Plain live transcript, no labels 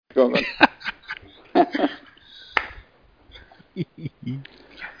Go on.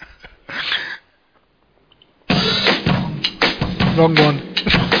 Wrong one.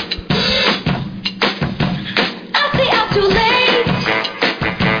 I say I'm too late.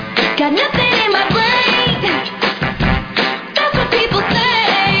 Got nothing in my brain. That's what people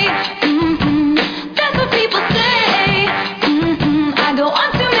say. That's what people say. I go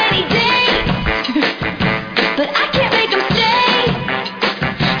on too many dates, but I can't make them stay.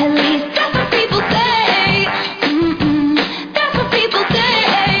 At least that's what people say. That's what people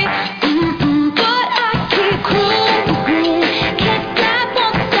say. But I keep cruising. Can't stop,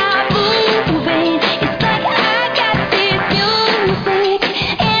 won't stop moving. It's like I got this music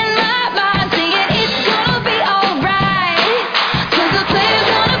in my mind saying it's gonna be alright. 'Cause the players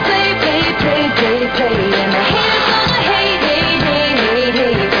wanna play. And the haters gonna hate.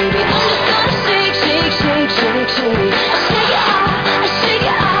 Baby, I'm just gonna shake. I shake it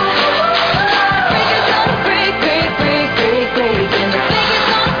off. Breakers gonna break. And the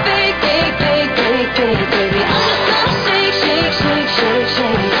fakers gonna fake. Baby, I'm just gonna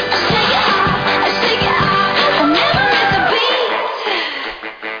shake. I shake it off. I never miss a beat.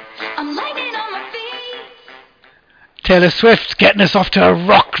 I'm lightning on my feet. Taylor Swift getting us off to a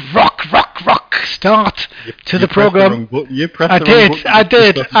rock start to the program. You pressed I the wrong did. button.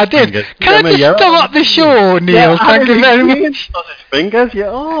 Can I just start the show, Neil? Thank you very much. Fingers, yeah.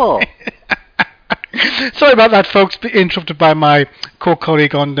 Oh. Sorry about that, folks. Interrupted by my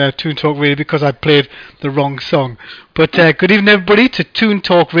co-colleague on Toon Talk Radio because I played the wrong song. But good evening, everybody, to Toon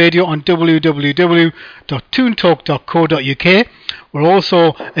Talk Radio on www.toontalk.co.uk. We're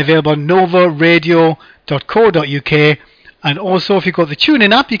also available on novaradio.co.uk. And also, if you've got the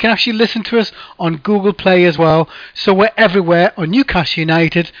TuneIn app, you can actually listen to us on Google Play as well. So we're everywhere on Newcastle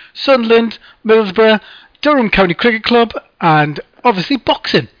United, Sunderland, Middlesbrough, Durham County Cricket Club, and obviously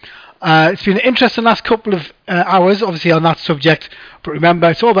boxing. It's been an interesting last couple of hours, obviously, on that subject. But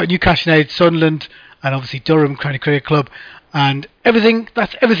remember, it's all about Newcastle United, Sunderland, and obviously Durham County Cricket Club. And everything,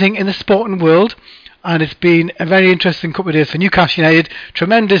 that's everything in the sporting world. And it's been a very interesting couple of days for Newcastle United.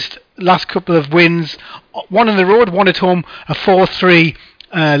 Tremendous last couple of wins. One on the road, one at home, a 4-3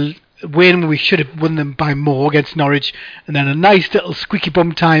 win. We should have won them by more against Norwich. And then a nice little squeaky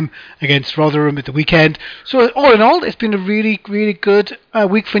bum time against Rotherham at the weekend. So all in all, it's been a really, really good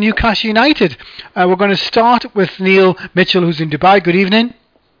week for Newcastle United. We're going to start with Neil Mitchell, who's in Dubai. Good evening.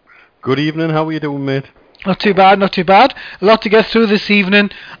 Good evening. How are you doing, mate? Not too bad. A lot to get through this evening.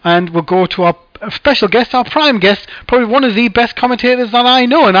 And we'll go to our special guest, our prime guest, probably one of the best commentators that I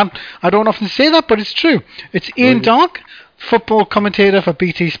know. And I don't often say that, but it's true. It's Ian Dark, football commentator for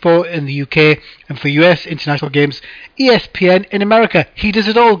BT Sport in the UK and for US international games, ESPN in America. He does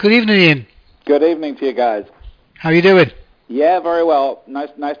it all. Good evening, Ian. Good evening to you guys. How are you doing? Yeah, very well.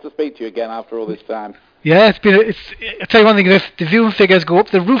 Nice to speak to you again after all this time. Yeah, I'll tell you one thing, if the viewing figures go up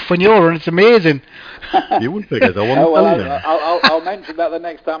the roof when you're on, it's amazing. Viewing figures, I want to tell you. I'll mention that the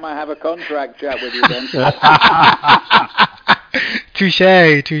next time I have a contract chat with you then. Touche.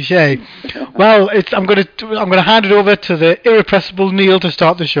 Well, I'm going to hand it over to the irrepressible Neil to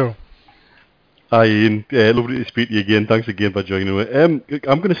start the show. Hi Ian, lovely to speak to you again. Thanks again for joining me. I'm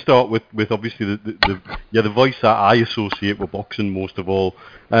going to start with obviously the voice that I associate with boxing most of all,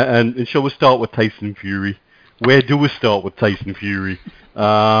 and shall we start with Tyson Fury? Where do we start with Tyson Fury?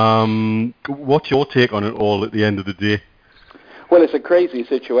 What's your take on it all at the end of the day? Well, it's a crazy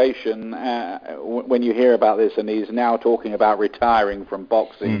situation when you hear about this, and he's now talking about retiring from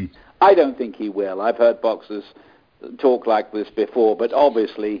boxing. I don't think he will. I've heard boxers talk like this before, but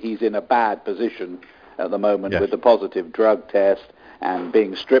obviously he's in a bad position at the moment with the positive drug test and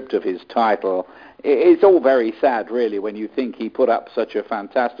being stripped of his title. It's all very sad, really, when you think he put up such a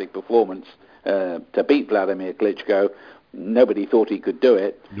fantastic performance to beat Vladimir Klitschko. Nobody thought he could do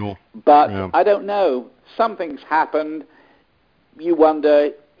it. No. But I don't know. Something's happened. You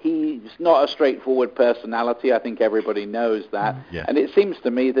wonder. He's not a straightforward personality. I think everybody knows that. Yeah. And it seems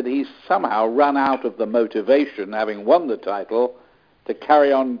to me that he's somehow run out of the motivation, having won the title, to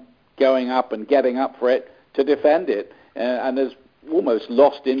carry on going up and getting up for it, to defend it, and has almost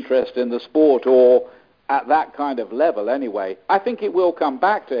lost interest in the sport, or at that kind of level anyway. I think it will come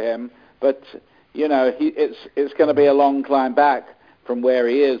back to him, but, you know, it's going to be a long climb back from where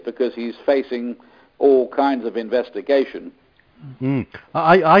he is because he's facing all kinds of investigation.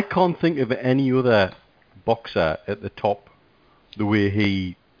 I can't think of any other boxer at the top the way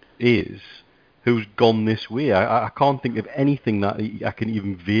he is who's gone this way. I can't think of anything that I can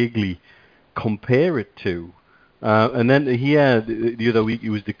even vaguely compare it to. And then here the other week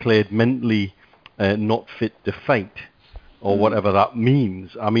he was declared mentally not fit to fight. or whatever that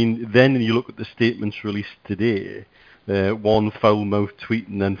means. I mean, then you look at the statements released today, one foul-mouthed tweet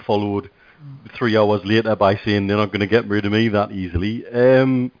and then followed 3 hours later by saying they're not going to get rid of me that easily.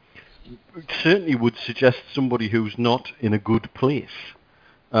 Certainly would suggest somebody who's not in a good place,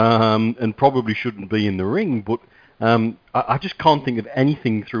 and probably shouldn't be in the ring, but I just can't think of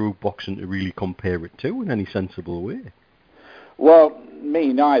anything through boxing to really compare it to in any sensible way. Well,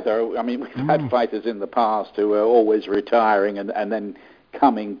 me neither. I mean, we've had fighters in the past who are always retiring and then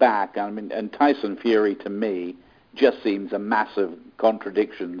coming back. I mean, and Tyson Fury, to me, just seems a massive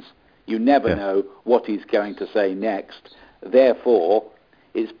contradictions. You never know what he's going to say next. Therefore,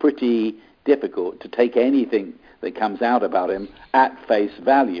 it's pretty difficult to take anything that comes out about him at face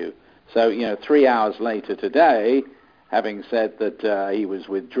value. So, 3 hours later today, having said that he was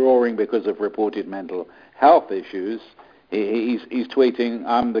withdrawing because of reported mental health issues, he's tweeting,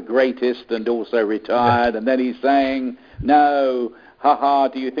 "I'm the greatest and also retired," and then he's saying, "No, haha,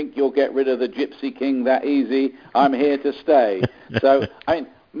 do you think you'll get rid of the Gypsy King that easy? I'm here to stay." So, I mean,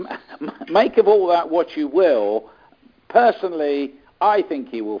 make of all that what you will. Personally, I think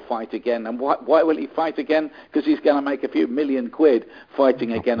he will fight again. And why will he fight again? Because he's going to make a few million quid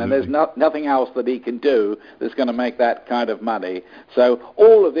fighting again, and there's nothing else that he can do that's going to make that kind of money. So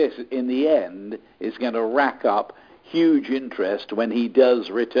all of this, in the end, is going to rack up huge interest when he does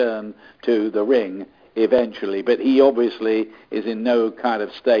return to the ring eventually. But he obviously is in no kind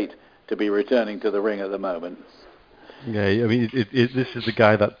of state to be returning to the ring at the moment. Yeah, I mean, this is the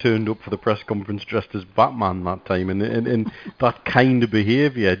guy that turned up for the press conference dressed as Batman that time, and that kind of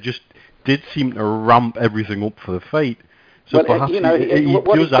behaviour just did seem to ramp everything up for the fight. So perhaps he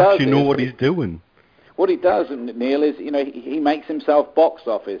does actually know what he's doing. What he does, Neil, is he makes himself box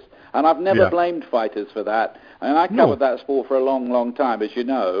office, and I've never blamed fighters for that. And I covered that sport for a long, long time, as you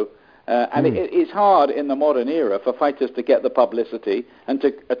know. And it's hard in the modern era for fighters to get the publicity and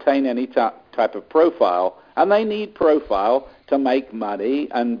to attain any type of profile. And they need profile to make money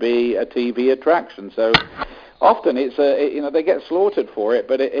and be a TV attraction. So often they get slaughtered for it,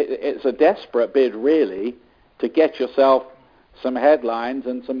 but it's a desperate bid, really, to get yourself some headlines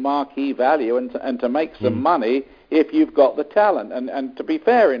and some marquee value and to make some money if you've got the talent. And to be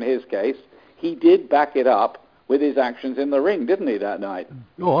fair, in his case, he did back it up with his actions in the ring, didn't he, that night?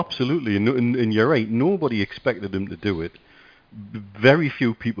 Oh, absolutely. And you're right. Nobody expected him to do it. Very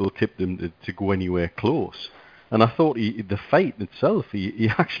few people tipped him to go anywhere close. And I thought the fight itself, he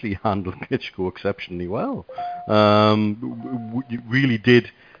actually handled Klitschko exceptionally well. Really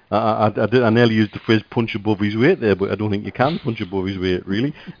did. I nearly used the phrase punch above his weight there, but I don't think you can punch above his weight,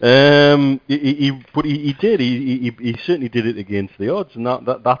 really. But he did. He certainly did it against the odds. And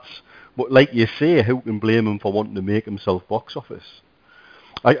that's, what, like you say, who can blame him for wanting to make himself box office?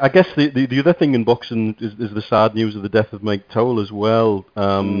 I guess the other thing in boxing is the sad news of the death of Mike Towell as well.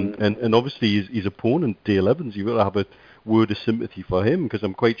 And obviously his opponent, Dale Evans, you've got to have a word of sympathy for him, because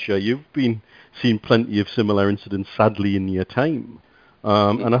I'm quite sure you've been seeing plenty of similar incidents, sadly, in your time.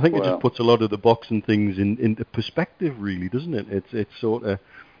 And I think it just puts a lot of the boxing things into perspective, really, doesn't it? It's sort of...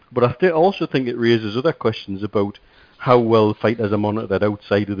 But I also think it raises other questions about how well fighters are monitored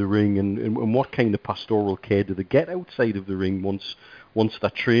outside of the ring, and what kind of pastoral care do they get outside of the ring once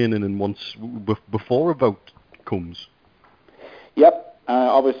they're training and before a bout comes. Yep.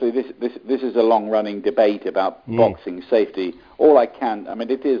 Obviously, this is a long-running debate about boxing safety. All I can, I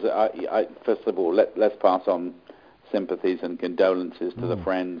mean, it is. First of all, let's pass on sympathies and condolences to the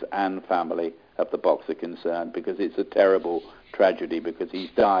friends and family of the boxer concerned, because it's a terrible tragedy, because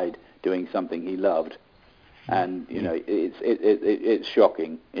he's died doing something he loved. And it's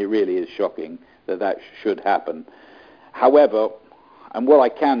shocking. It really is shocking that should happen. However, and what I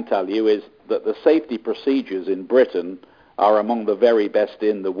can tell you is that the safety procedures in Britain are among the very best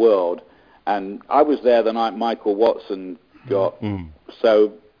in the world. And I was there the night Michael Watson got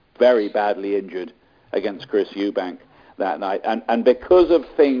so very badly injured against Chris Eubank that night. And because of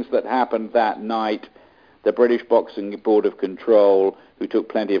things that happened that night, the British Boxing Board of Control, who took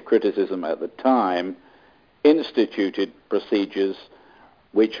plenty of criticism at the time, instituted procedures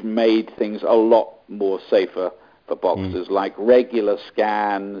which made things a lot more safer for boxers, like regular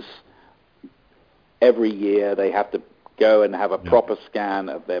scans. Every year they have to go and have a proper scan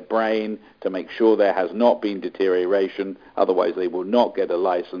of their brain to make sure there has not been deterioration, otherwise they will not get a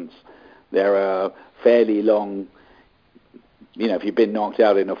license. There are fairly long, if you've been knocked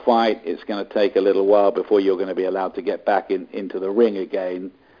out in a fight, it's going to take a little while before you're going to be allowed to get back into the ring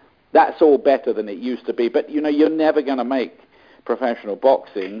again. That's all better than it used to be, but you're never going to make professional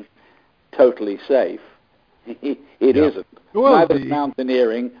boxing totally safe. It Yeah. isn't. Well, Neither's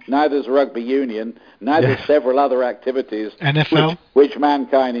mountaineering, neither's rugby union, neither's several other activities NFL. which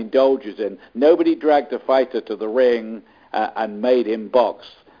mankind indulges in. Nobody dragged a fighter to the ring and made him box.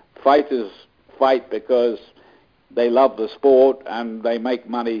 Fighters fight because they love the sport and they make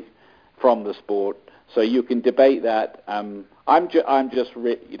money from the sport. So you can debate that. I'm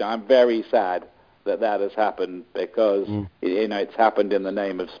very sad that has happened because it's happened in the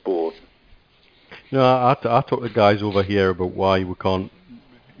name of sport. No, I talk to guys over here about why we can't,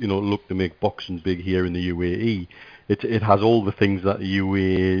 look to make boxing big here in the UAE. It has all the things that the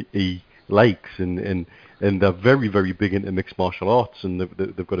UAE likes, and they're very, very big into mixed martial arts, and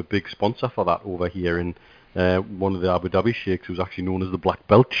they've got a big sponsor for that over here, and one of the Abu Dhabi sheikhs who's actually known as the Black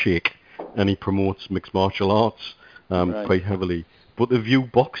Belt Sheikh, and he promotes mixed martial arts quite heavily. But they view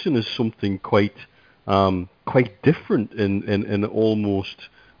boxing as something quite different and almost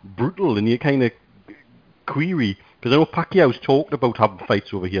brutal, and you kind of query, because I know Pacquiao's talked about having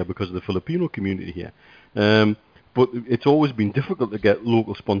fights over here because of the Filipino community here, but it's always been difficult to get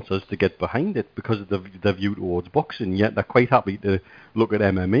local sponsors to get behind it because of their view towards boxing, yet they're quite happy to look at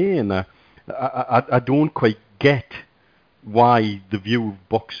MMA, and I don't quite get why the view of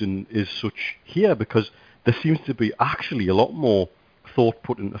boxing is such here, because there seems to be actually a lot more thought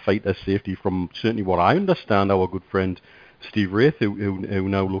put into fighter safety from certainly what I understand our good friend Steve Wraith, who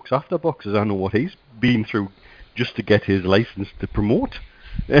now looks after boxers. I know what he's been through just to get his license to promote,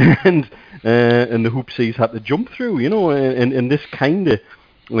 and the hoops he's had to jump through, and this kind of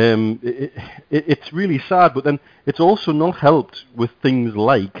it's really sad. But then it's also not helped with things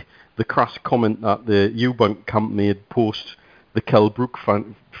like the crass comment that the Eubank camp made post the Kell Brook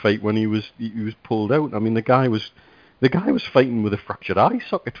fight when he was pulled out. I mean, the guy was fighting with a fractured eye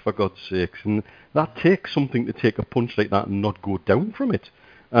socket, for God's sakes, and that takes something to take a punch like that and not go down from it.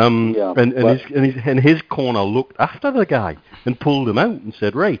 His corner looked after the guy and pulled him out and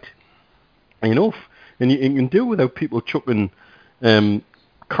said, right, enough. And you can do without people chucking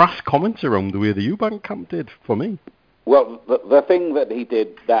crass comments around the way the Eubank camp did, for me. Well, the thing that he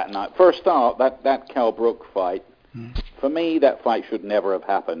did that night, for a start, that Kell Brook fight, for me, that fight should never have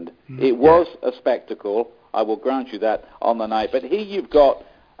happened. It was a spectacle, I will grant you that, on the night. But here you've got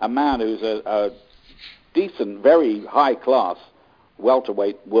a man who's a decent, very high-class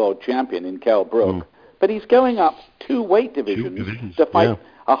welterweight world champion in Kell Brook, but he's going up two weight divisions to fight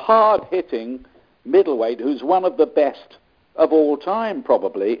a hard-hitting middleweight who's one of the best of all time,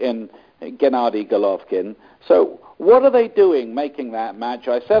 probably, in Gennady Golovkin. So what are they doing making that match?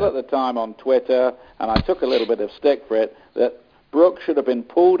 I said at the time on Twitter, and I took a little bit of stick for it, that Brook should have been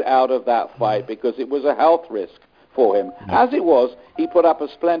pulled out of that fight because it was a health risk for him. As it was, he put up a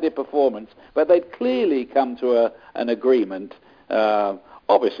splendid performance, but they'd clearly come to an agreement,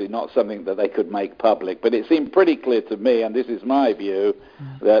 obviously not something that they could make public, but it seemed pretty clear to me, and this is my view,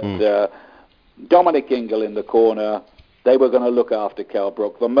 that Dominic Ingle in the corner, they were going to look after Kell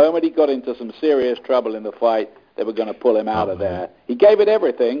Brook. The moment he got into some serious trouble in the fight, they were going to pull him out of there. He gave it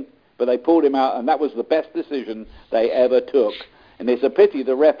everything, but they pulled him out, and that was the best decision they ever took. And it's a pity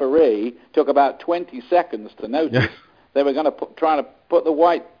the referee took about 20 seconds to notice they were going to try to put the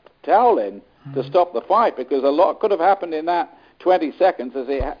white towel in to stop the fight, because a lot could have happened in that 20 seconds. As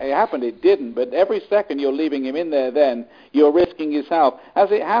it happened, it didn't, but every second you're leaving him in there, then you're risking his health. As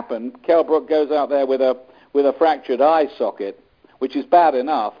it happened, Kell Brook goes out there with a fractured eye socket, which is bad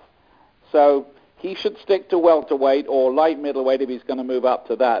enough. So he should stick to welterweight or light middleweight if he's going to move up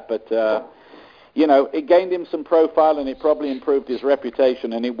to that. But, it gained him some profile, and it probably improved his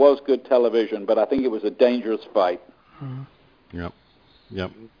reputation, and it was good television, but I think it was a dangerous fight. Yep.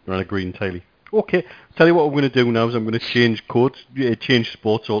 I agree entirely. Okay, tell you what I'm going to do now is I'm going to change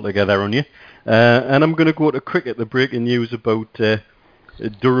sports altogether on you. And I'm going to go to cricket, the breaking news about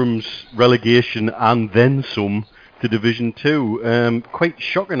Durham's relegation and then some to Division 2. Quite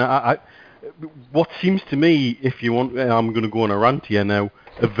shocking. What seems to me, if you want, I'm going to go on a rant here now,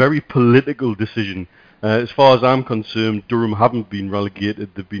 a very political decision. As far as I'm concerned, Durham haven't been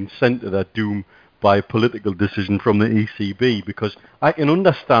relegated. They've been sent to their doom by a political decision from the ECB, because I can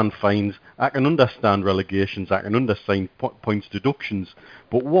understand fines, I can understand relegations, I can understand points deductions,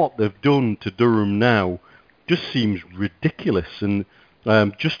 but what they've done to Durham now just seems ridiculous. And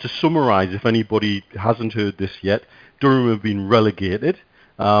just to summarise, if anybody hasn't heard this yet, Durham have been relegated.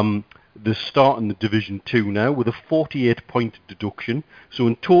 They're starting the Division 2 now with a 48-point deduction. So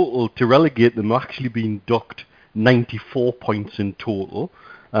in total, to relegate them, actually been docked 94 points in total.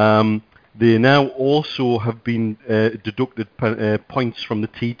 They now also have been deducted points from the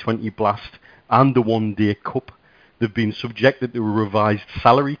T20 Blast and the One Day Cup. They've been subjected to a revised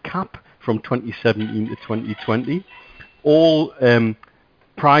salary cap from 2017 to 2020. All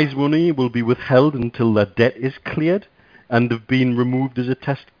prize money will be withheld until their debt is cleared, and they've been removed as a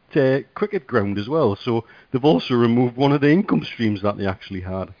test cricket ground as well. So they've also removed one of the income streams that they actually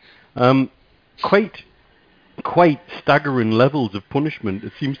had. Quite staggering levels of punishment.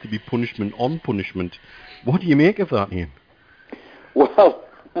 It seems to be punishment on punishment. What do you make of that, Ian? Well,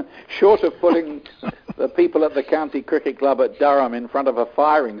 short of putting the people at the County Cricket Club at Durham in front of a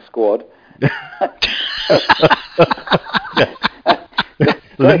firing squad.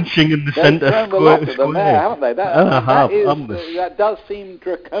 Lynching in the centre square, haven't they? That does seem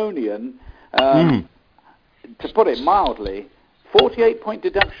draconian, to put it mildly. 48-point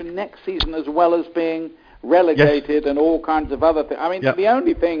deduction next season, as well as being relegated and all kinds of other things. I mean, the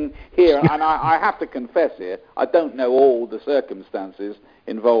only thing here, and I have to confess here, I don't know all the circumstances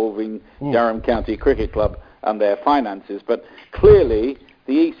involving Durham County Cricket Club and their finances, but clearly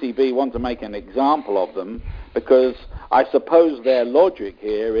the ECB want to make an example of them, because I suppose their logic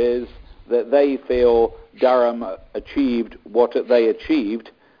here is that they feel Durham achieved what they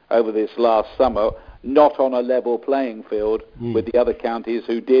achieved over this last summer, not on a level playing field with the other counties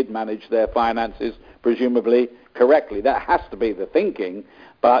who did manage their finances presumably correctly. That has to be the thinking,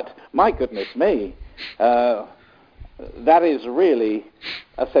 but my goodness me, that is really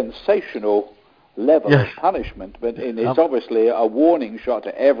a sensational level of punishment, but it's obviously a warning shot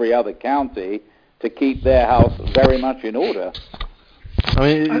to every other county to keep their house very much in order. I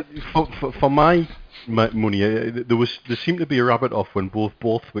mean, for my money, there seemed to be a rabbit off when both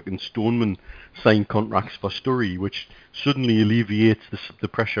Borthwick and Stoneman signed contracts for Surrey, which suddenly alleviates the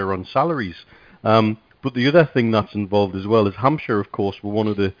pressure on salaries. But the other thing that's involved as well is Hampshire, of course, were one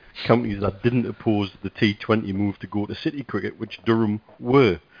of the counties that didn't oppose the T20 move to go to City Cricket, which Durham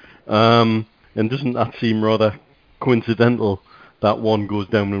were. And doesn't that seem rather coincidental that one goes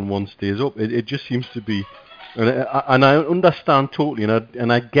down and one stays up? It just seems to be, and I understand totally,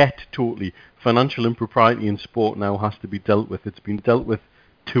 and I get totally, financial impropriety in sport now has to be dealt with. It's been dealt with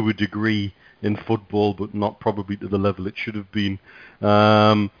to a degree in football, but not probably to the level it should have been,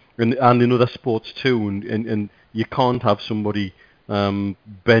 and in other sports too. And you can't have somebody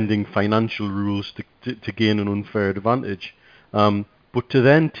bending financial rules to gain an unfair advantage. But to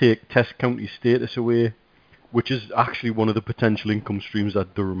then take Test County status away, which is actually one of the potential income streams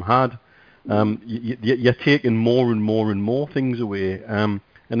that Durham had, you're taking more and more and more things away, and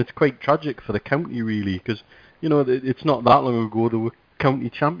it's quite tragic for the county, really, because it's not that long ago they were county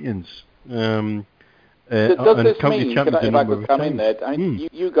champions. Does this mean, if I could come in there, I mean,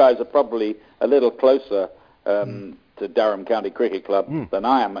 you guys are probably a little closer to Durham County Cricket Club than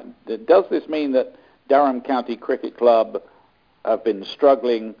I am. Does this mean that Durham County Cricket Club have been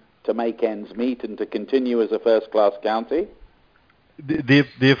struggling to make ends meet and to continue as a first-class county?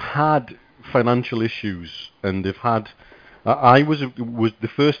 They've had financial issues, and they've had. The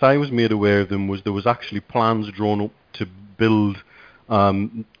first I was made aware of them was there was actually plans drawn up to build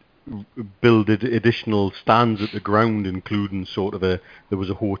additional stands at the ground, including there was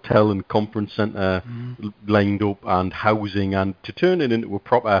a hotel and conference centre lined up and housing, and to turn it into a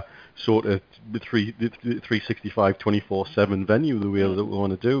proper sort of 365 24/7 venue the way that we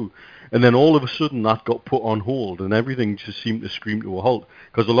want to do. And then all of a sudden that got put on hold, and everything just seemed to scream to a halt,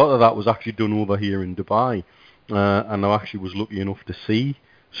 because a lot of that was actually done over here in Dubai, and I actually was lucky enough to see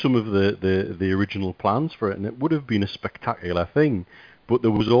some of the original plans for it, and it would have been a spectacular thing, but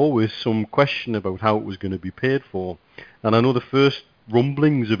there was always some question about how it was going to be paid for. And I know the first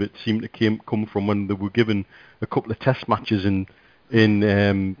rumblings of it seemed to come from when they were given a couple of test matches in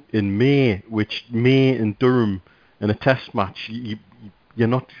May, which May in Durham in a test match, you're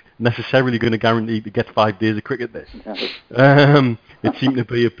not necessarily going to guarantee to get 5 days of cricket there. It seemed to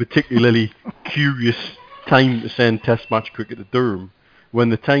be a particularly curious time to send test match cricket to Durham, when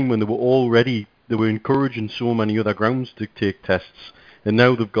they were encouraging so many other grounds to take tests, and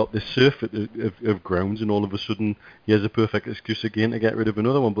now they've got this surfeit of grounds, and all of a sudden here's a perfect excuse again to get rid of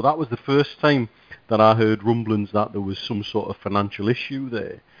another one. But that was the first time that I heard rumblings that there was some sort of financial issue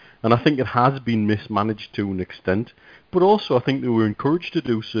there. And I think it has been mismanaged to an extent, but also I think they were encouraged to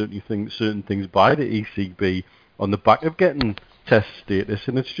do certain things by the ECB on the back of getting test status,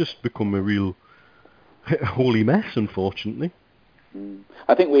 and it's just become a real holy mess, unfortunately.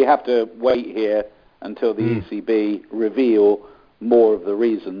 I think we have to wait here until the ECB reveal more of the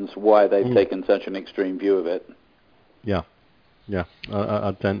reasons why they've taken such an extreme view of it. Yeah,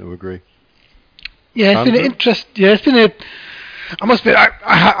 I tend to agree. Yeah, it's been an interest. Yeah, it's been a. I must be.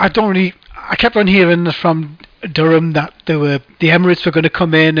 I don't really. I kept on hearing from Durham that the Emirates were going to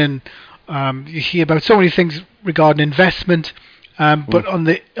come in, and you hear about so many things regarding investment. But on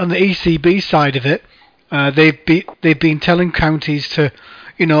the ECB side of it, they've been telling counties to,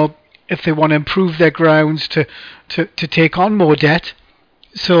 if they want to improve their grounds, to take on more debt.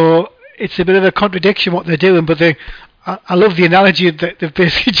 So it's a bit of a contradiction what they're doing. But I love the analogy that they've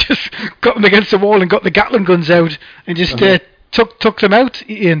basically just got them against the wall and got the Gatling guns out and just took them out,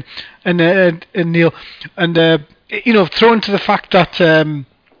 Ian and Neil, and thrown to the fact that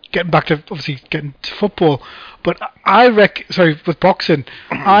getting back to football, but with boxing,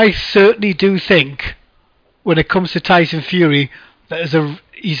 I certainly do think when it comes to Tyson Fury that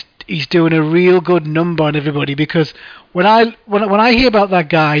he's doing a real good number on everybody, because when I hear about that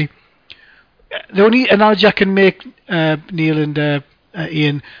guy, the only analogy I can make, Neil and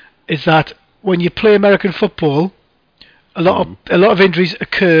Ian, is that when you play American football, a lot of injuries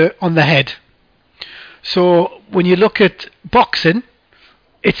occur on the head. So when you look at boxing,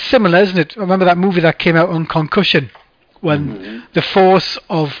 it's similar, isn't it? Remember that movie that came out on concussion, when the force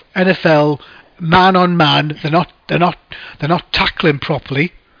of NFL man on man, they're not tackling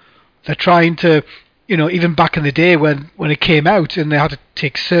properly. They're trying to, even back in the day when it came out and they had to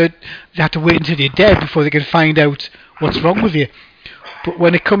they had to wait until you're dead before they could find out what's wrong with you. But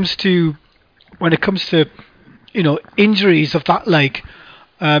when it comes to injuries of that like,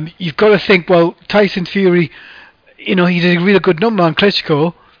 you've got to think, well, Tyson Fury, he did a really good number on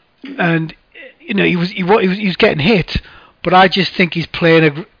Klitschko, and he was getting hit, but I just think he's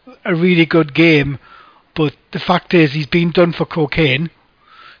playing a really good game. But the fact is, he's been done for cocaine,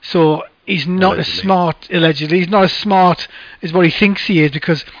 so he's not as smart. Allegedly, he's not as smart as what he thinks he is.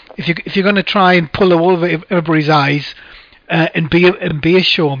 Because if you're going to try and pull the wool over everybody's eyes and be a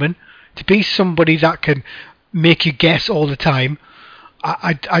showman, to be somebody that can make you guess all the time,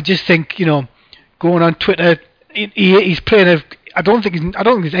 I just think going on Twitter, he's playing I don't think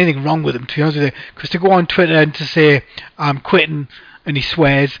there's anything wrong with him, to be honest with you, because to go on Twitter and to say I'm quitting and he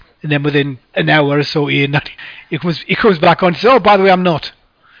swears, and then within an hour or so he comes back on and says, oh, by the way, I'm not.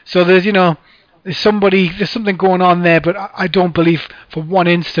 So there's something going on there, but I don't believe for one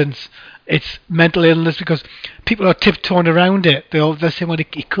instance it's mental illness, because people are tiptoeing around it. They're saying, well,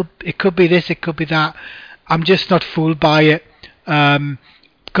 it could be this, it could be that. I'm just not fooled by it,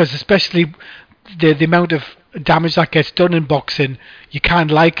 because especially the amount of damage that gets done in boxing, you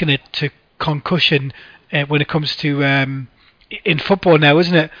can't liken it to concussion when it comes to in football now,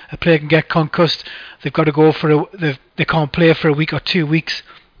 isn't it? A player can get concussed, they've got to go they can't play for a week or 2 weeks.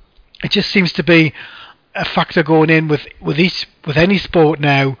 It just seems to be a factor going in with any sport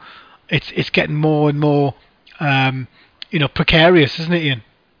now. It's getting more and more precarious, isn't it, Ian?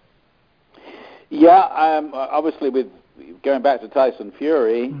 Yeah, obviously with going back to Tyson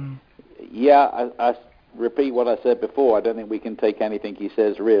Fury, I repeat what I said before. I don't think we can take anything he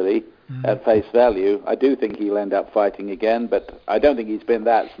says really at face value. I do think he'll end up fighting again, but I don't think he's been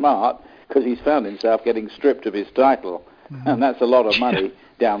that smart, because he's found himself getting stripped of his title, and that's a lot of money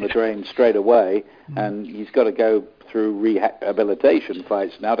down the drain straight away, and he's got to go through rehabilitation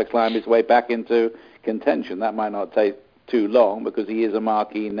fights now to climb his way back into contention. That might not take too long, because he is a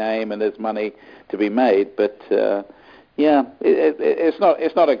marquee name and there's money to be made, but it's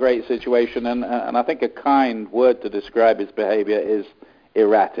not a great situation, and I think a kind word to describe his behavior is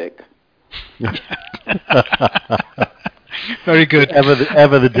erratic. Very good.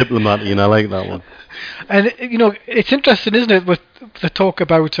 Ever the diplomat, I like that one. And it's interesting, isn't it, with the talk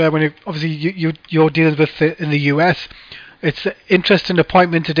about when obviously you're dealing with in the US. It's an interesting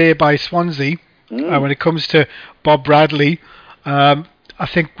appointment today by Swansea when it comes to Bob Bradley. I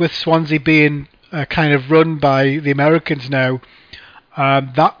think with Swansea being kind of run by the Americans now,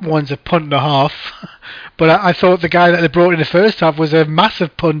 that one's a punt and a half. But I thought the guy that they brought in the first half was a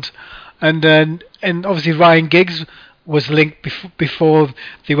massive punt, and obviously Ryan Giggs was linked before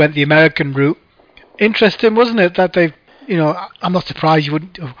they went the American route. Interesting, wasn't it, that they, I'm not surprised you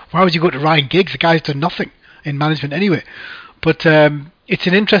wouldn't. Why would you go to Ryan Giggs? The guy's done nothing in management anyway. But it's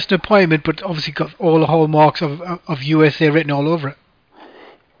an interesting appointment, but obviously got all the hallmarks of USA written all over it.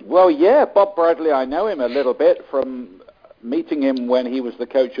 Well, yeah, Bob Bradley, I know him a little bit from meeting him when he was the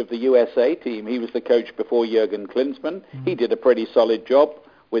coach of the USA team. He was the coach before Jurgen Klinsmann. He did a pretty solid job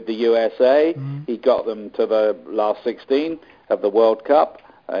with the USA. He got them to the last 16 of the World Cup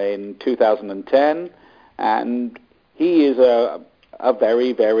in 2010, and he is a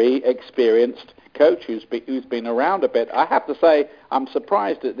very, very experienced coach who's been around a bit. I have to say, I'm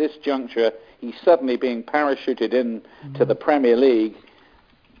surprised at this juncture he's suddenly being parachuted in to the Premier League.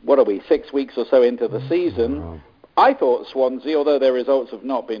 What are we, 6 weeks or so into the season? I thought Swansea, although their results have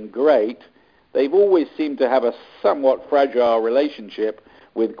not been great, they've always seemed to have a somewhat fragile relationship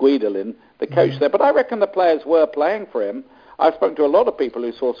with Guidolin, the coach there. But I reckon the players were playing for him. I've spoken to a lot of people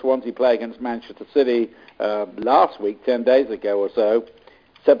who saw Swansea play against Manchester City last week, 10 days ago or so,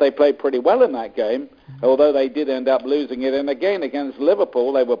 said they played pretty well in that game, although they did end up losing it. And again, against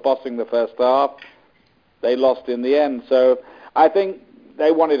Liverpool, they were bossing the first half. They lost in the end. So I think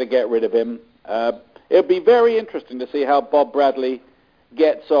they wanted to get rid of him. It'll be very interesting to see how Bob Bradley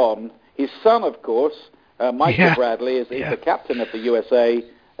gets on. His son, of course, Michael Bradley, is the captain of the USA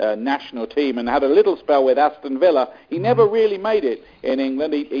national team and had a little spell with Aston Villa. He never really made it in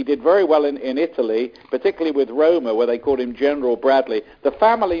England. He did very well in Italy, particularly with Roma, where they called him General Bradley. The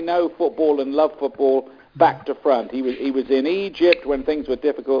family know football and love football back to front. He was in Egypt when things were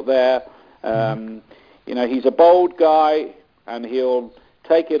difficult there. He's a bold guy, and he'll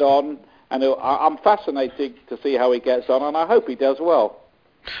take it on. And I'm fascinated to see how he gets on, and I hope he does well.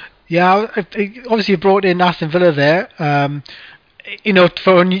 Yeah, obviously you brought in Aston Villa there.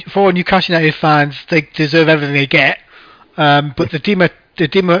 For Newcastle United fans, they deserve everything they get. But the Dima,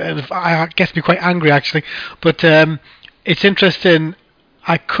 I gets me quite angry actually. But it's interesting.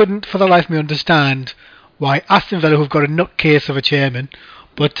 I couldn't for the life of me understand why Aston Villa, who've got a nutcase of a chairman,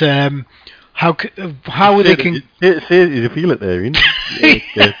 but how they can say it as you feel it there, Ian.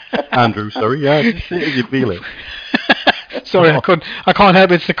 Andrew, sorry, just say it as you feel it. Sorry, I can't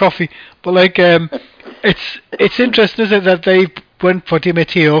help it. It's the coffee. But it's interesting, isn't it, that they went for Di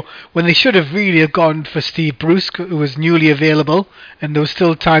Matteo when they should have really gone for Steve Bruce, who was newly available, and there was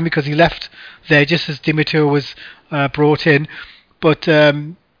still time because he left there just as Di Matteo was brought in. But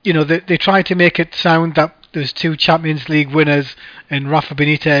they tried to make it sound that there's two Champions League winners in Rafa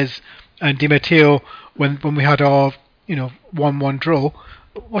Benitez and Di Matteo when we had our 1-1 draw.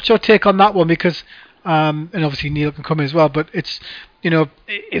 What's your take on that one? Because and obviously Neil can come in as well, but it's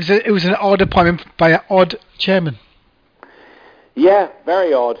it was an odd appointment by an odd chairman. Yeah,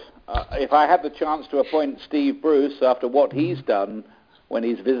 very odd. If I had the chance to appoint Steve Bruce after what he's done when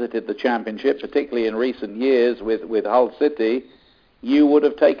he's visited the Championship, particularly in recent years with Hull City, you would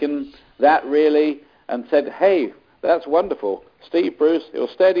have taken that really and said, hey, that's wonderful. Steve Bruce, he'll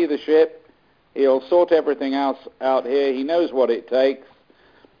steady the ship, he'll sort everything else out here, he knows what it takes.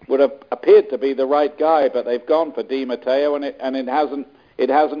 Would have appeared to be the right guy, but they've gone for Di Matteo, and it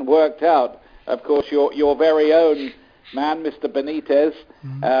hasn't worked out. Of course, your very own man, Mr. Benitez,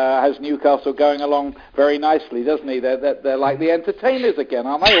 has Newcastle going along very nicely, doesn't he? They're like the entertainers again,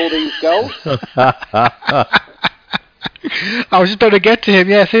 aren't they? All these goals. I was just about to get to him.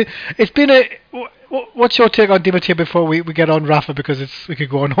 Yes, it's been a. What's your take on Di Matteo before we get on Rafa? Because we could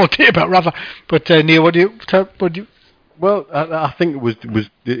go on all day about Rafa. But Neil, what do you? Well, I think it was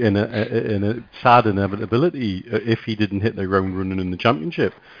in a sad inevitability if he didn't hit the ground running in the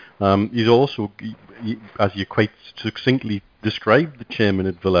Championship. He's also, as you quite succinctly described, the chairman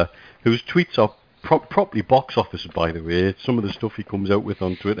at Villa, whose tweets are properly box office, by the way. Some of the stuff he comes out with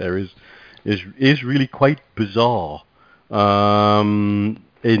on Twitter is really quite bizarre.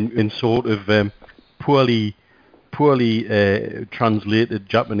 In sort of poorly translated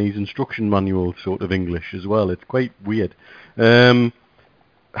Japanese instruction manual sort of English as well. It's quite weird. Was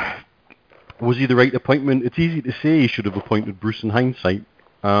he the right appointment? It's easy to say he should have appointed Bruce in hindsight.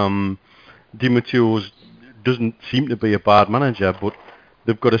 Di Matteo doesn't seem to be a bad manager, but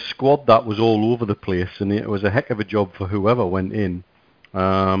they've got a squad that was all over the place, and it was a heck of a job for whoever went in.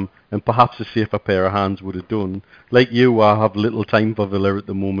 And perhaps a safer pair of hands would have done. Like you, I have little time for Villa at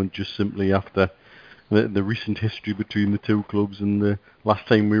the moment, just simply after the recent history between the two clubs and the last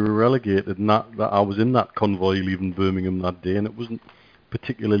time we were relegated, and that I was in that convoy leaving Birmingham that day, and it wasn't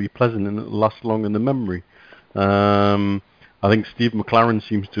particularly pleasant, and it'll last long in the memory. I think Steve McLaren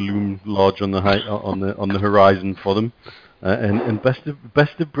seems to loom large on the horizon for them, and best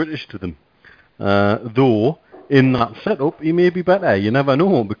of British to them. Though in that setup, he may be better. You never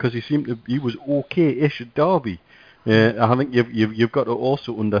know, because he was okay-ish at Derby. I think you've got to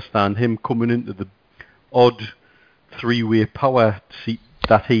also understand him coming into the odd three-way power seat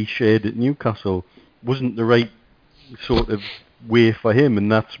that he shared at Newcastle wasn't the right sort of way for him, and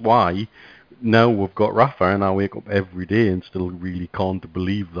that's why now we've got Rafa, and I wake up every day and still really can't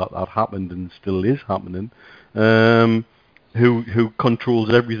believe that happened and still is happening. Who controls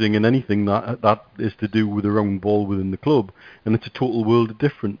everything and anything that is to do with their own ball within the club, and it's a total world of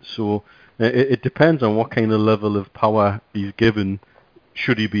difference. So it depends on what kind of level of power he's given.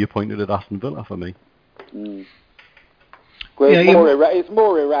 Should he be appointed at Aston Villa for me? Well, it's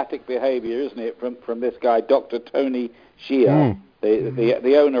more erratic behaviour, isn't it, from this guy, Dr. Tony Shea,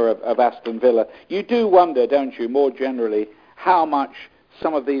 the owner of Aston Villa. You do wonder, don't you, more generally, how much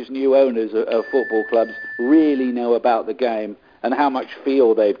some of these new owners of football clubs really know about the game and how much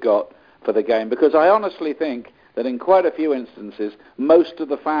feel they've got for the game. Because I honestly think that in quite a few instances, most of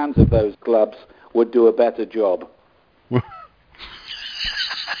the fans of those clubs would do a better job.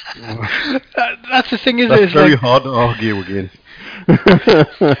 That's the thing, isn't it? That's very hard to argue against.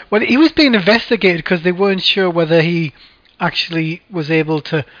 Well, he was being investigated because they weren't sure whether he actually was able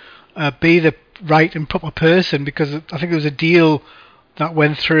to be the right and proper person, because I think there was a deal that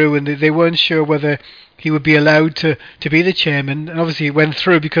went through and they weren't sure whether he would be allowed to be the chairman, and obviously it went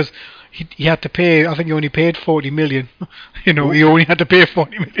through because he had to pay. I think he only paid 40 million. He only had to pay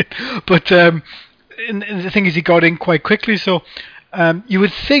 40 million. But and the thing is, he got in quite quickly. So you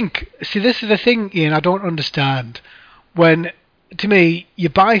would think. See, this is the thing, Ian. I don't understand. When, to me, you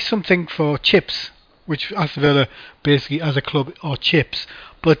buy something for chips, which Aston Villa basically as a club are chips,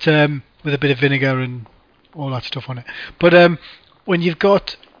 but with a bit of vinegar and all that stuff on it. But when you've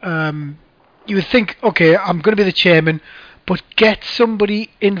got, you would think, okay, I'm going to be the chairman, but get somebody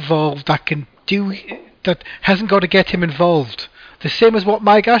involved that hasn't got to get him involved. The same as what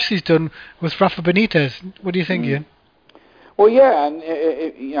Mike Ashley's done with Rafa Benitez. What do you think, Ian? Well, yeah, and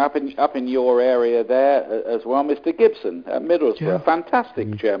up in your area there as well, Mr. Gibson at Middlesbrough,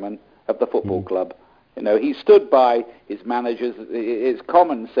 fantastic chairman of the football club. He stood by his managers. It's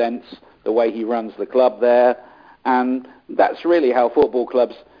common sense the way he runs the club there, and that's really how football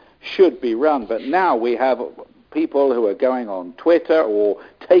clubs should be run. But now we have people who are going on Twitter or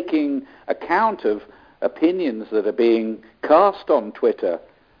taking account of opinions that are being cast on Twitter,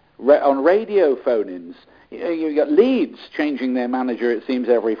 on radio phone-ins. You've got Leeds changing their manager, it seems,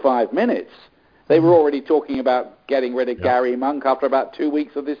 every 5 minutes. They were already talking about getting rid of Gary Monk after about 2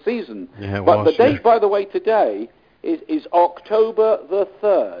 weeks of this season. But the date, by the way, today is October the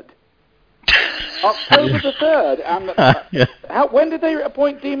 3rd. October the 3rd. And when did they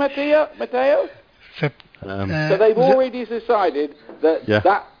appoint Di Matteo? So they've already decided that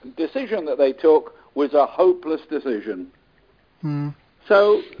that decision that they took was a hopeless decision.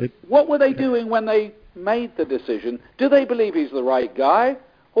 So what were they doing when they made the decision? Do they believe he's the right guy,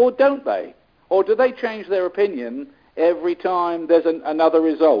 or don't they? Or do they change their opinion every time there's another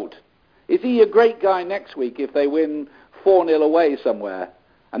result? Is he a great guy next week if they win 4-0 away somewhere?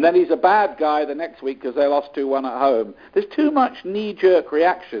 And then he's a bad guy the next week because they lost 2-1 at home. There's too much knee-jerk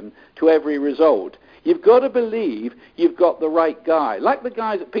reaction to every result. You've got to believe you've got the right guy. Like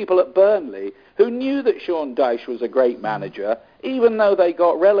the people at Burnley who knew that Sean Dyche was a great manager, even though they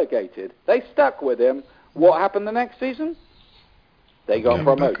got relegated. They stuck with him. What happened the next season? They got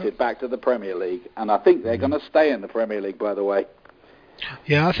promoted back to the Premier League. And I think they're going to stay in the Premier League, by the way.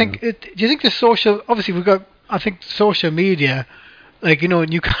 Yeah, I think... do you think the social... Obviously, we've got... I think social media... Like,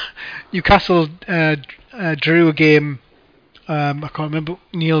 Newcastle drew a game. I can't remember.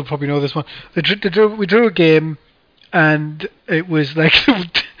 Neil will probably know this one. We drew a game, and it was like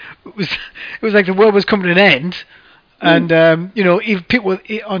it was like the world was coming to an end. And even people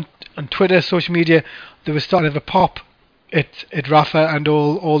on Twitter, social media, they were starting to have a pop at Rafa and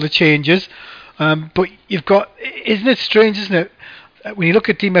all the changes. But you've got, isn't it strange, isn't it? When you look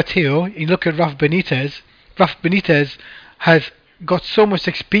at Di Matteo, you look at Rafa Benitez. Rafa Benitez has got so much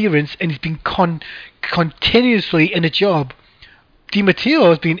experience and he's been continuously in a job. Di Matteo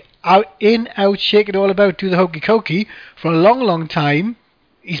has been out, shaking all about, do the hokey cokey for a long time.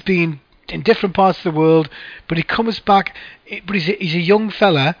 He's been in different parts of the world, but he comes back. But he's a young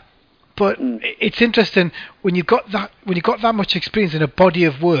fella. But it's interesting when you've got that much experience in a body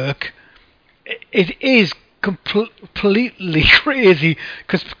of work. It is completely crazy,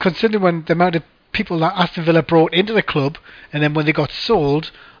 because considering when the amount of people that Aston Villa brought into the club, and then when they got sold,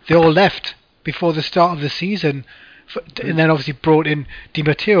 they all left before the start of the season, and then obviously brought in Di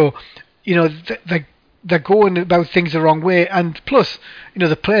Matteo. They're going about things the wrong way, and plus,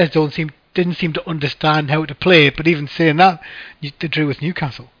 the players didn't seem to understand how to play. But even saying that, they drew with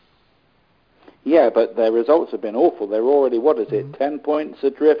Newcastle. Yeah, but their results have been awful. They're already 10 points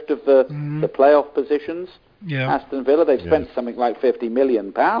adrift of the playoff positions. Yeah. Aston Villa, they've spent something like £50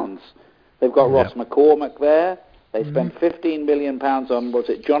 million. They've got Ross McCormack there. They spent £15 million on,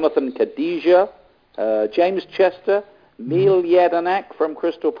 Jonathan Khadija, James Chester, Neil Jedinak from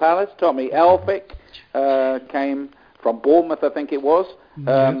Crystal Palace, Tommy Elphick came from Bournemouth, I think it was.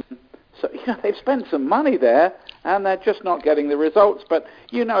 So they've spent some money there, and they're just not getting the results. But,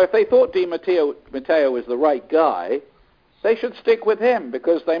 if they thought Di Matteo was the right guy, they should stick with him,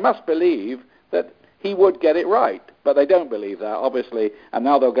 because they must believe that he would get it right. But they don't believe that, obviously, and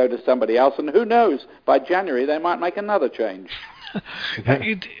now they'll go to somebody else, and who knows, by January they might make another change.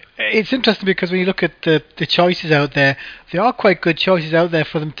 It's interesting, because when you look at the choices out there are quite good choices out there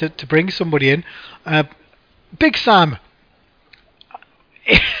for them to bring somebody in. Big Sam.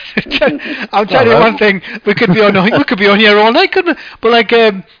 I'll tell you one thing. We could be on here all night, couldn't we? But like,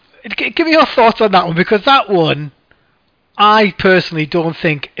 give me your thoughts on that one, because that one, I personally don't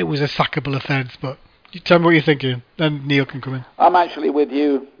think it was a sackable offence. But you tell me what you're thinking, then Neil can come in. I'm actually with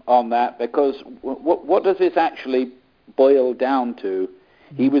you on that, because what does this actually boil down to?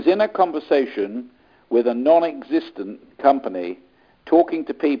 He was in a conversation with a non-existent company, talking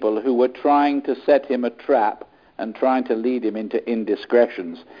to people who were trying to set him a trap and trying to lead him into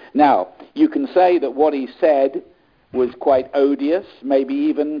indiscretions. Now, you can say that what he said was quite odious, maybe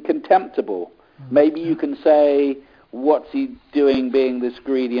even contemptible. Maybe you can say, what's he doing being this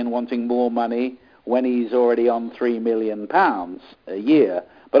greedy and wanting more money when he's already on £3 million a year?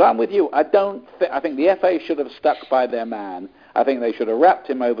 But I'm with you. I think the FA should have stuck by their man. I think they should have wrapped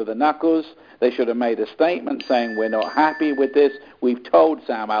him over the knuckles. They should have made a statement saying, we're not happy with this. We've told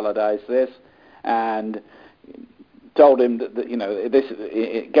Sam Allardyce this, and told him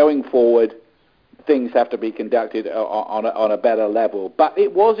that going forward, things have to be conducted on a better level. But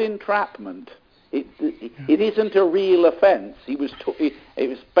it was entrapment. It isn't a real offence. It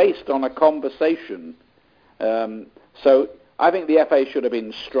was based on a conversation. So I think the FA should have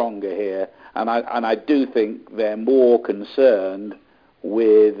been stronger here, and I do think they're more concerned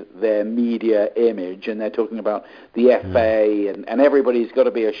with their media image, and they're talking about the FA, and everybody's got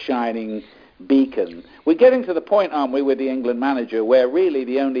to be a shining beacon. We're getting to the point, aren't we, with the England manager, where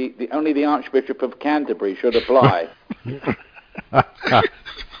really only the Archbishop of Canterbury should apply. Because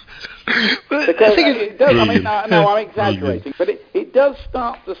it does, I'm exaggerating, but it does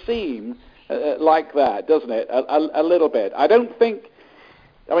start to seem like that, doesn't it? A little bit. I don't think.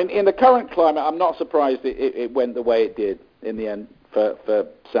 In the current climate, I'm not surprised it went the way it did in the end for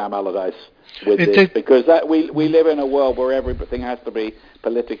Sam Allardyce with this, because we live in a world where everything has to be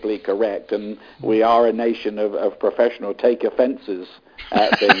politically correct, and we are a nation of professional take offences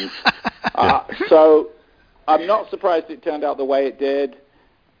at things. So I'm not surprised it turned out the way it did,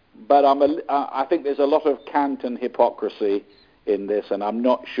 but I think there's a lot of cant and hypocrisy in this, and I'm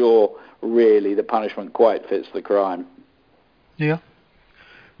not sure really the punishment quite fits the crime. Yeah.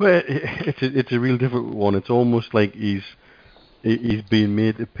 Well, it's a real difficult one. It's almost like he's being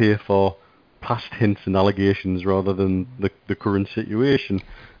made to pay for past hints and allegations rather than the current situation.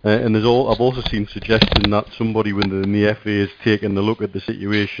 And I've also seen suggestion that somebody within the FA has taken a look at the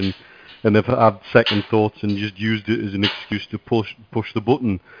situation and they've had second thoughts and just used it as an excuse to push the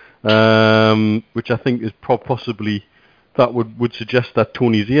button, which I think is possibly, that would suggest that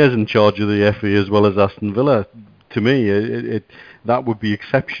Tony Ziyeh's in charge of the FA as well as Aston Villa. To me, that would be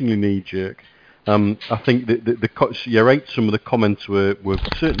exceptionally knee-jerk. I think you're right, some of the comments were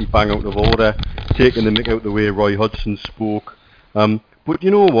certainly bang out of order, taking the mick out the way Roy Hodgson spoke. But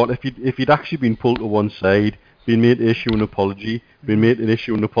you know what, if you'd actually been pulled to one side, been made to issue an apology,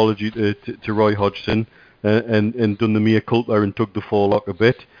 to Roy Hodgson, and done the mea culpa and tugged the forelock a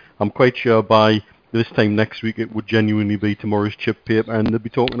bit, I'm quite sure by this time next week it would genuinely be tomorrow's chip paper and they'd be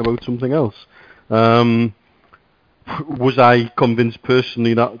talking about something else. Was I convinced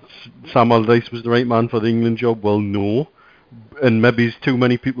personally that Sam Allardyce was the right man for the England job? Well, no. And maybe too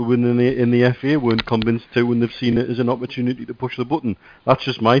many people within the FA weren't convinced too, and they've seen it as an opportunity to push the button. That's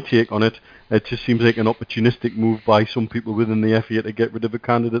just my take on it. It just seems like an opportunistic move by some people within the FA to get rid of a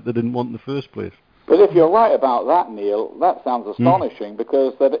candidate they didn't want in the first place. But if you're right about that, Neil, that sounds astonishing,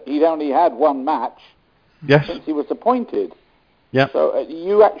 because he'd only had one match since he was appointed. Yeah. So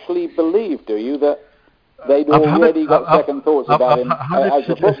you actually believe, do you, that they'd already got second thoughts about him as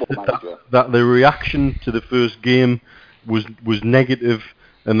a football manager? That the reaction to the first game was negative,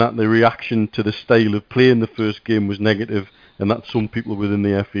 and that the reaction to the style of play in the first game was negative, and that some people within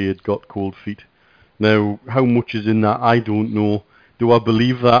the FA had got cold feet. Now, how much is in that, I don't know. Do I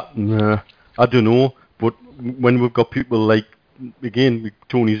believe that? Nah, I don't know. But when we've got people like, again,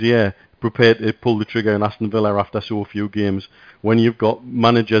 Tony Ziyeh, prepared to pull the trigger in Aston Villa after so few games, when you've got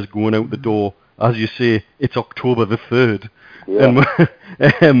managers going out the door, as you say, it's October the 3rd. Yeah.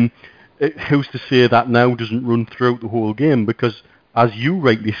 And who's to say that now doesn't run throughout the whole game? Because, as you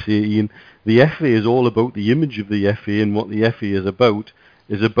rightly say, Ian, the FA is all about the image of the FA, and what the FA is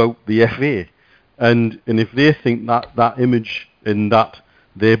about the FA. And if they think that image and that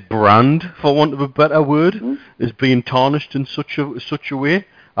their brand, for want of a better word, is being tarnished in such a way,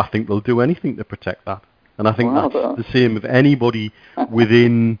 I think they'll do anything to protect that. And I think that's the same with anybody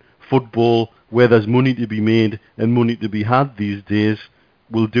within football, where there's money to be made and money to be had these days,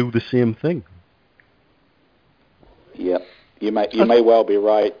 will do the same thing. Yeah, you may well be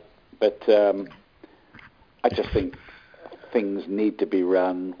right, but I just think things need to be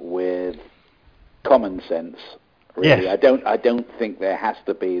run with common sense really. Yes. I don't think there has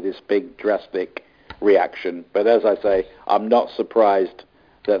to be this big drastic reaction. But as I say, I'm not surprised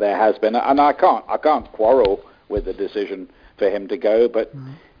that there has been, and I can't quarrel with the decision for him to go. But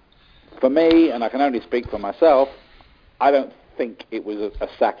for me, and I can only speak for myself, I don't think it was a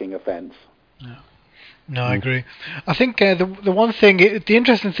sacking offence. No, I agree. I think the one thing, the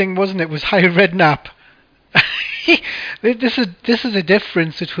interesting thing, wasn't it, was how Redknapp. This is a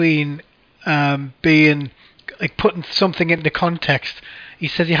difference between being like putting something into context. He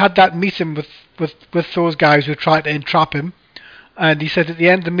says he had that meeting with those guys who tried to entrap him, and he said at the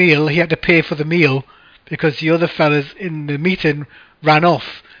end of the meal he had to pay for the meal because the other fellas in the meeting ran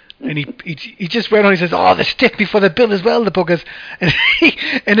off. And he just went on. He says, "Oh, they stiffed me for the bill as well, the buggers."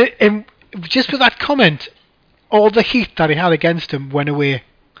 And just with that comment, all the heat that he had against him went away,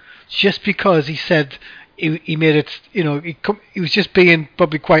 just because he said he made it. He was just being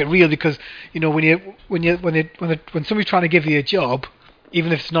probably quite real, because when somebody's trying to give you a job,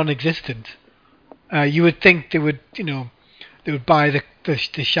 even if it's non-existent, you would think they would buy the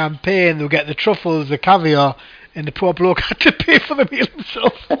champagne, they'll get the truffles, the caviar. And the poor bloke had to pay for the meal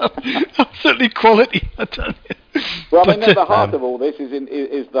himself. Absolutely quality, I tell you. Well, I mean, at the heart of all this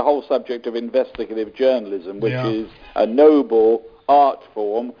is the whole subject of investigative journalism, which is a noble art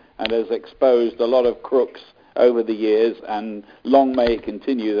form and has exposed a lot of crooks over the years, and long may it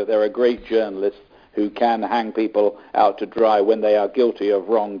continue that there are great journalists who can hang people out to dry when they are guilty of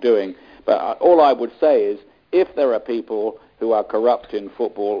wrongdoing. But all I would say is, if there are people who are corrupt in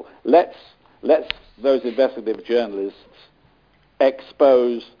football, let's those investigative journalists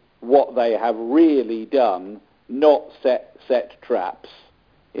expose what they have really done, not set traps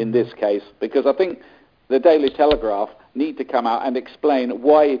in this case, because I think the Daily Telegraph need to come out and explain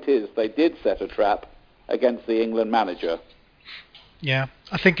why it is they did set a trap against the England manager. Yeah,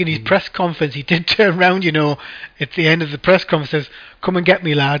 I think in his press conference he did turn around, at the end of the press conference, says, "Come and get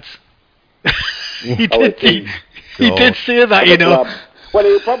me, lads." He did say that, Well,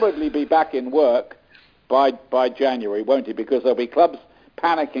 he'll probably be back in work by January, won't he? Because there'll be clubs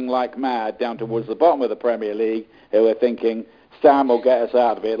panicking like mad down towards the bottom of the Premier League who are thinking Sam will get us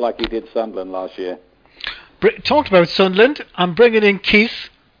out of it like he did Sunderland last year. Talked about Sunderland. I'm bringing in Keith,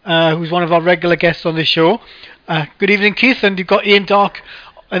 who's one of our regular guests on the show. Good evening, Keith, and you've got Ian Dark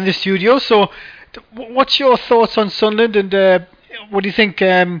in the studio. So what's your thoughts on Sunderland, and what do you think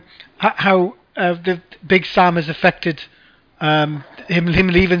how the Big Sam has affected him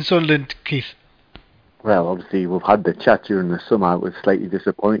leaving Sunderland, Keith? Well, obviously, we've had the chat during the summer. It was slightly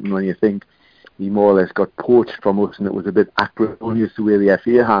disappointing when you think he more or less got poached from us, and it was a bit acrimonious the way the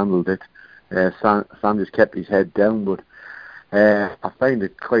FA handled it. Sam just kept his head down, but I find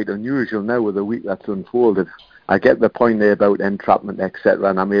it quite unusual now with the week that's unfolded. I get the point there about entrapment, etc.,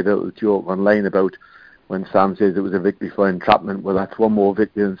 and I made a little joke online about when Sam says it was a victory for entrapment. Well, that's one more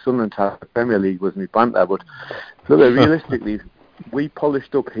victory than Sunderland had. The Premier League was my banter, but realistically, we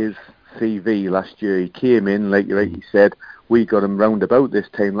polished up his CV last year. He came in, like you rightly said, we got him round about this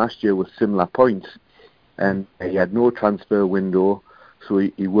time last year with similar points, and he had no transfer window, so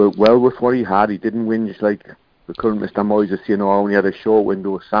he worked well with what he had. He didn't whinge like the current Mr. Moyes is saying, I only had a short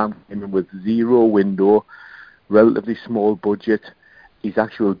window. Sam came in with zero window, relatively small budget. His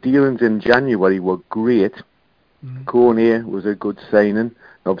actual dealings in January were great. Kone was a good signing.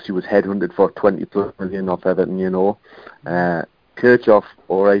 Obviously was headhunted for 20 plus million off Everton, Kirchhoff,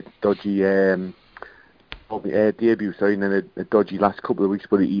 alright, dodgy debut, and then a dodgy last couple of weeks,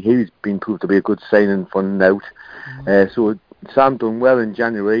 but he's been proved to be a good signing for Nout. So Sam done well in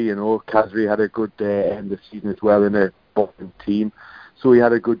January, Kazri had a good end of the season as well in a bottom team, so he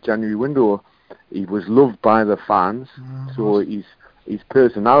had a good January window. He was loved by the fans, so his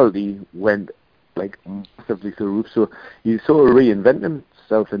personality went like massively through the roof, so he sort of reinvented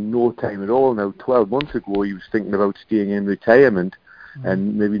himself in no time at all. Now 12 months ago he was thinking about staying in retirement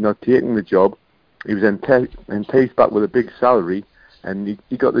and maybe not taking the job. He was enticed back with a big salary, and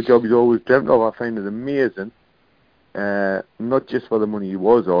he got the job he's always dreamt of. I find it amazing, not just for the money he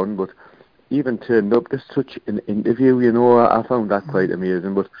was on, but even turned up to such an interview, I found that quite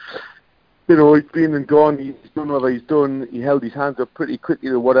amazing. But he's been and gone, he's done what he's done. He held his hands up pretty quickly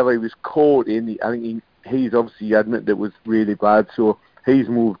to whatever he was caught in. I think he's obviously admitted it was really bad, so he's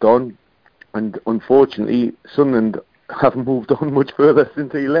moved on. And unfortunately, Sunderland haven't moved on much further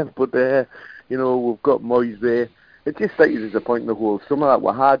since he left. But, we've got Moyes there. It's just slightly disappointing the whole summer that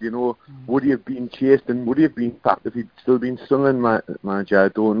we had, Would he have been chased and would he have been sacked if he'd still been Sunderland manager? I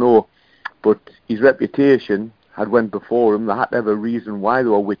don't know. But his reputation had went before him. They had to have a reason why they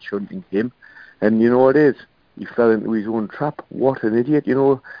were witch hunting him. And it is. He fell into his own trap. What an idiot,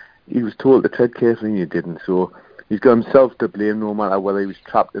 He was told to tread carefully and he didn't. So he's got himself to blame, no matter whether he was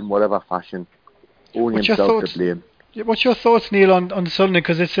trapped in whatever fashion. Only What's your himself thoughts? to blame. What's your thoughts, Neil, on Sunday?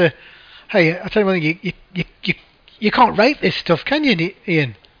 Because it's a, hey, I tell you one thing, you can't write this stuff, can you,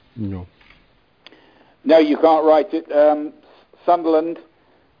 Ian? No. No, you can't write it. Sunderland,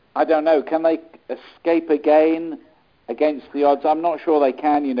 I don't know, can they escape again against the odds? I'm not sure they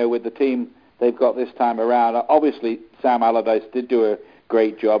can, with the team they've got this time around. Obviously, Sam Allardyce did do a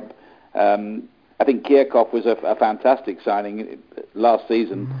great job. I think Kirchhoff was a fantastic signing last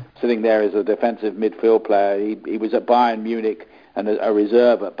season, sitting there as a defensive midfield player. He was at Bayern Munich and a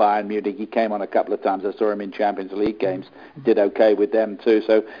reserve at Bayern Munich. He came on a couple of times. I saw him in Champions League games. Did okay with them too.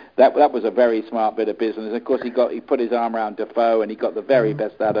 So that was a very smart bit of business. And of course, he put his arm around Defoe, and he got the very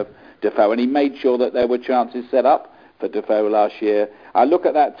best out of Defoe. And he made sure that there were chances set up for Defoe last year. I look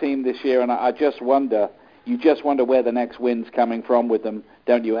at that team this year, and I just wonder. You just wonder where the next win's coming from with them,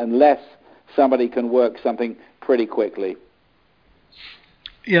 don't you? Unless somebody can work something pretty quickly.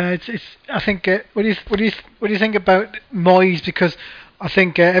 Yeah, it's. I think. What do you think about Moyes? Because I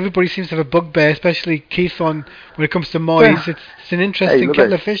think everybody seems to have a bugbear, especially Keith, on when it comes to Moyes. Yeah. It's an interesting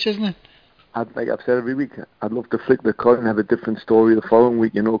kettle of fish, isn't it? Like I've said every week, I'd love to flick the coin and have a different story the following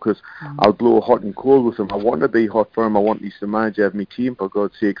week, because I'll blow hot and cold with him. I want to be hot for him. I want he's the manager of my team, for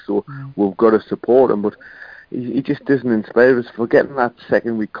God's sake, so we've got to support him. But he just doesn't inspire us. Forgetting that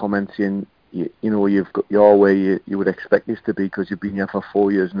second week comment saying, you've got your way you would expect this to be because you've been here for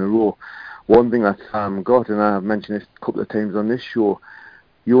 4 years in a row. One thing that Sam got, and I've mentioned this a couple of times on this show,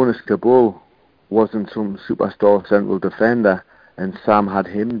 Jonas Kabul wasn't some superstar central defender, and Sam had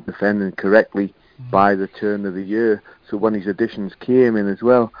him defending correctly by the turn of the year. So when his additions came in as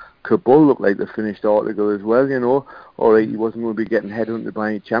well, Kabul looked like the finished article as well, Alright, he wasn't going to be getting headhunted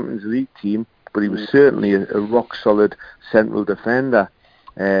by a Champions League team, but he was certainly a rock-solid central defender.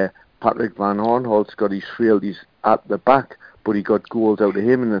 Patrick Van Aanholt's got his frailties at the back, but he got goals out of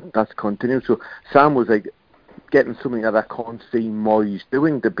him, and that's continued. So Sam was like getting something that I can't see Moyes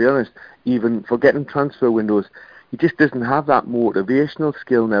doing, to be honest. Even forgetting transfer windows, he just doesn't have that motivational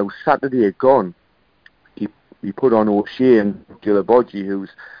skill now. Saturday gone, he put on O'Shea and Gilabodji, who's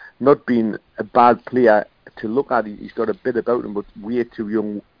not been a bad player to look at. He's got a bit about him, but way too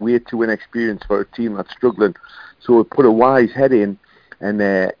young, way too inexperienced for a team that's struggling. So he put a wise head in. And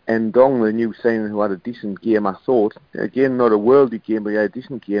Ndong, the new signing, who had a decent game, I thought. Again, not a worldly game, but he had a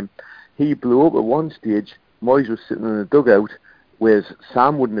decent game. He blew up at one stage. Moyes was sitting in the dugout, whereas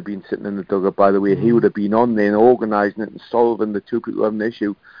Sam wouldn't have been sitting in the dugout, by the way. He would have been on there and organising it and solving the two people having an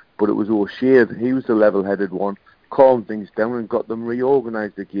issue. But it was O'Shea. He was the level-headed one, calmed things down and got them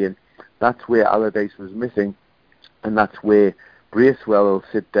reorganised again. That's where Allardyce was missing, and that's where Bracewell will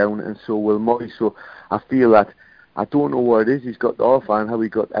sit down, and so will Moyes. So I feel that I don't know what it is he's got to offer and how he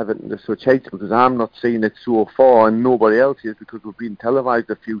got Everton to such heights, because I'm not seeing it so far, and nobody else is, because we've been televised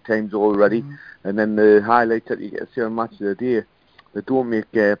a few times already, and then the highlights that you get to see on Match of the Day, they don't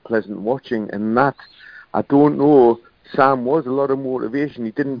make pleasant watching. And that, I don't know, Sam was a lot of motivation.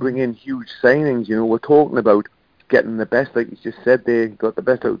 He didn't bring in huge signings. We're talking about getting the best, like you just said there, got the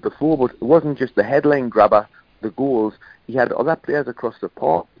best out of the four, but it wasn't just the headline grabber, the goals. He had other players across the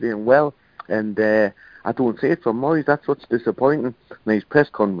park playing well, and I don't see it from Moyes. That's what's disappointing. And his press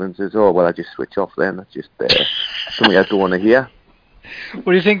conferences, I just switch off then. That's just something I don't want to hear.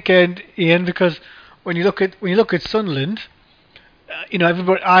 What do you think, Ian? Because when you look at Sunderland,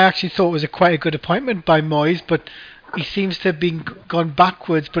 everybody, I actually thought it was quite a good appointment by Moyes, but he seems to have been gone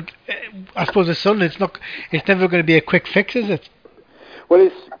backwards. But I suppose with Sunderland, it's never going to be a quick fix, is it? Well,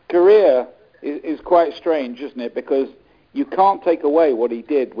 his career is quite strange, isn't it? Because you can't take away what he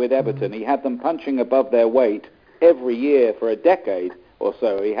did with Everton. He had them punching above their weight every year for a decade or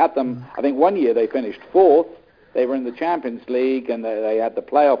so. He had them, I think one year they finished fourth. They were in the Champions League, and they had the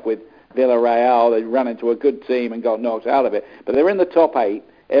playoff with Villarreal. They ran into a good team and got knocked out of it. But they were in the top 8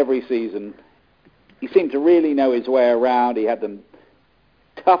 every season. He seemed to really know his way around. He had them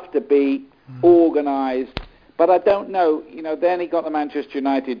tough to beat, organised. But I don't know, then he got the Manchester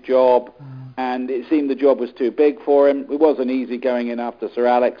United job, and it seemed the job was too big for him. It wasn't easy going in after Sir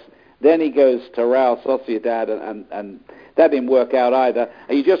Alex. Then he goes to Real Sociedad, and that didn't work out either.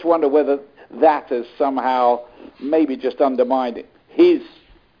 And you just wonder whether that has somehow maybe just undermined his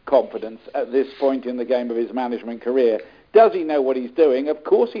confidence at this point in the game of his management career. Does he know what he's doing? Of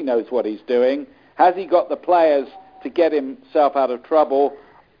course he knows what he's doing. Has he got the players to get himself out of trouble?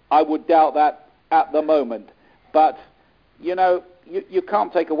 I would doubt that at the moment. But, you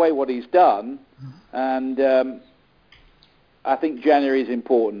can't take away what he's done, and I think January is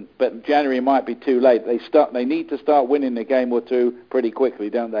important, but January might be too late. They need to start winning a game or two pretty quickly,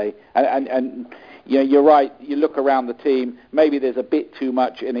 don't they? And you're right. You look around the team, maybe there's a bit too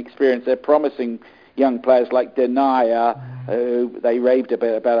much inexperience. They're promising young players like Denier, who they raved a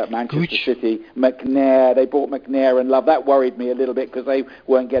bit about at Manchester City. McNair, they bought McNair and Love. That worried me a little bit because they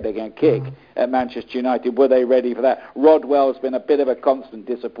weren't getting a kick at Manchester United. Were they ready for that? Rodwell's been a bit of a constant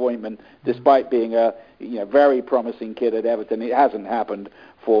disappointment, despite being a very promising kid at Everton. It hasn't happened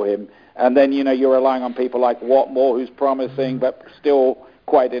for him. And then you're relying on people like Watmore, who's promising but still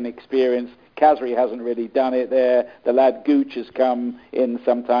quite inexperienced. Khazri hasn't really done it there. The lad Gooch has come in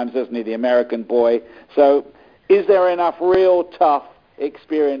sometimes, doesn't he, the American boy? So is there enough real tough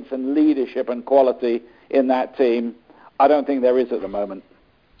experience and leadership and quality in that team? I don't think there is at the moment.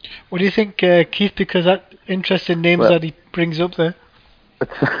 What do you think, Keith, because that interesting names that he brings up there?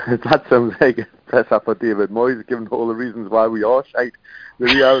 That sounds like a press up for David Moyes, given all the reasons why we are shite. The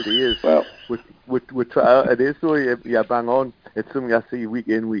reality is, we try, it is so, yeah, bang on. It's something I see week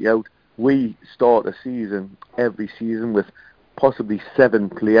in, week out. We start a season, every season, with possibly 7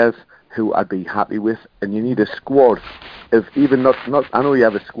 players who I'd be happy with, and you need a squad of even not I know you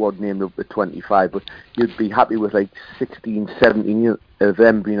have a squad named up to 25, but you'd be happy with like 16, 17 of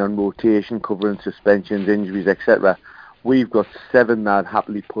them being on rotation, covering suspensions, injuries, etc. We've got 7 that I'd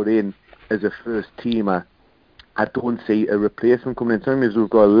happily put in as a first teamer. I don't see a replacement coming in. Sometimes we've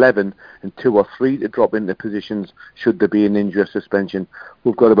got 11 and 2 or 3 to drop into positions should there be an injury or suspension.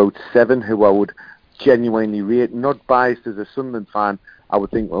 We've got about 7 who I would genuinely rate. Not biased as a Sunderland fan, I would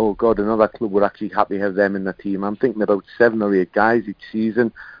think, oh God, another club would actually happily have them in the team. I'm thinking about 7 or 8 guys each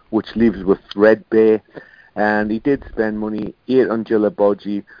season, which leaves with threadbare. And he did spend money, 8 on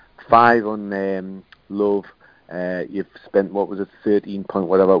Djilabodji, 5 on Love. You've spent, 13 point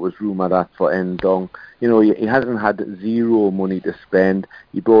whatever it was rumoured at for Ndong. He hasn't had 0 money to spend.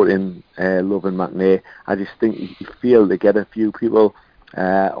 He brought in Love and McNair. I just think he failed to get a few people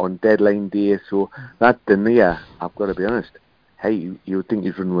on deadline day. So that Denier, I've got to be honest, hey, you would think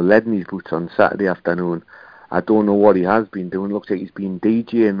he's running with lead in his boots on Saturday afternoon. I don't know what he has been doing. Looks like he's been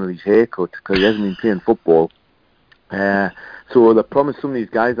DJing with his haircut because he hasn't been playing football. So they promise some of these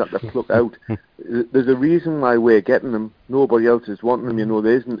guys that they pluck out. There's a reason why we're getting them. Nobody else is wanting them.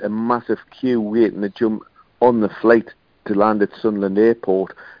 There isn't a massive queue waiting to jump on the flight to land at Sunderland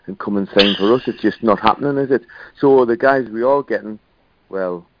Airport and come and sign for us. It's just not happening, is it? So the guys we are getting,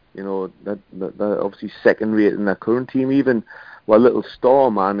 well, they're obviously second rate in their current team. Even little star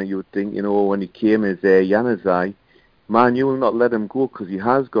man, you would think, when he came as Januzaj, man, you will not let him go because he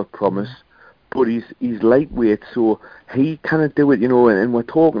has got promise. But he's lightweight, so he cannot do it, and we're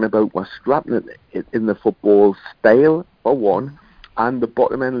talking about, we're scrapping it in the football style, for one, and the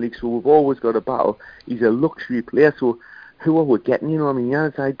bottom end league, so we've always got a battle. He's a luxury player, so who are we getting,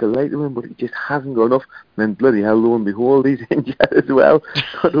 Januzaj, delighted with him, but he just hasn't got enough, and then bloody hell, lo and behold, he's injured as well.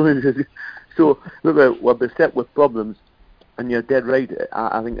 So, look, we're beset with problems, and you're dead right,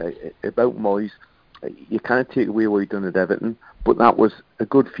 I think, about Moyes. You can't take away what he done at Everton, but that was a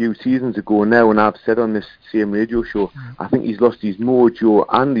good few seasons ago now, and I've said on this same radio show, I think he's lost his mojo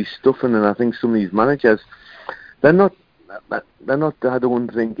and his stuffing, and I think some of these managers, they're not, I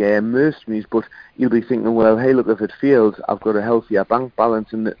don't think, mercenaries, but you'll be thinking, well, hey, look, if it fails, I've got a healthier bank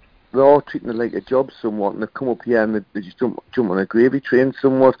balance, and they're all treating it like a job somewhat, and they come up here and they just jump on a gravy train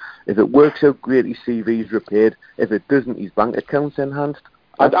somewhat. If it works out great, his CV's repaired. If it doesn't, his bank account's enhanced.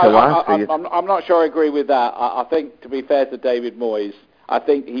 I'm not sure I agree with that. I think, to be fair to David Moyes, I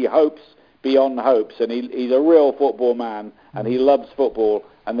think he hopes beyond hopes, and he's a real football man, and he loves football,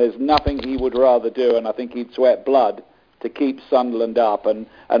 and there's nothing he would rather do, and I think he'd sweat blood to keep Sunderland up and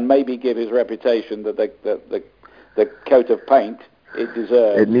maybe give his reputation the coat of paint it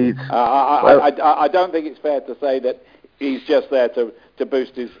deserves. It needs. I don't think it's fair to say that he's just there to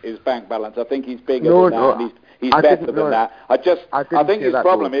boost his bank balance. I think he's bigger than that. And he's better than that. I think his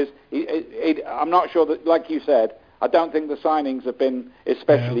problem is, I'm not sure that, like you said, I don't think the signings have been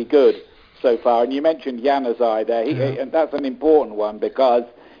especially good so far. And you mentioned Januzaj there, and that's an important one because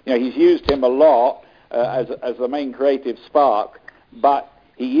he's used him a lot as the main creative spark, but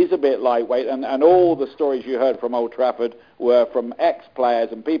he is a bit lightweight. And all the stories you heard from Old Trafford were from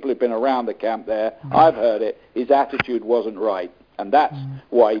ex-players and people who've been around the camp there. I've heard it. His attitude wasn't right, and that's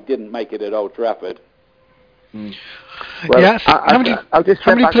why he didn't make it at Old Trafford. Well, how many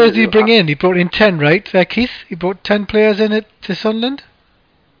players did he bring in? He brought in 10, right, Keith? He brought 10 players in to Sunderland?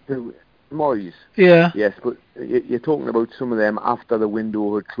 Moyes. Yeah. Yes, but you're talking about some of them after the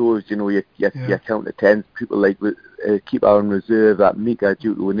window had closed. You count to 10. People like keep on reserve that Mika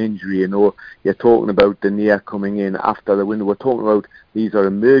due to an injury. You're talking about Denier coming in after the window. We're talking about these are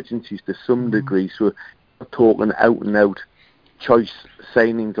emergencies to some degree. So we're talking out and out choice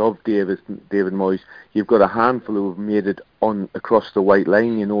signings of David Moyes. You've got a handful who've made it on across the white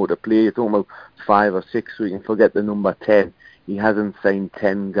line, to play. You're talking about 5 or 6, so you can forget the number 10. He hasn't signed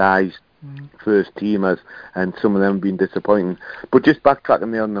 10 guys, first teamers, and some of them have been disappointing. But just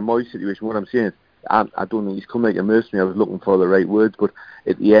backtracking there on the Moyes situation, what I'm saying is, I don't think he's come like a mercenary. I was looking for the right words, but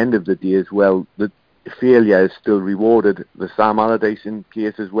at the end of the day as well, the failure is still rewarded. The Sam Allardyce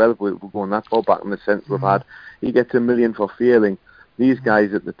case as well, we're going that far back in the sense we've had. He gets $1 million for failing. These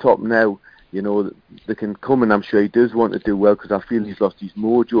guys at the top now, they can come, and I'm sure he does want to do well, because I feel he's lost his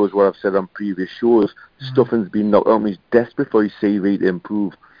mojo, as what I've said on previous shows. Stuffing's been knocked out, and he's desperate for his CV to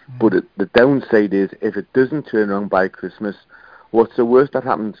improve. But the downside is, if it doesn't turn around by Christmas, what's the worst that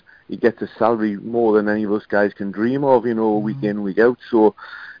happens? He gets a salary more than any of us guys can dream of, week in, week out. So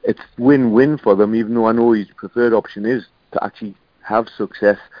it's win-win for them, even though I know his preferred option is to actually have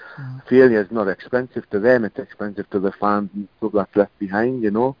success. Failure is not expensive to them, it's expensive to the fans and stuff that's left behind,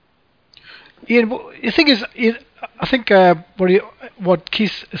 Ian, the thing is, I think what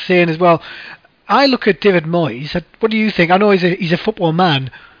Keith's saying as well, I look at David Moyes, what do you think? I know he's a football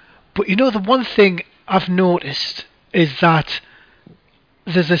man, but the one thing I've noticed is that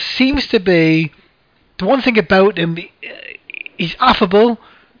there seems to be, the one thing about him, he's affable,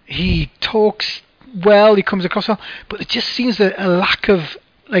 he talks well, he comes across well, but there just seems a lack of,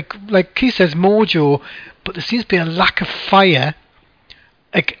 like Keith says, mojo, but there seems to be a lack of fire,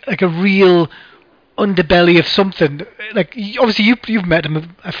 like a real underbelly of something. Like, obviously you've met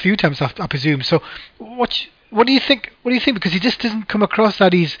him a few times, I presume. So what do you think? What do you think? Because he just doesn't come across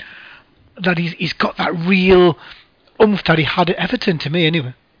that he's got that real oomph that he had at Everton, to me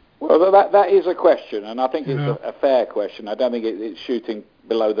anyway. Well, that is a question, and I think it's a fair question. I don't think it's shooting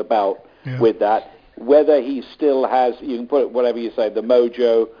below the belt with that. Whether he still has, you can put it whatever you say, the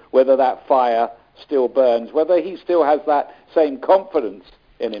mojo, whether that fire still burns, whether he still has that same confidence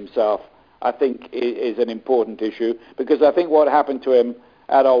in himself, I think is an important issue, because I think what happened to him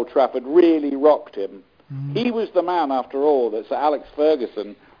at Old Trafford really rocked him. He was the man, after all, that Sir Alex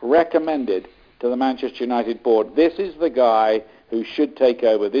Ferguson recommended to the Manchester United board. This is the guy who should take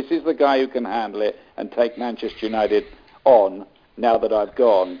over. This is the guy who can handle it and take Manchester United on now that I've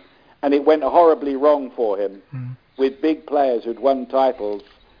gone. And it went horribly wrong for him with big players who'd won titles,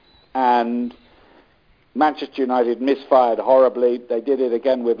 and Manchester United misfired horribly. They did it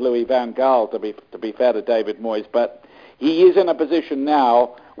again with Louis van Gaal, to be fair to David Moyes. But he is in a position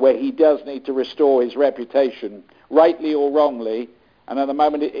now where he does need to restore his reputation, rightly or wrongly, and at the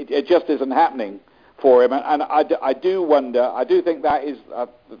moment it just isn't happening for him. And I do wonder, I do think that is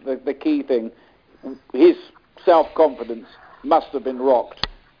the key thing. His self-confidence must have been rocked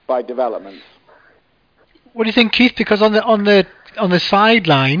by developments. What do you think, Keith? Because on the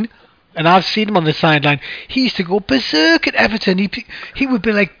sideline, and I've seen him on the sideline, he used to go berserk at Everton. He would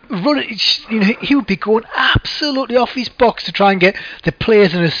be like running, he would be going absolutely off his box to try and get the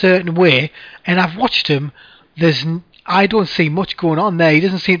players in a certain way. And I've watched him. I don't see much going on there. He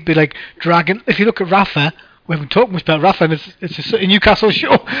doesn't seem to be like dragging. If you look at Rafa, we haven't talked much about Rafa, and it's a Newcastle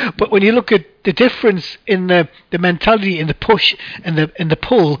show. But when you look at the difference in the mentality, in the push, and the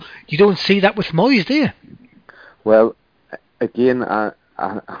pull, you don't see that with Moyes, do you? Well, again,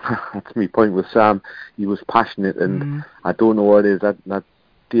 that's my point with Sam. He was passionate, and I don't know what it is that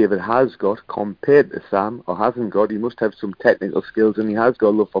David has got compared to Sam, or hasn't got. He must have some technical skills, and he has got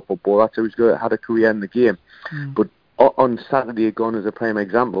a love for football. That's how he's had a career in the game. But on Saturday gone as a prime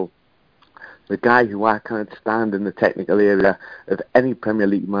example, the guy who I can't stand in the technical area of any Premier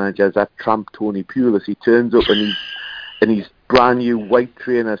League manager is that tramp Tony Pulis. He turns up and he's brand new white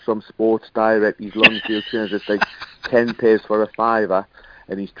trainers from Sports Direct, these long-field trainers, it's like 10 pairs for a £5,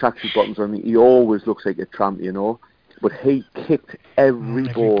 and his tracksuit bottoms on. He always looks like a tramp, But he kicked every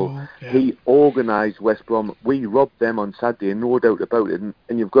ball. He organised West Brom. We robbed them on Saturday, no doubt about it.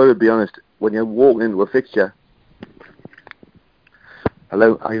 And you've got to be honest, when you're walking into a fixture...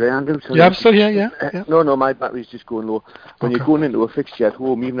 Hello, are you there, Andrew? Sorry. Yeah, I'm still here, yeah. No, my battery's just going low. When you're going into a fixture at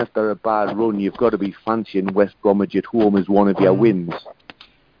home, even after a bad run, you've got to be fancying West Bromwich at home as one of your wins.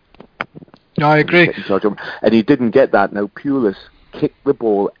 No, I agree. And he didn't get that. Now, Pulis kicked the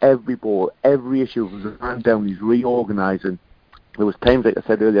ball, every issue was ran down. He's reorganising. There was times, like I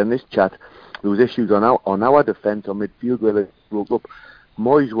said earlier in this chat, there was issues on our defence, on midfield, where they broke up.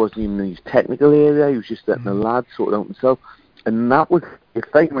 Moyes wasn't even in his technical area. He was just letting the lads sort out himself. And that was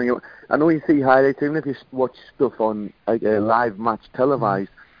exciting. I know you see highlights, even if you watch stuff on like a live match televised,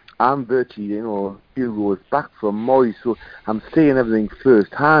 I'm virtually, a few rows back from Moyes, so I'm seeing everything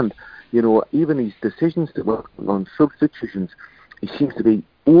first hand. Even his decisions to work on substitutions, he seems to be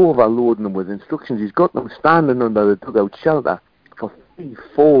overloading them with instructions. He's got them standing under the dugout shelter, for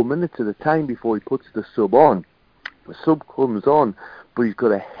 3-4 minutes at a time before he puts the sub on. The sub comes on, but he's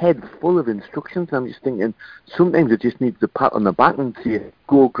got a head full of instructions. I'm just thinking, sometimes it just needs a pat on the back and say,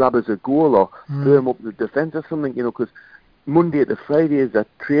 go grab us a goal or firm up the defence or something, because Monday to Friday is that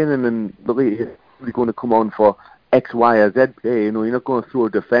training and they're going to come on for X, Y, or Z play. You're not going to throw a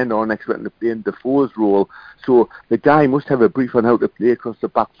defender on expecting to play in Defoe's role. So the guy must have a brief on how to play across the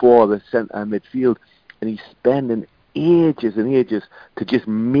back four, the centre and midfield, and he's spending ages and ages to just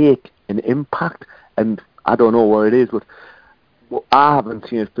make an impact. And I don't know what it is, but I haven't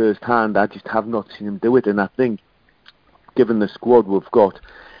seen it firsthand. I just have not seen him do it, and I think, given the squad we've got,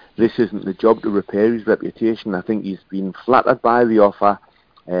 this isn't the job to repair his reputation. I think he's been flattered by the offer.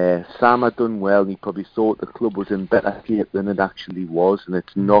 Sam had done well, and he probably thought the club was in better shape than it actually was, and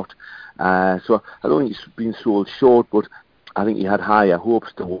it's not. So I don't think he's been sold short, but I think he had higher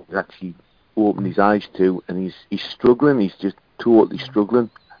hopes to what he's actually opened his eyes to, and he's struggling. He's just totally struggling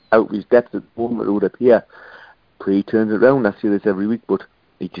out of his depth at the moment, it would appear. But he turns it around. I see this every week, but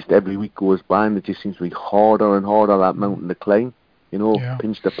every week goes by, and it just seems to be harder and harder, that mountain to climb.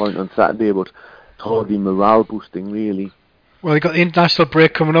 Pinched a point on Saturday, but it's hardly morale boosting, really. Well, you've got the international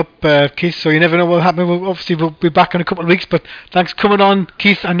break coming up, Keith, so you never know what'll happen. We'll be back in a couple of weeks, but thanks for coming on,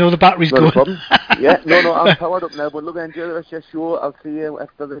 Keith. I know the battery's Not going. a problem. I'm powered up now, but look, enjoy the rest of your show. I'll see you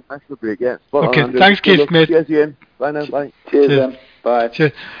after the international break, yeah. Okay, thanks, Keith, mate. Cheers, Ian. Bye now, bye. Cheers, then. Bye.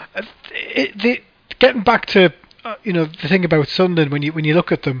 Cheers. Getting back to, the thing about Sunderland, when you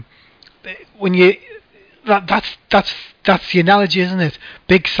look at them, that's the analogy, isn't it?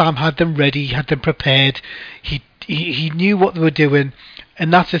 Big Sam had them ready, had them prepared. He knew what they were doing,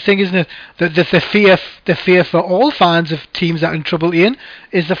 and that's the thing, isn't it? The fear for all fans of teams that are in trouble, Ian,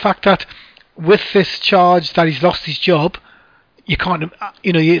 is the fact that with this charge that he's lost his job, you can't.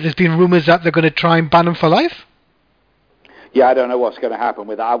 There's been rumours that they're going to try and ban him for life. Yeah, I don't know what's going to happen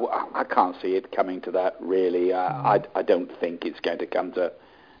with that. I can't see it coming to that, really. I don't think it's going to come to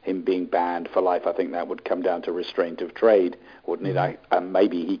him being banned for life. I think that would come down to restraint of trade, wouldn't it?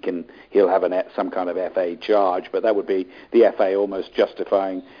 Maybe he'll have some kind of FA charge, but that would be the FA almost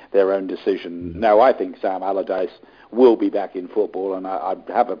justifying their own decision. No, I think Sam Allardyce will be back in football, and I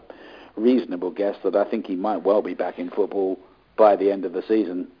have a reasonable guess that I think he might well be back in football by the end of the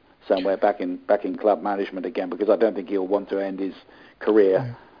season, somewhere back in club management again, because I don't think he'll want to end his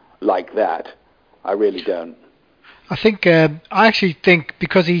career like that. I really don't. I actually think,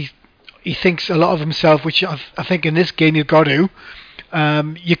 because he thinks a lot of himself, which I think in this game you've got to. I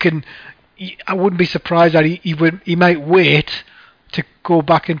wouldn't be surprised that he might wait to go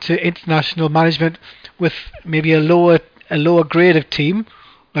back into international management with maybe a lower grade of team,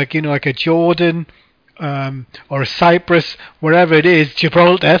 like a Jordan or a Cyprus, wherever it is,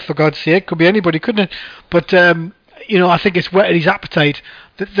 Gibraltar, for God's sake, could be anybody, couldn't it? But I think it's whetted his appetite.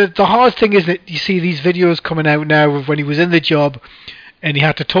 The hard thing is that you see these videos coming out now of when he was in the job and he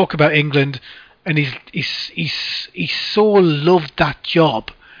had to talk about England, and he so loved that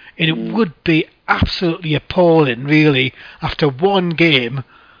job, and it would be absolutely appalling, really, after one game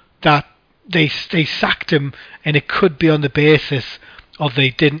that they sacked him, and it could be on the basis of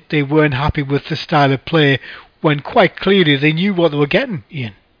they weren't happy with the style of play, when quite clearly they knew what they were getting,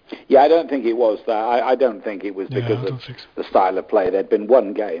 Ian. Yeah, I don't think it was that. I don't think it was because of the style of play. There'd been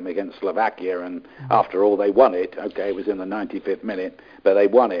one game against Slovakia, and after all, they won it. Okay, it was in the 95th minute, but they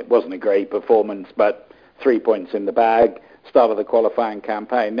won it. It wasn't a great performance, but 3 points in the bag, start of the qualifying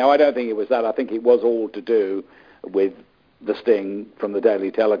campaign. No, I don't think it was that. I think it was all to do with the sting from the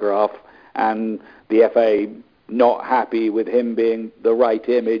Daily Telegraph and the FA not happy with him being the right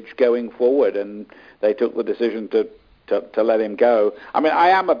image going forward, and they took the decision to let him go. I mean, I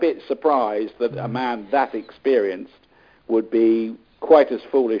am a bit surprised that a man that experienced would be quite as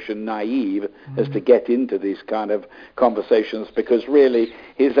foolish and naive as to get into these kind of conversations, because really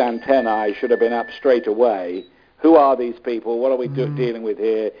his antennae should have been up straight away. Who are these people? What are we dealing with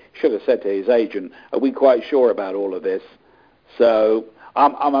here? Should have said to his agent, are we quite sure about all of this? So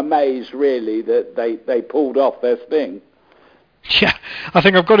I'm amazed, really, that they pulled off their sting. Yeah, I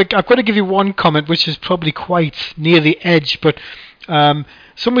think I've got to give you one comment, which is probably quite near the edge, but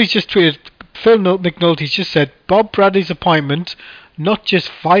somebody's just tweeted, Phil McNulty's just said, Bob Bradley's appointment, not just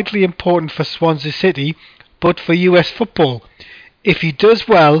vitally important for Swansea City, but for US football. If he does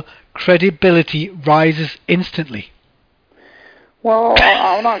well, credibility rises instantly. Well,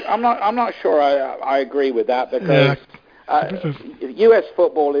 I'm not sure I agree with that, because US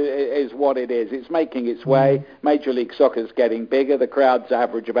football is what it is. It's making its way. Major League Soccer's getting bigger. The crowds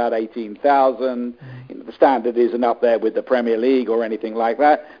average about 18,000. The standard isn't up there with the Premier League or anything like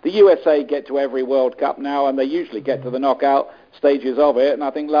that. The USA get to every World Cup now, and they usually get to the knockout stages of it, and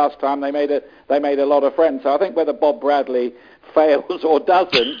I think last time they made a lot of friends. So I think whether Bob Bradley fails or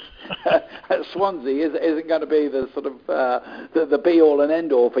doesn't at Swansea isn't going to be the sort of the be all and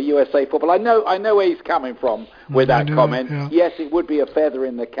end all for USA football. I know where he's coming from with that comment. Yeah. Yes, it would be a feather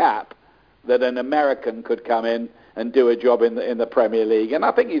in the cap that an American could come in and do a job in the Premier League, and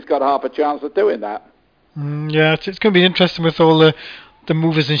I think he's got half a chance of doing that. Yeah, it's going to be interesting with all the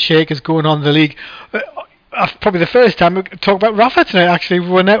movers and shakers going on in the league. Probably the first time we talk about Rafa tonight. Actually,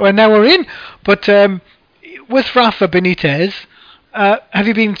 now we're in. But with Rafa Benitez, have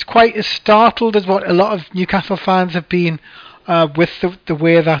you been quite as startled as what a lot of Newcastle fans have been with the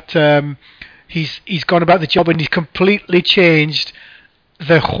way that he's gone about the job, and he's completely changed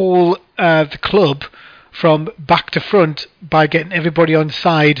the whole the club from back to front by getting everybody on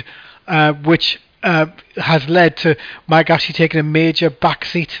side, which has led to Mike Ashley taking a major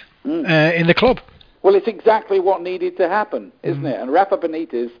backseat in the club? Well, it's exactly what needed to happen, isn't it? And Rafa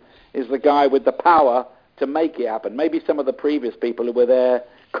Benitez is the guy with the power to make it happen. Maybe some of the previous people who were there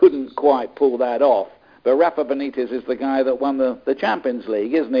couldn't quite pull that off. But Rafa Benitez is the guy that won the Champions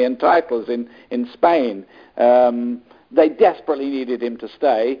League, isn't he? And titles in Spain. They desperately needed him to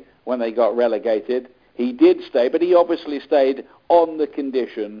stay when they got relegated. He did stay, but he obviously stayed on the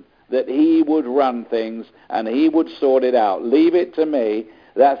condition that he would run things and he would sort it out. Leave it to me.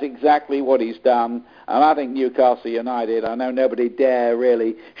 That's exactly what he's done. And I think Newcastle United, I know nobody dare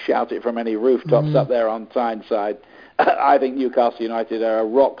really shout it from any rooftops up there on Tyneside. I think Newcastle United are a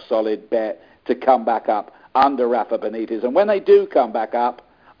rock-solid bet to come back up under Rafa Benitez. And when they do come back up,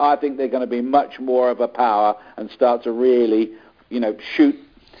 I think they're going to be much more of a power and start to really, shoot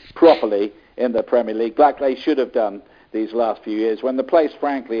properly in the Premier League, like they should have done these last few years, when the place,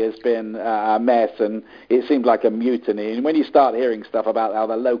 frankly, has been a mess and it seemed like a mutiny. And when you start hearing stuff about how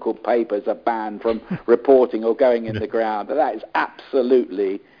the local papers are banned from reporting or going in the ground, that is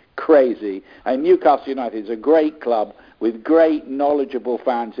absolutely crazy. And Newcastle United is a great club with great, knowledgeable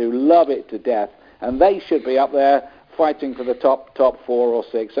fans who love it to death, and they should be up there fighting for the top 4 or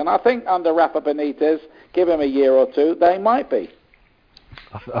 6. And I think under Rafa Benitez, give him a year or two, they might be.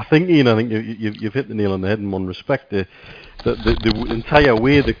 I think, Ian, you've hit the nail on the head in one respect. The entire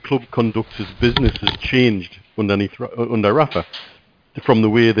way the club conducts its business has changed under Rafa, from the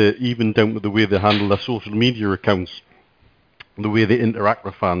way even down to the way they handle their social media accounts, the way they interact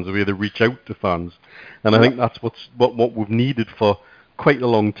with fans, the way they reach out to fans. And I think that's what we've needed for quite a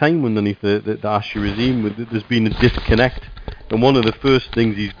long time underneath the Ashley regime. There's been a disconnect, and one of the first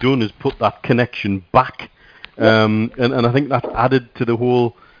things he's done is put that connection back. And I think that's added to the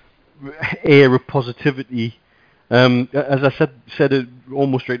whole air of positivity. As I said it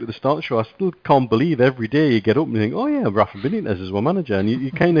almost straight at the start of the show, I still can't believe every day you get up and you think, oh yeah, Rafa Benitez is our manager, and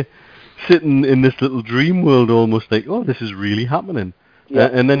you kind of sitting in this little dream world, almost like, oh, this is really happening.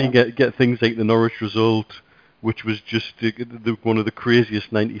 And then you get things like the Norwich result, which was just one of the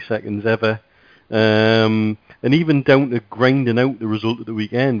craziest 90 seconds ever. And even down to grinding out the result of the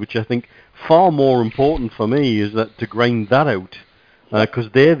weekend, which I think far more important for me is that to grind that out, because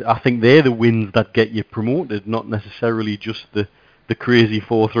I think they're the wins that get you promoted, not necessarily just the crazy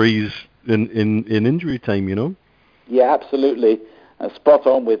 4-3s in injury time, Yeah, absolutely. Spot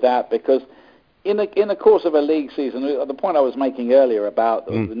on with that, because in the course of a league season, the point I was making earlier about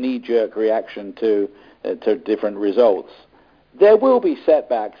the knee-jerk reaction to different results, there will be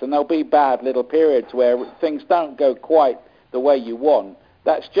setbacks and there'll be bad little periods where things don't go quite the way you want.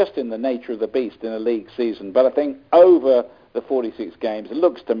 That's just in the nature of the beast in a league season. But I think over the 46 games, it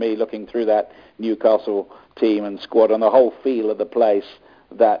looks to me, looking through that Newcastle team and squad and the whole feel of the place,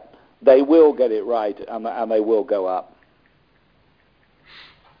 that they will get it right and they will go up.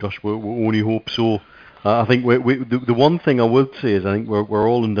 Gosh, we only hope so. I think the one thing I would say is I think we're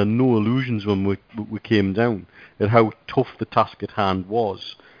all under no illusions when we came down at how tough the task at hand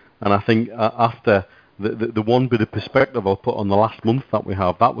was. And I think after the one bit of perspective I'll put on the last month that we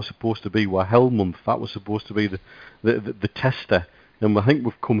have, that was supposed to be our hell month. That was supposed to be the tester. And I think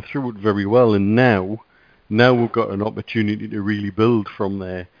we've come through it very well. And now we've got an opportunity to really build from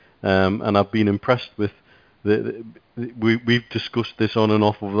there. And I've been impressed with we've discussed this on and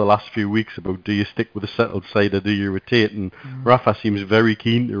off over the last few weeks about, do you stick with the settled side or do you rotate? And Rafa seems very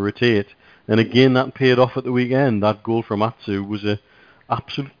keen to rotate. And again, that paid off at the weekend. That goal from Atsu was an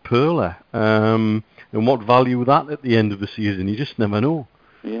absolute pearler. And what value that at the end of the season? You just never know.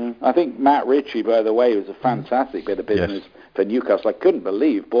 Yeah, I think Matt Ritchie, by the way, was a fantastic bit of business for Newcastle. I couldn't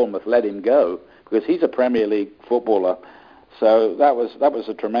believe Bournemouth let him go, because he's a Premier League footballer. So that was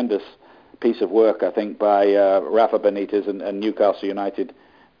a tremendous piece of work, I think, by Rafa Benitez and Newcastle United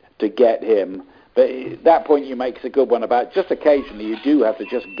to get him. But that point you make is a good one about just occasionally you do have to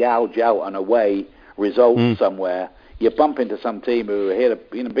just gouge out an away result somewhere. You bump into some team who are here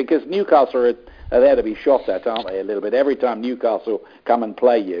to, because Newcastle are there to be shot at, aren't they, a little bit? Every time Newcastle come and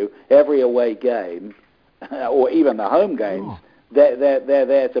play you, every away game, or even the home games, they're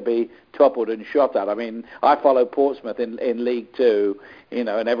there to be toppled and shot at. I mean, I follow Portsmouth in League Two, and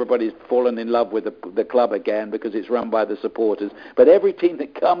everybody's fallen in love with the club again because it's run by the supporters. But every team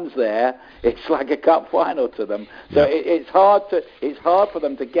that comes there, it's like a cup final to them. So it's hard for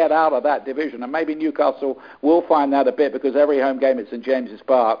them to get out of that division. And maybe Newcastle will find that a bit because every home game at St James's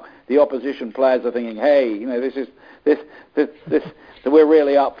Park, the opposition players are thinking, hey, this we're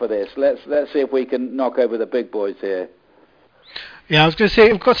really up for this. Let's see if we can knock over the big boys here. Yeah, I was going to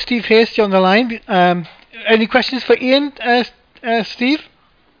say, we've got Steve Hasty on the line. Any questions for Ian, Steve?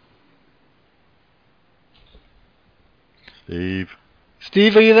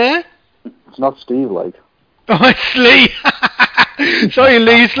 Steve, are you there? It's not Steve, like. Oh, it's Lee. Sorry,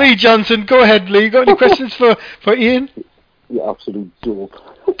 Lee. It's Lee Johnson. Go ahead, Lee. Got any questions for Ian? You absolute dope.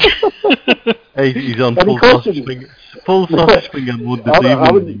 Hey, he's on full sausage finger mode this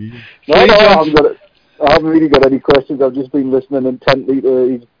evening. I haven't really got any questions. I've just been listening intently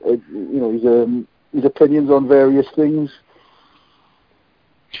to his opinions on various things.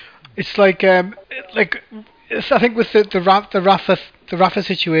 It's like I think with the Rafa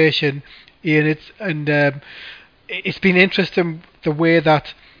situation, Ian, it's been interesting the way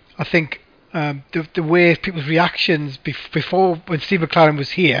that I think the way people's reactions before when Steve McLaren was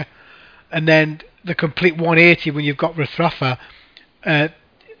here, and then the complete 180 when you've got with Rafa, with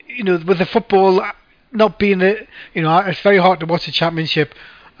the football not being it's very hard to watch the Championship.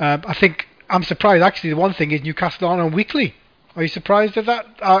 I think I'm surprised. Actually, the one thing is Newcastle aren't on weekly. Are you surprised at that?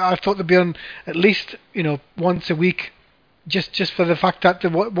 I thought they'd be on at least once a week, just for the fact that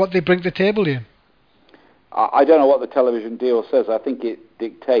what they bring to the table in. I don't know what the television deal says. I think it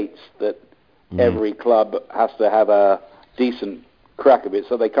dictates that every club has to have a decent crack of it,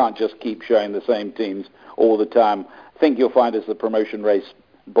 so they can't just keep showing the same teams all the time. I think you'll find as the promotion race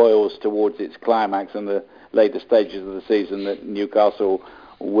boils towards its climax in the later stages of the season that Newcastle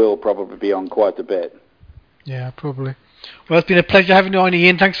will probably be on quite a bit. Yeah, probably. Well, it's been a pleasure having you on,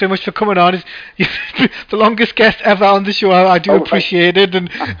 Ian. Thanks very much for coming on. You're the longest guest ever on the show. I do appreciate it, and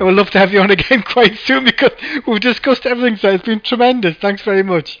I would love to have you on again quite soon because we've discussed everything, so it's been tremendous. Thanks very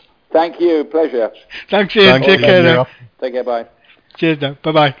much. Thank you. Pleasure. Thanks, Ian. Take care now. Take care. Bye. Cheers now.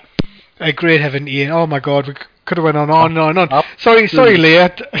 Bye-bye. Great having Ian. Oh, my God. We could have went on and on. Sorry,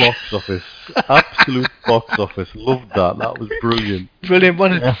 Leah. Box office. Absolute box office. Loved that. That was brilliant. Brilliant,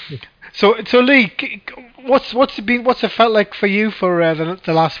 wasn't it? So Lee, what's it felt like for you for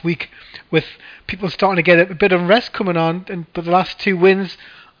the last week, with people starting to get a bit of rest coming on, but the last two wins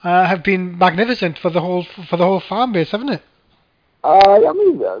have been magnificent for the whole fan base, haven't it? I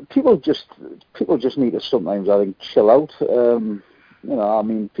mean, people just need to sometimes, I think, chill out.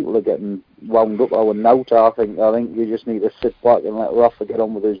 People are getting wound up over and out. I think you just need to sit back and let Rafa get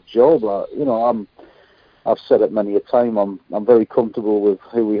on with his job. I've said it many a time. I'm very comfortable with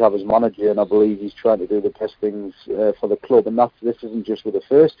who we have as manager, and I believe he's trying to do the best things for the club. And this isn't just with the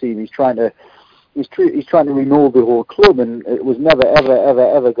first team. He's trying to renew the whole club, and it was never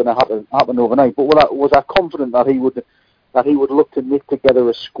ever going to happen overnight. But was I confident that he would look to knit together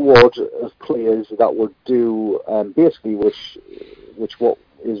a squad of players that would do basically what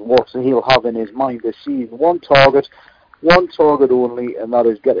he'll have in his mind this season. One target only, and that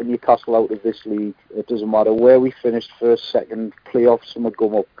is getting Newcastle out of this league. It doesn't matter where we finished, first, second, playoffs, and we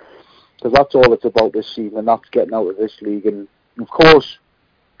go up, because that's all it's about this season, and that's getting out of this league. And of course,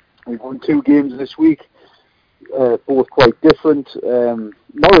 we've won 2 games this week, both quite different.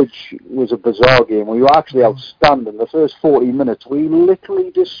 Norwich was a bizarre game. We were actually outstanding. The first 40 minutes, we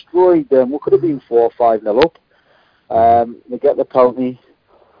literally destroyed them. We could have been 4 or 5-0 up. They get the penalty.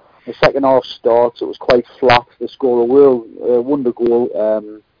 The second half starts. It was quite flat. They score a wonder goal,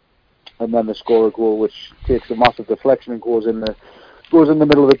 and then they score a goal which takes a massive deflection and goes in the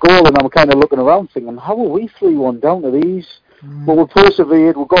middle of the goal. And I'm kind of looking around thinking, how are we 3-1 down to these? But we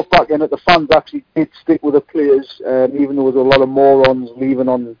persevered. We got back in it. The fans actually did stick with the players, even though there was a lot of morons leaving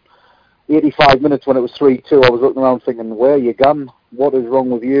on 85 minutes when it was 3-2. I was looking around thinking, where are you gone? What is wrong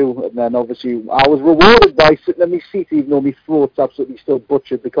with you? And then obviously I was rewarded by sitting in my seat, even though my throat's absolutely still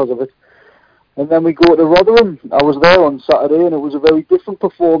butchered because of it. And then we go to Rotherham. I was there on Saturday, and it was a very different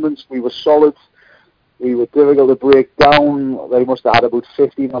performance. We were solid. We were difficult to break down. They must have had about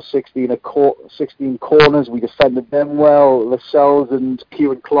 15 or 16 corners. We defended them well. Lascelles and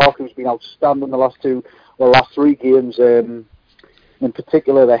Kieran Clark, who's been outstanding the last 3 games, in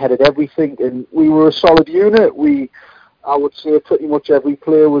particular, they headed everything, and we were a solid unit. I would say pretty much every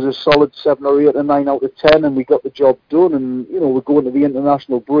player was a solid 7 or 8 or 9 out of 10, and we got the job done. And we're going to the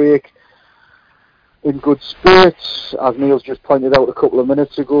international break in good spirits. As Neil's just pointed out a couple of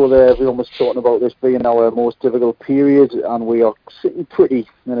minutes ago there, everyone was talking about this being our most difficult period, and we are sitting pretty.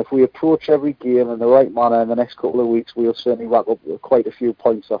 And if we approach every game in the right manner in the next couple of weeks, we'll certainly rack up quite a few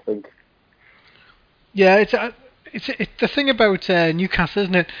points, I think. Yeah, it's the thing about Newcastle,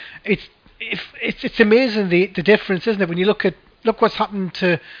 isn't it? It's amazing the difference, isn't it? When you look what's happened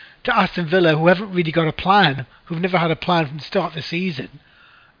to Aston Villa, who haven't really got a plan, who've never had a plan from the start of the season.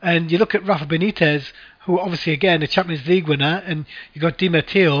 And you look at Rafa Benitez, who obviously, again, a Champions League winner, and you got Di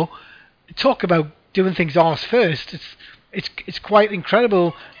Matteo. Talk about doing things arse first. It's quite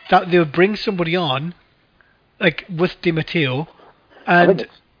incredible that they would bring somebody on, like with Di Matteo, and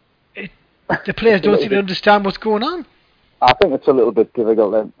the players don't seem to understand what's going on. I think it's a little bit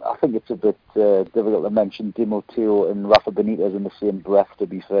difficult. I think it's a bit difficult to mention Di Matteo and Rafa Benitez in the same breath, to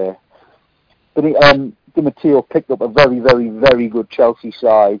be fair. But Di Matteo picked up a very, very, very good Chelsea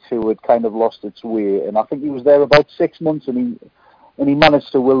side who had kind of lost its way, and I think he was there about 6 months, and he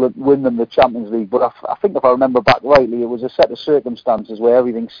managed to win them the Champions League. But I think if I remember back rightly, it was a set of circumstances where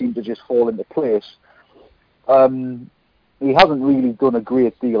everything seemed to just fall into place. He hasn't really done a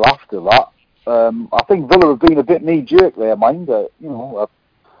great deal after that. I think Villa have been a bit knee-jerk there, mind.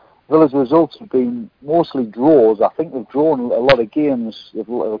 Villa's results have been mostly draws. I think they've drawn a lot of games.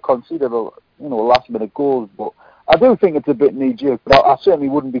 They've conceded last-minute goals. But I do think it's a bit knee-jerk. But I certainly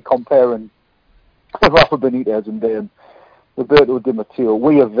wouldn't be comparing Rafa Benitez and Roberto Di Matteo.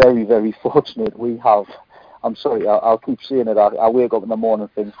 We are very, very fortunate. We have. I'm sorry, I'll keep saying it. I wake up in the morning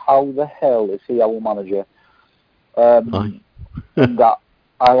and think, how the hell is he our manager? And that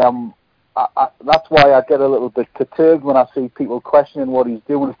I am. That's why I get a little bit perturbed when I see people questioning what he's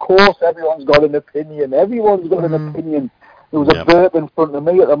doing. Of course, everyone's got an opinion. There was a burp in front of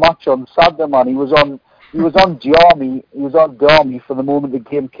me at the match on Saturday, man. He was on Diarmi. He was on Diarmi for the moment the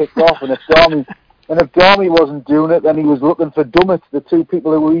game kicked off. And if Diarmi wasn't doing it, then he was looking for Dummett, the two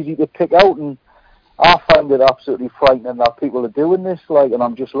people who were easy to pick out. And I find it absolutely frightening that people are doing this. And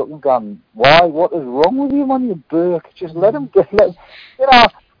I'm just looking, going, why? What is wrong with you, man? You Burke. Just let him get.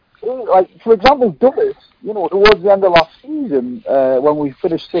 For example, Dummett, towards the end of last season, when we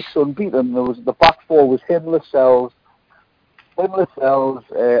finished 6 unbeaten, there was the back four was him, Lascelles,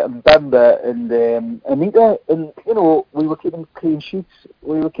 and Bemba and Anita, and we were keeping clean sheets.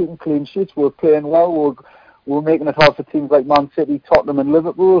 We were playing well. We were making it hard for teams like Man City, Tottenham, and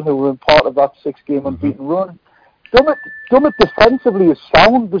Liverpool, who were in part of that 6-game unbeaten run. Dummett defensively is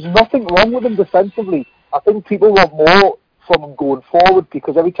sound. There's nothing wrong with him defensively. I think people want more from him going forward,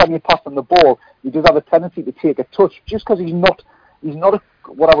 because every time you pass him the ball, he does have a tendency to take a touch, just because he's not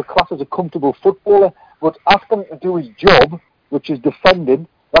what I would class as a comfortable footballer. But ask him to do his job, which is defending.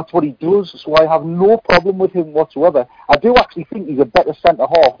 That's what he does. So I have no problem with him whatsoever. I do actually think he's a better centre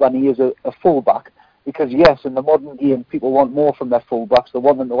half than he is a fullback, because yes, in the modern game, people want more from their fullbacks. They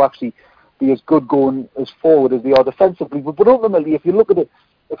want them to actually be as good going as forward as they are defensively. But ultimately, if you look at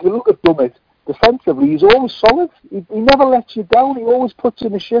Dummett, defensively, he's always solid. He never lets you down. He always puts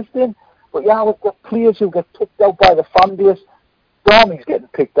in a shift in. But yeah, we've got players who get picked out by the fan base. Darmy's getting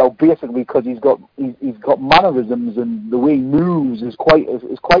picked out basically because he's got mannerisms, and the way he moves is quite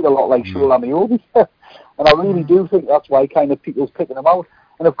a lot like Shola Miobi. And I really do think that's why kind of people's picking him out.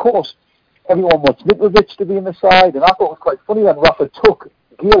 And of course, everyone wants Mitrovic to be in the side, and I thought it was quite funny when Rafa took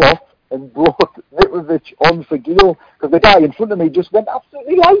Gil off and brought Mitrovic on for Gil, because the guy in front of me just went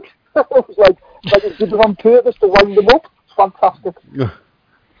absolutely light. It was like it did it on purpose to wind him up. It's fantastic.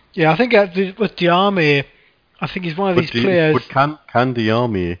 Yeah, I think with Diarmi, I think he's one of these players. But can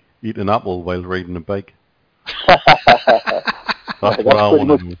Diarmi eat an apple while riding a bike? That's what I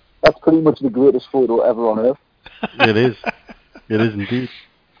want to know. That's pretty much the greatest photo ever on earth. It is. It is indeed.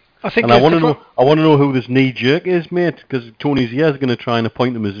 I want to know who this knee jerk is, mate, because Tony's here is going to try and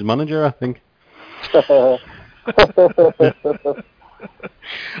appoint him as his manager, I think.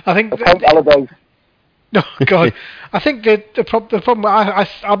 I think. No, God. I think that the problem.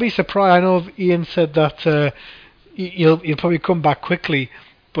 I'll be surprised. I know Ian said that he'll probably come back quickly,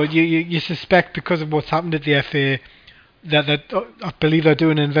 but you suspect because of what's happened at the FA that I believe they're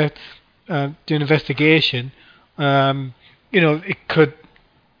doing an investigation. It could.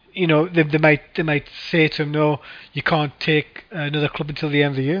 They might say to him, no, you can't take another club until the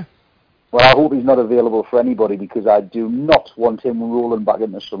end of the year. Well, I hope he's not available for anybody, because I do not want him rolling back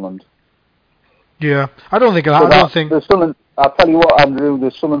into Sunderland. Yeah, I don't think. The Sunderland, I'll tell you what, Andrew. The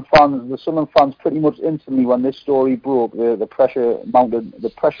Sunderland fans pretty much instantly when this story broke, the pressure mounted.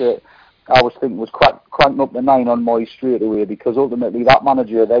 The pressure I was thinking was cranking up the 9 on Moyes straight away, because ultimately that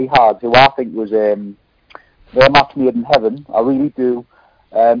manager they had, who I think was their match made in heaven, I really do,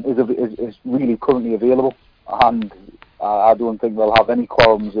 is really currently available, and I don't think they'll have any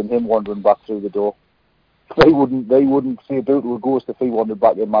qualms in him wandering back through the door. They wouldn't say a boot to a ghost if he wandered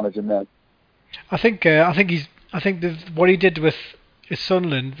back in managing them. I think what he did with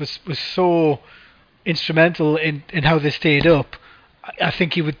Sunderland was so instrumental in how they stayed up. I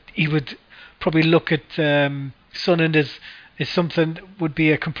think he would probably look at Sunderland as something would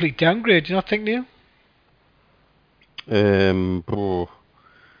be a complete downgrade. Do you not think, Neil?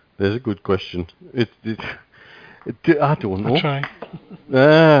 There's a good question. I don't know. I'll try.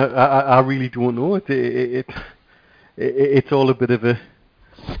 I really don't know. It's all a bit of a.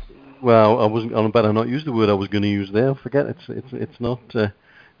 Well, I better not use the word I was going to use there. Forget it. It's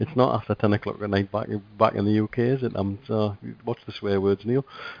not after 10 o'clock at night back in the UK, is it? Watch the swear words, Neil.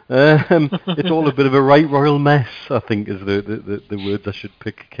 It's all a bit of a right royal mess, I think, is the words I should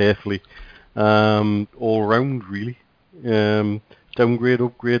pick carefully. All round, really. Downgrade,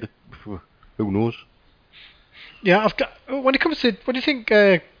 upgrade, who knows? Yeah, when it comes to, what do you think?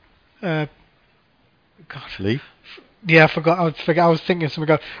 God, Lee. Yeah, I forgot. I was thinking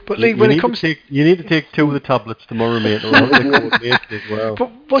something else. But Lee, you need to take 2 of the tablets tomorrow, mate. As well.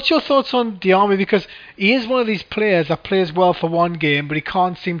 But what's your thoughts on Diarmi? Because he is one of these players that plays well for one game, but he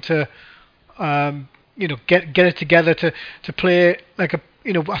can't seem to, get it together to play like a.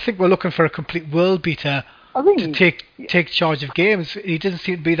 I think we're looking for a complete world beater to take charge of games. He doesn't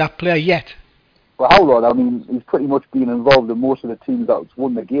seem to be that player yet. Well, Howlord, I mean, he's pretty much been involved in most of the teams that's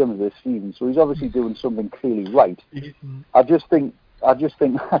won the games this season, so he's obviously doing something clearly right. I just think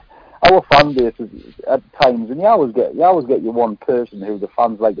our fan base is, at times, and you always get your one person who the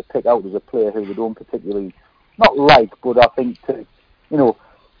fans like to pick out as a player who they don't particularly not like, but I think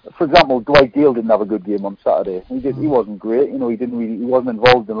for example, Dwight Gale didn't have a good game on Saturday. He wasn't great. He wasn't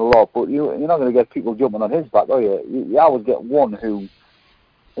involved in a lot, but you're not going to get people jumping on his back, are you? You always get one who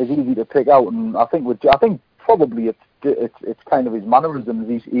is easy to pick out, and I think probably it's kind of his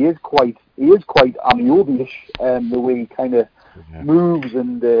mannerisms. He is quite Amiobi-ish, the way he kind of moves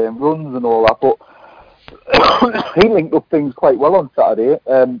and runs and all that. But he linked up things quite well on Saturday.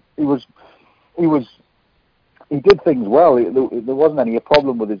 He did things well. There wasn't any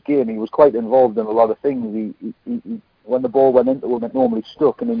problem with his game. He was quite involved in a lot of things. He when the ball went into him, it normally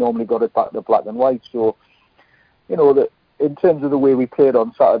stuck, and he normally got it back to black and white. So, that. In terms of the way we played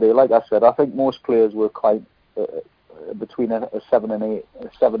on Saturday, like I said, I think most players were quite between a 7 and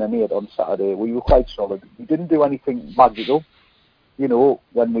 8 on Saturday. We were quite solid. We didn't do anything magical.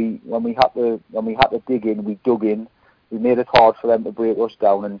 When we had to dig in, we dug in. We made it hard for them to break us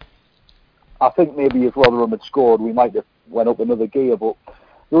down. And I think maybe if Rotherham had scored, we might have went up another gear. But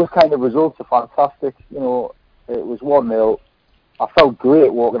those kind of results are fantastic. It was 1-0. I felt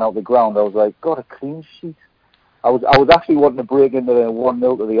great walking out the ground. I was like, God, a clean sheet. I was actually wanting to break into the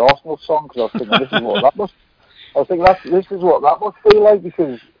 1-0 to the Arsenal song, because I was thinking this is what that must feel like,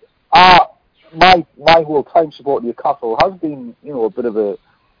 because my whole time supporting Newcastle has been a bit of a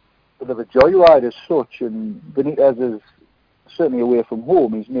joyride as such, and Benitez is certainly away from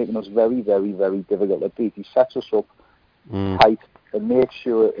home. He's making us very, very, very difficult to beat. He sets us up tight and makes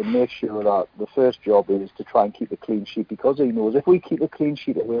sure that the first job is to try and keep a clean sheet, because he knows if we keep a clean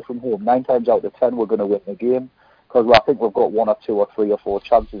sheet away from home, 9 times out of 10 we're going to win the game. Because I think we've got 1 or 2 or 3 or 4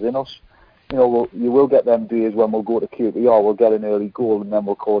 chances in us. You will get them days when we'll go to QPR, we'll get an early goal, and then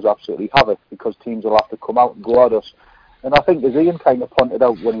we'll cause absolutely havoc, because teams will have to come out and go at us. And I think, as Ian kind of pointed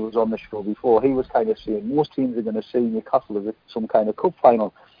out when he was on the show before, he was kind of saying most teams are going to see Newcastle as some kind of cup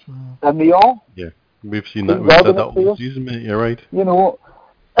final. And they are. Yeah, we've seen that. We've said that all season, mate. You're right.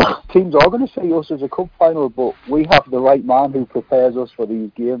 Teams are going to see us as a cup final, but we have the right man who prepares us for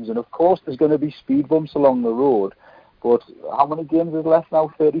these games. And of course, there's going to be speed bumps along the road. But how many games is left now?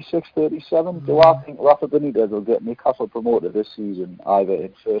 36, 37? Do I think Rafa Benitez will get Newcastle promoted this season, either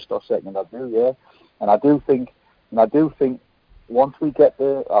in first or second? I do, yeah. And I do think once we get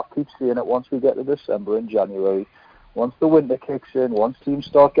to, I keep saying it, once we get to December and January, once the winter kicks in, once teams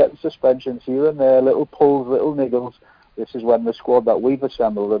start getting suspensions here and there, little pulls, little niggles, this is when the squad that we've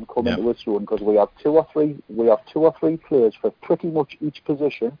assembled and come into its own, because we have two or three players for pretty much each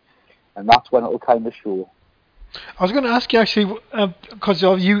position, and that's when it'll kind of show. I was going to ask you actually, because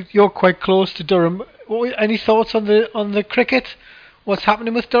you're quite close to Durham. Any thoughts on the cricket? What's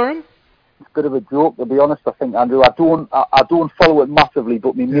happening with Durham? It's a bit of a joke, to be honest. I think, Andrew. I don't follow it massively,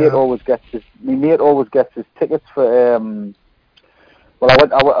 but my mate always gets his tickets for. Well,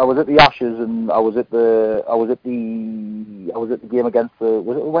 I was at the Ashes, and I was at the game against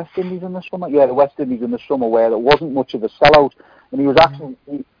was it the West Indies in the summer? Yeah, the West Indies in the summer, where there wasn't much of a sellout, and he was actually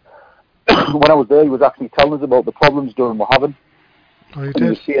when I was there, he was actually telling us about the problems Durham were having. Oh, and he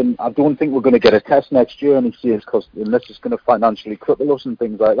was saying, I don't think we're going to get a test next year, and he says, unless it's going to financially cripple us and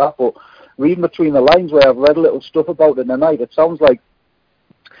things like that. But reading between the lines, where I've read a little stuff about it tonight, it sounds like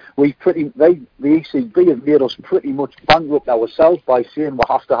the ECB have made us pretty much bankrupt ourselves by saying we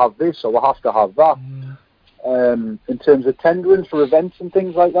have to have this or we have to have that, in terms of tendering for events and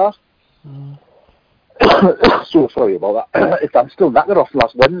things like that. So sorry about that. I'm still knackered off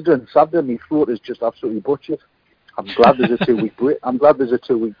last Wednesday and Saturday. My throat is just absolutely butchered. I'm glad there's a 2-week break. I'm glad there's a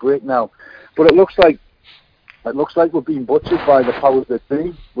 2-week break now. But it looks like we're being butchered by the powers that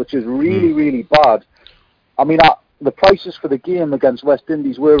be, which is really, really bad. I mean, the prices for the game against West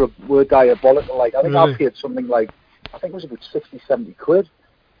Indies were diabolical. Like, I think I paid something like, I think it was about 60, 70 quid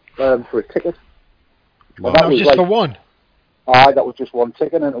for a ticket. Well, that was just for one? Aye, that was just one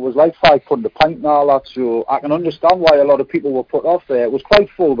ticket, and it was like £5 a pint and all that, so I can understand why a lot of people were put off there. It was quite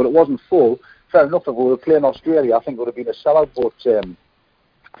full, but it wasn't full. Fair enough, if we were playing Australia, I think it would have been a sellout, but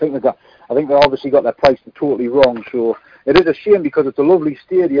I think they obviously got their pricing totally wrong, so it is a shame because it's a lovely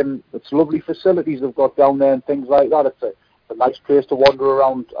stadium, it's lovely facilities they've got down there and things like that. It's a nice place to wander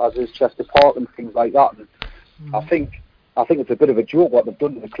around, as is Chester Park and things like that. And I think it's a bit of a joke what they've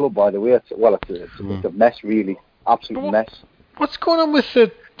done to the club, by the way. It's a mess, really. Absolute mess. What's going on with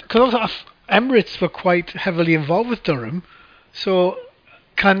because Emirates were quite heavily involved with Durham, so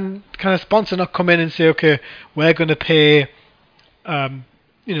can a sponsor not come in and say, okay, we're going to pay, the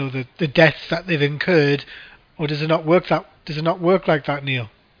debts that they've incurred, or does it not work like that, Neil?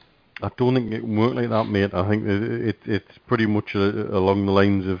 I don't think it can work like that, mate. I think it's pretty much along the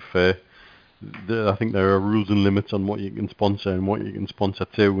lines of. I think there are rules and limits on what you can sponsor and what you can sponsor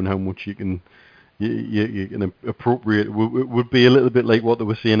to, and how much you can appropriate. It would be a little bit like what they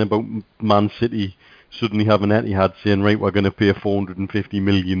were saying about Man City suddenly having Etihad saying, right, we're going to pay £450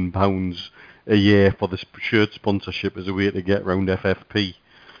 million a year for this shirt sponsorship as a way to get around FFP.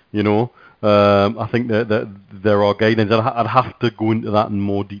 I think that there are guidelines. I'd have to go into that in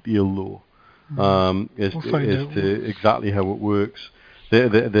more detail, though, as to exactly how it works.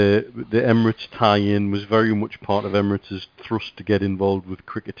 The Emirates tie-in was very much part of Emirates' thrust to get involved with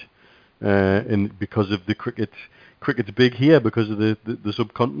cricket. And because of the cricket's big here because of the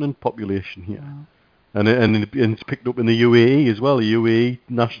subcontinent population here, and it's picked up in the UAE as well. The UAE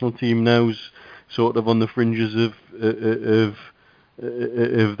national team now's sort of on the fringes of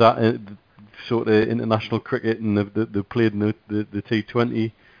that sort of international cricket, and they've played in the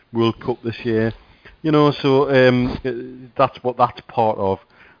T20 World Cup this year. So that's what that's part of.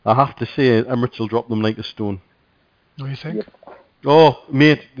 I have to say, Emirates will drop them like a stone. What do you think? Oh,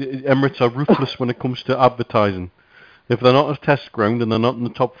 mate, Emirates are ruthless when it comes to advertising. If they're not a test ground and they're not in the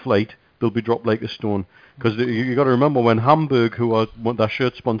top flight, they'll be dropped like a stone. Because you got to remember when Hamburg, who want their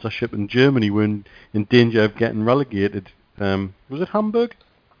shirt sponsorship in Germany, were in danger of getting relegated. Was it Hamburg?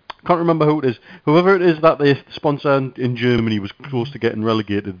 Can't remember who it is. Whoever it is that they sponsor in Germany was close to getting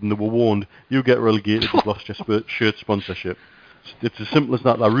relegated, and they were warned, you get relegated, you've lost your shirt sponsorship. It's as simple as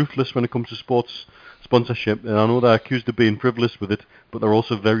that. They're ruthless when it comes to sports sponsorship, and I know they're accused of being frivolous with it, but they're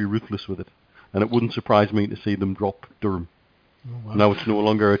also very ruthless with it. And it wouldn't surprise me to see them drop Durham. Oh, wow. Now it's no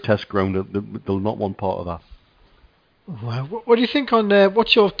longer a test ground. They'll not want part of that. Wow. What do you think on?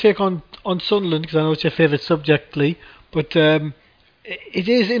 What's your take on Sunderland? Because I know it's your favourite subject, Lee. But it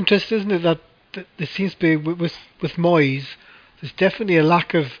is interesting, isn't it, that there seems to be with Moyes, there's definitely a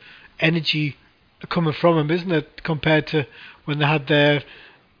lack of energy coming from him, isn't it, compared to when they had their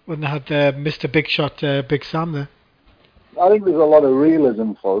Mr. Big Shot, Big Sam there. I think there's a lot of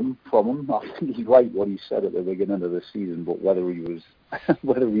realism from him. I think he's right what he said at the beginning of the season, but whether he was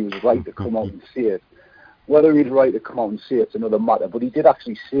right to come out and say it, it's another matter. But he did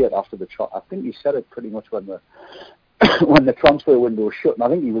actually say it after the trial. I think he said it pretty much when the transfer window was shut, and I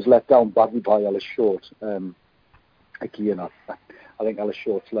think he was let down badly by Ellis Short. Again, I think Ellis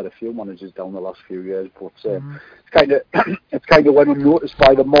Short's let a few managers down the last few years, but it's kind of when we're noticed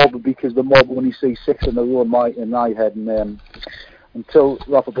by the mob, because the mob only see 6 in a row in my head, and until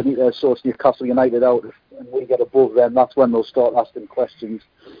Rafa Benitez sorts Newcastle United out and we get above them, that's when they'll start asking questions.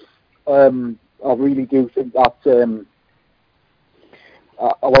 I really do think that.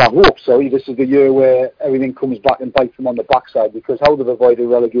 I hope so. This is the year where everything comes back and bites them on the backside, because how they've avoided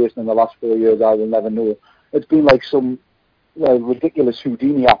relegation in the last 4 years, I will never know. It's been like some ridiculous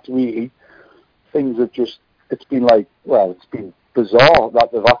Houdini act, really. things have just, it's been like, well, it's been bizarre that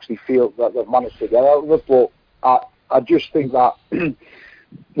they've actually feel that they've managed to get out of it. But I just think that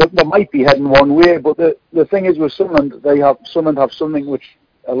look, they might be heading one way. But the thing is with Sunderland, Sunderland have something which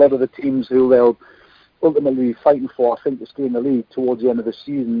a lot of the teams who they'll ultimately be fighting for, I think, to stay in the league towards the end of the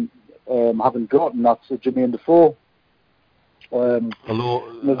season, haven't got, and that's Jermaine Defoe.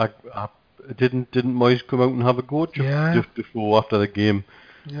 Although didn't Moyes come out and have a go just before after the game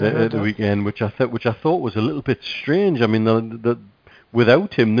the weekend, which I thought was a little bit strange. I mean,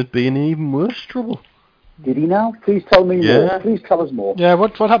 without him, there'd be in even worse trouble. Did he now? Please tell me more. Please tell us more. Yeah,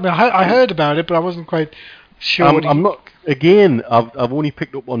 what happened? I heard about it, but I wasn't quite sure. I'm not. Again, I've only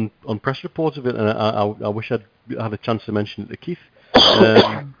picked up on press reports of it, and I wish I'd had a chance to mention it to Keith.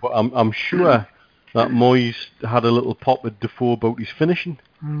 But I'm sure that Moyes had a little pop at Defoe about his finishing.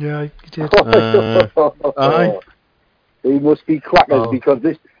 Yeah, he did. Aye. He must be crackers because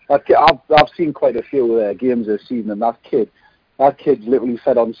I've seen quite a few games this season, and that kid's literally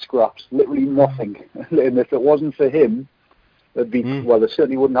fed on scraps, literally nothing. And if it wasn't for him, it'd be well, they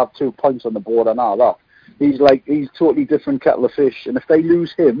certainly wouldn't have 2 points on the board and all that. He's totally different kettle of fish, and if they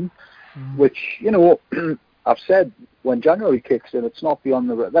lose him, which I've said when January kicks in, it's not beyond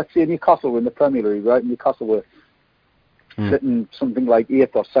the. Let's say Newcastle were in the Premier League, right? Newcastle were sitting something like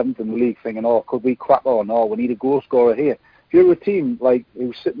 8th or 7th in the league, thinking, "Oh, could we crack on? Oh, we need a goal scorer here." If you're a team like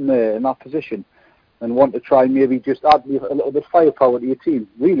who's sitting there in that position and want to try and maybe just add a little bit of firepower to your team,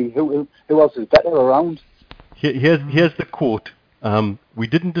 really, who else is better around? Here's the quote: "We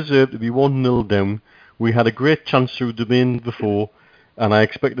didn't deserve to be 1-0 down. We had a great chance through Jermaine Defoe, and I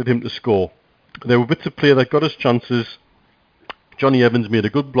expected him to score. There were bits of play that got us chances. Johnny Evans made a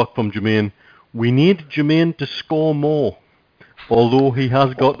good block from Jermaine. We need Jermaine to score more, although he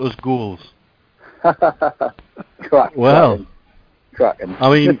has got us goals." Cracking. I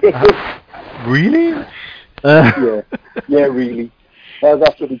mean, really? Yeah, really. That's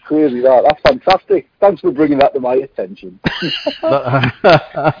absolutely crazy. That's fantastic. Thanks for bringing that to my attention.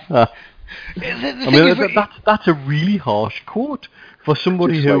 That's a really harsh quote for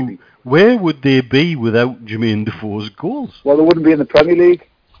somebody who. Where would they be without Jermaine Defoe's goals? Well, they wouldn't be in the Premier League.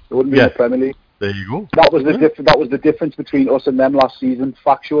 They wouldn't be in the Premier League. There you go. That was the difference between us and them last season.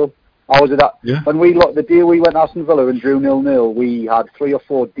 Factual. How was it that? Yeah. When the day we went to Aston Villa and drew 0-0, we had 3 or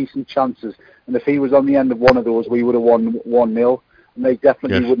 4 decent chances, and if he was on the end of one of those, we would have won 1-0, and they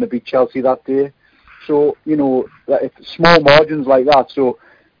definitely wouldn't have beat Chelsea that day. So it's small margins like that. So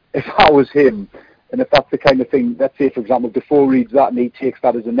if I was him, and if that's the kind of thing, let's say for example Defoe reads that and he takes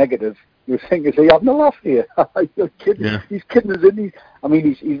that as a negative, you think, is he having a laugh here? You're kidding. Yeah. He's kidding us, isn't he? I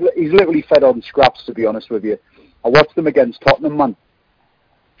mean, he's literally fed on scraps, to be honest with you. I watched them against Tottenham, man,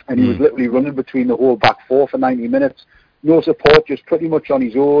 and he was literally running between the whole back four for 90 minutes, no support, just pretty much on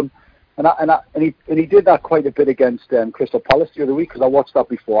his own. And he did that quite a bit against Crystal Palace the other week, because I watched that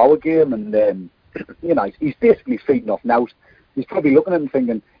before our game, and he's basically feeding off now. He's probably looking at him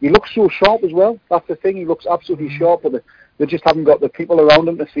thinking, he looks so sharp as well. That's the thing, he looks absolutely sharp, but they just haven't got the people around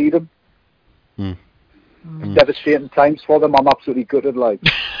him to feed him. Devastating times for them. I'm absolutely gutted, like.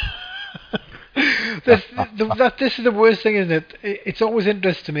 This is the worst thing, isn't it? It's always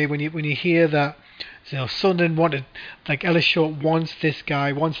interesting to me when you hear that, Sunderland wanted, like Ellis Short wants this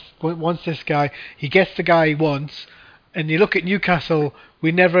guy, wants this guy. He gets the guy he wants, and you look at Newcastle.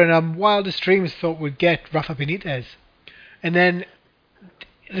 We never in our wildest dreams thought we'd get Rafa Benitez, and then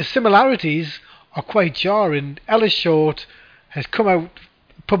the similarities are quite jarring. Ellis Short has come out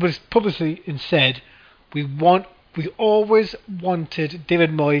publicly and said, we always wanted David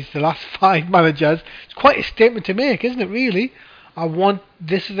Moyes, the last 5 managers. It's quite a statement to make, isn't it, really?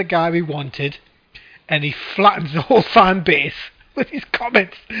 This is the guy we wanted, and he flattens the whole fan base with his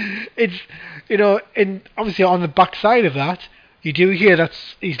comments. It's, and obviously on the backside of that, you do hear that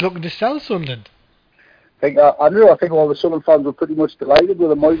he's looking to sell Sunderland. I think all the Sunderland fans were pretty much delighted with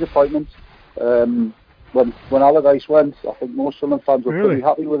the Moyes appointment. When Allardyce went, I think most Sunderland fans were pretty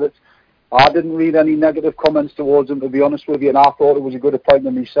happy with it. I didn't read any negative comments towards him, to be honest with you, and I thought it was a good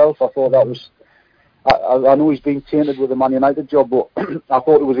appointment myself. I thought that was... I know he's been tainted with the Man United job, but I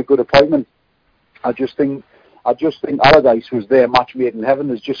thought it was a good appointment. I just think Allardyce was there, match made in heaven.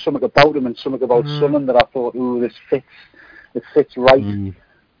 There's just something about him and something about Sunderland that I thought, this fits. It fits right.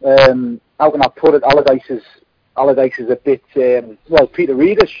 How can I put it? Allardyce is a bit, Peter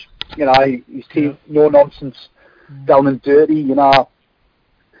Reedish. His team, no nonsense, down and dirty.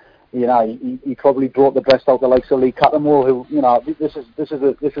 He probably brought the best out the likes of Lee Cattermole, who, this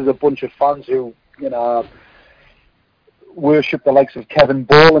is a bunch of fans who, worship the likes of Kevin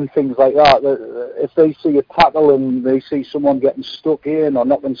Ball and things like that. If they see a tackle and they see someone getting stuck in or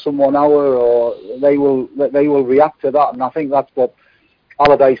knocking someone out, or they will react to that. And I think that's what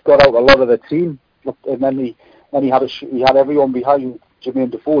Allardyce got out a lot of the team. And then he had everyone behind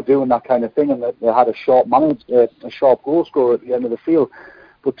Jermaine Defoe doing that kind of thing, and they had a sharp goal scorer at the end of the field.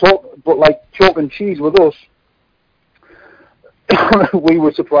 But like chalk and cheese with us, we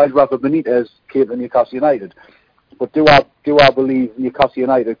were surprised Rafa Benitez came to Newcastle United. But do I believe Newcastle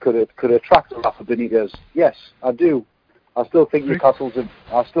United could attract Rafa Benitez? Yes, I do. I still think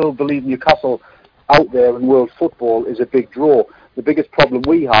I still believe Newcastle out there in world football is a big draw. The biggest problem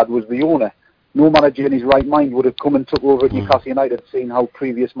we had was the owner. No manager in his right mind would have come and took over at Newcastle United, seeing how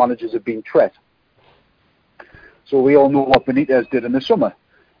previous managers have been treated. So we all know what Benitez did in the summer.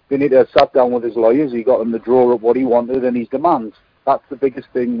 Benitez sat down with his lawyers, he got them to draw up what he wanted and his demands. That's the biggest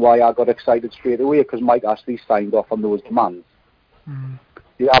thing why I got excited straight away, because Mike Ashley signed off on those demands.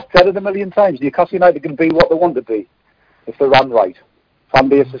 Yeah, I've said it a million times, Newcastle United can be what they want to be if they run right. Fan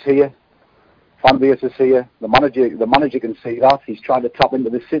base is here. The manager can see that. He's trying to tap into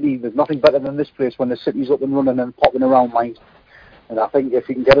the city. There's nothing better than this place when the city's up and running and popping around, mind. And I think if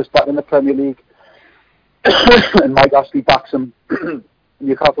he can get us back in the Premier League and Mike Ashley backs him,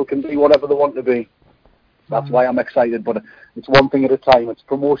 Newcastle can be whatever they want to be. That's why I'm excited, but it's one thing at a time. It's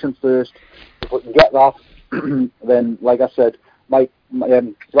promotion first. If we can get that, then, like I said,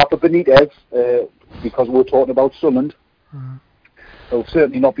 Rafa Benitez, because we're talking about Sunderland, he'll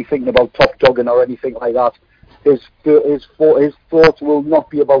certainly not be thinking about top dogging or anything like that. His thoughts will not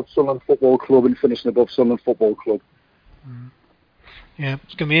be about Sunderland Football Club and finishing above Sunderland Football Club. Yeah,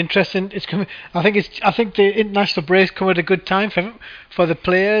 it's going to be interesting. I think the international break's come at a good time for the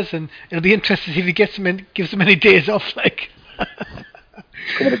players, and it'll be interesting to see if he gives them any days off. Like,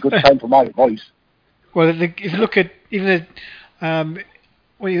 it's come at a good time for my voice. Well, if you look at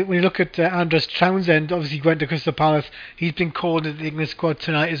when you look at Andros Townsend, obviously he went to Crystal Palace. He's been called into the England squad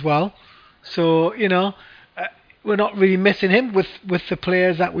tonight as well. So we're not really missing him with the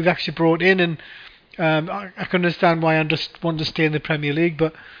players that we've actually brought in, and I can understand why Andros wanted to stay in the Premier League,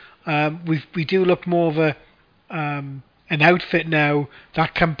 but we do look more of an outfit now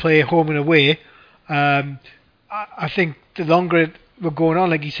that can play home and away. I think the longer we're going on,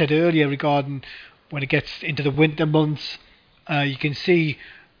 like you said earlier, regarding when it gets into the winter months, you can see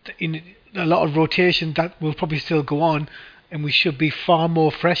in a lot of rotation that will probably still go on, and we should be far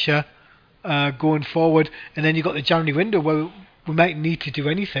more fresher going forward. And then you've got the January window where we might need to do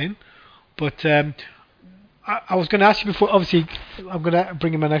anything. But I was going to ask you before, obviously I'm going to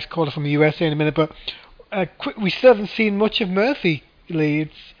bring in my next caller from the USA in a minute, but we still haven't seen much of Murphy, Lee.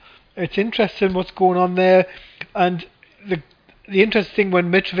 It's interesting what's going on there. And the interesting thing,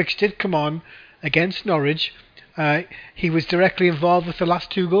 when Mitrovic did come on against Norwich, he was directly involved with the last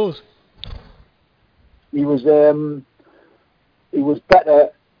 2 goals. He was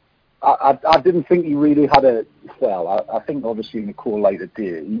better. I didn't think he really had I think obviously in the cool light of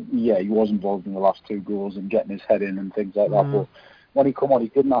day, he was involved in the last 2 goals and getting his head in and things like that. But when he come on, he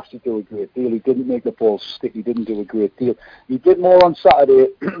didn't actually do a great deal. He didn't make the ball stick. He didn't do a great deal. He did more on Saturday.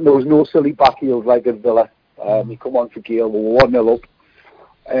 There was no silly back heels like at Villa. He come on for Gale. We were 1-0 up,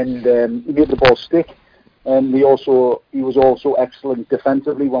 and he made the ball stick. And he was also excellent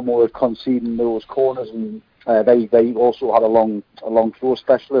defensively when we were conceding those corners, and they also had a long throw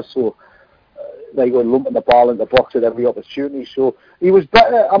specialist, so they were lumping the ball in the box at every opportunity. So he was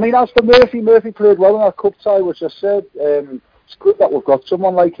better. I mean, as for Murphy played well in our cup tie, which I said, it's good that we've got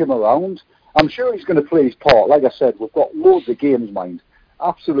someone like him around. I'm sure he's going to play his part. Like I said, we've got loads of games, mind,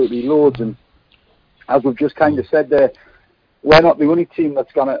 absolutely loads, and as we've just kind of said there, we're not the only team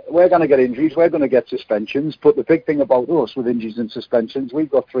we're going to get injuries, we're going to get suspensions, but the big thing about us with injuries and suspensions, we've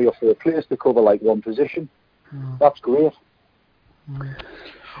got 3 or 4 players to cover like one position. That's great.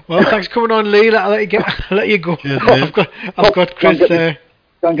 Well, thanks for coming on, Lee. I'll let you go. Cheers, I've got Chris there.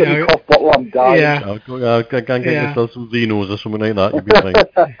 Can't get your cough bottle, I'm dying. Yeah. I'll go and get yourself some Vinos or something like that. You'll be fine.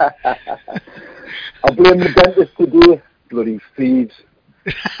 I'll blame the dentist today. Bloody thieves.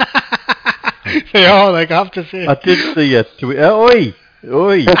 They are, like, I have to say. I did see your tweet. Oi!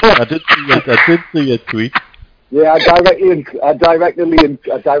 I did see your tweet. Yeah, I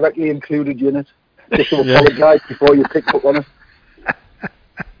directly included you in it. Just to apologise before you picked up on it.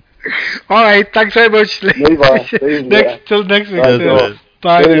 All right, thanks very much, Lee. Till next week.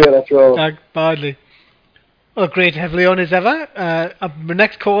 Bye. Bye, Lee. Well, great to have Lee on as ever. My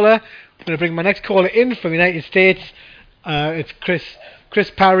next caller, I'm going to bring my next caller in from the United States. It's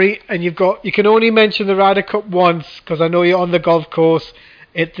Chris Parry, and you can only mention the Ryder Cup once, because I know you're on the golf course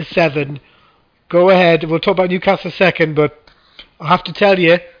at the 7. Go ahead. We'll talk about Newcastle a second, but I have to tell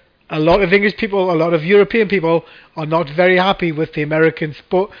you, a lot of English people, a lot of European people are not very happy with the American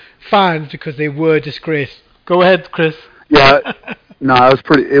fans because they were disgraced. Go ahead, Chris. Yeah, no,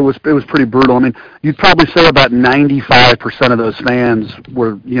 it was pretty brutal. I mean, you'd probably say about 95% of those fans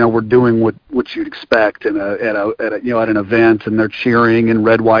were doing what you'd expect at an event, and they're cheering in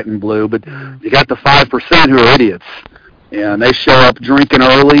red, white, and blue. But you got the 5% who are idiots. And they show up drinking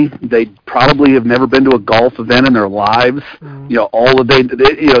early. They probably have never been to a golf event in their lives. So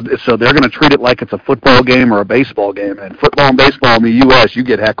they're going to treat it like it's a football game or a baseball game. And football and baseball in the U.S., you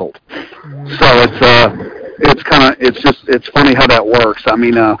get heckled. So it's funny how that works. I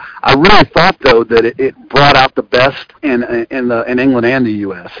mean, I really thought though that it brought out the best in England and the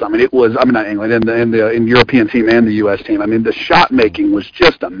U.S. I mean, not England, in the European team and the U.S. team. I mean, the shot making was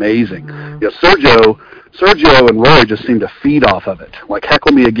just amazing. Sergio and Roy just seemed to feed off of it. Like,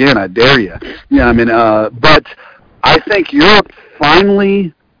 heckle me again, I dare you. But I think Europe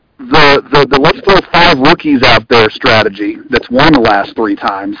finally, the let's throw 5 rookies out there strategy that's won the last 3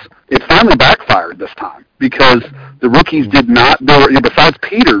 times, it finally backfired this time because the rookies did not, besides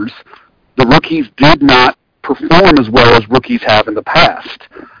Peters, the rookies did not perform as well as rookies have in the past.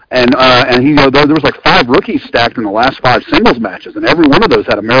 And there was like 5 rookies stacked in the last 5 singles matches, and every one of those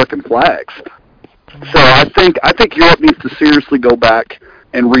had American flags. So I think Europe needs to seriously go back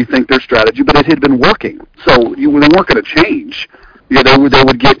and rethink their strategy, but it had been working. So they weren't going to change. They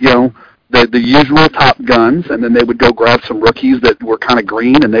would get the usual top guns, and then they would go grab some rookies that were kind of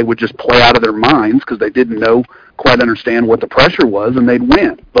green, and they would just play out of their minds because they didn't quite understand what the pressure was, and they'd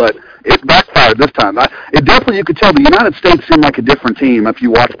win. But it backfired this time. You could tell the United States seemed like a different team if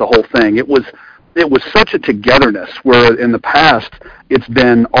you watched the whole thing. It was such a togetherness where in the past it's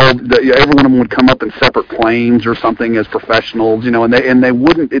been every one of them would come up in separate planes or something as professionals, and they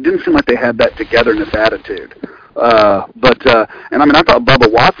wouldn't. It didn't seem like they had that togetherness attitude. I thought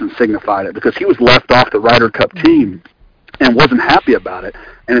Bubba Watson signified it because he was left off the Ryder Cup team and wasn't happy about it.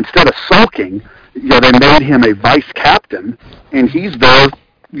 And instead of sulking, they made him a vice captain, and he's there,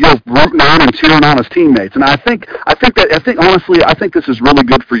 rooting on and cheering on his teammates. And I think honestly, I think this is really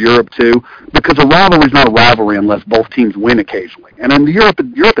good for Europe too, because a rivalry is not a rivalry unless both teams win occasionally. And in Europe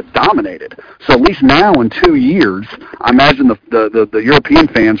it dominated. So at least now in 2 years, I imagine the European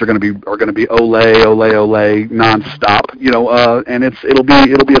fans are going to be ole nonstop. And it'll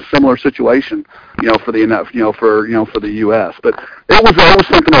be a similar situation, for the U.S. But it was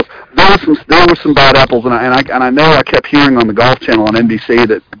something else. There were some bad apples, and I know I kept hearing on the Golf Channel on NBC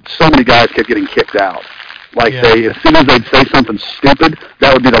that so many guys kept getting kicked out. Like as soon as they'd say something stupid,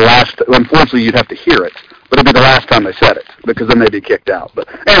 that would be the last. Unfortunately, you'd have to hear it, but it'd be the last time they said it because then they'd be kicked out. But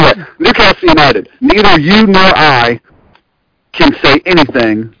anyway, Newcastle United. Neither you nor I can say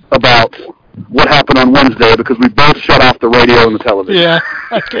anything about what happened on Wednesday because we both shut off the radio and the television. Yeah,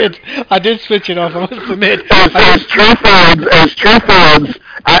 I did switch it off, I must admit. As true fans,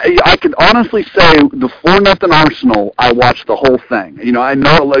 I can honestly say the 4-0 Arsenal, I watched the whole thing. I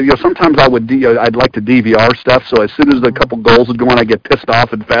know sometimes I'd like to DVR stuff, so as soon as a couple goals would go on, I'd get pissed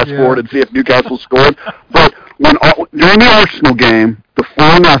off and fast forward and see if Newcastle scored. But during the Arsenal game, the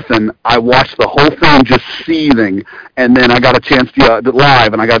 4-0, I watched the whole thing just seething, and then I got a chance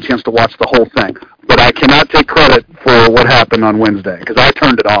live, and I got a chance to watch the whole thing. But I cannot take credit for what happened on Wednesday because I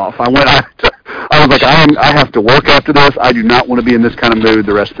turned it off. I was like, I have to work after this. I do not want to be in this kind of mood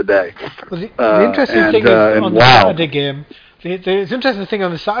the rest of the day. Well, the interesting thing is on the Saturday game. The interesting thing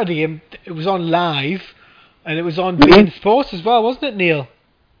on the Saturday game, it was on live, and it was on beIN Sports as well, wasn't it, Neil?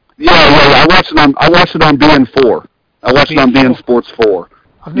 Yeah. I watched it on beIN4. I watched it on beIN Sports 4.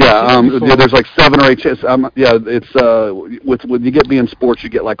 There's like 7 or 8 channels. It's when you get beIN Sports, you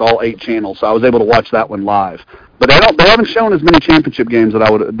get like all 8 channels. So I was able to watch that one live. But they haven't shown as many championship games that I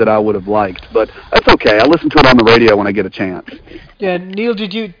would have liked. But that's okay. I listen to it on the radio when I get a chance. Yeah, Neil,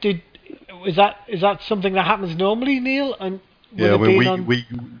 is that something that happens normally, Neil? And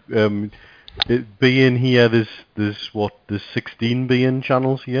beIN here, there's 16 beIN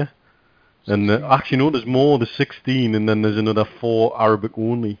channels here. And actually, no, there's more. There's 16, and then there's another 4 Arabic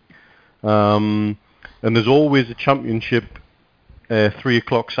only. And there's always a championship 3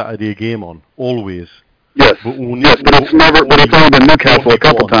 o'clock Saturday game on. Always. Yes. But it's only been Newcastle a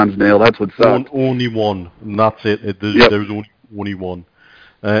couple times, Neil. That's what's up. Only one, and that's it. There's only one.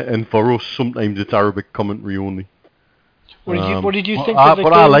 And for us, sometimes it's Arabic commentary only. What did you think?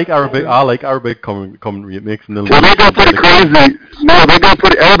 But I like Arabic. I like Arabic commentary. It makes them. Well, they go pretty crazy. No, they go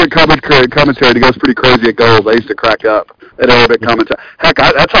pretty Arabic commentary. It goes pretty crazy at goals. I used to crack up. at Arabic commentary. Heck,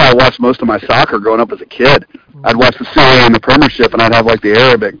 that's how I watched most of my soccer growing up as a kid. I'd watch the Serie A and the Premiership, and I'd have like the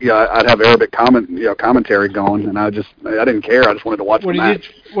Arabic. I'd have Arabic commentary going, and I didn't care. I just wanted to watch the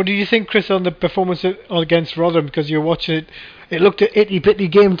match. What do you think, Chris, on the performance against Rotherham? Because you're watching it, it looked an itty-bitty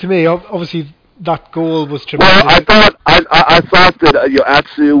game to me. Obviously, that goal was tremendous. Well, I thought that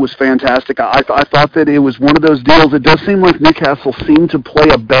Atsu was fantastic. I thought that it was one of those deals. It does seem like Newcastle seem to play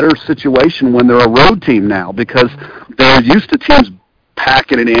a better situation when they're a road team now, because they're used to teams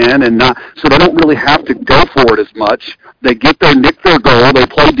packing it in, and so they don't really have to go for it as much. They nick their goal. They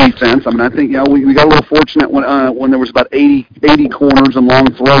play defense. I mean, I think we got a little fortunate when there was about 80 corners and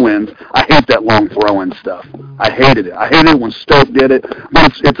long throw-ins. I hate that long throw-in stuff. I hated it. I hated it when Stoke did it,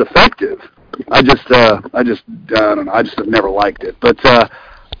 but it's effective. I don't know. I just have never liked it. But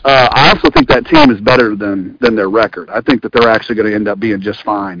I also think that team is better than their record. I think that they're actually going to end up being just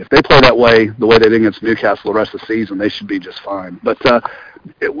fine. If they play the way they did against Newcastle the rest of the season, they should be just fine. But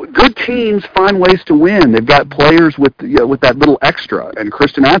good teams find ways to win. They've got players with that little extra, and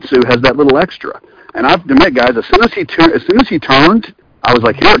Christian Atsu has that little extra. And I have to admit, guys, as soon as he turned, I was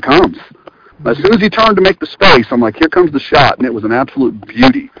like, here it comes. As soon as he turned to make the space, I'm like, here comes the shot, and it was an absolute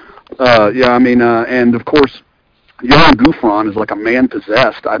beauty. And of course, Johan Gouffron is like a man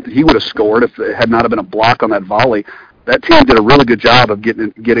possessed. He would have scored if it had not have been a block on that volley. That team did a really good job of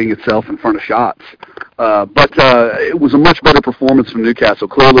getting itself in front of shots. But it was a much better performance from Newcastle.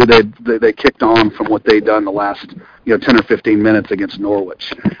 Clearly, they kicked on from what they'd done the last 10 or 15 minutes against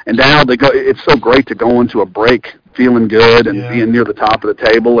Norwich. And now they go. It's so great to go into a break feeling good and being near the top of the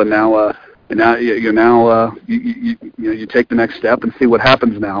table. And now. You take the next step and see what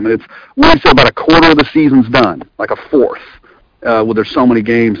happens now. I mean, we'd say about a quarter of the season's done, like a fourth. Well, there's so many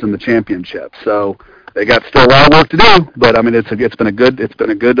games in the championship, so they got still a lot of work to do. But I mean, it's been a good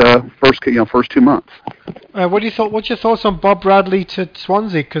first 2 months. What's your thoughts on Bob Bradley to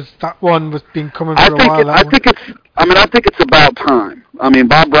Swansea? Because that one was been coming for a while. I think it's about time. I mean,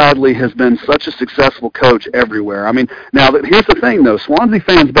 Bob Bradley has been such a successful coach everywhere. I mean, now here's the thing, though. Swansea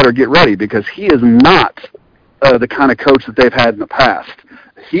fans better get ready, because he is not the kind of coach that they've had in the past.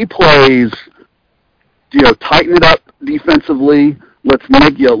 He plays, tighten it up defensively. Let's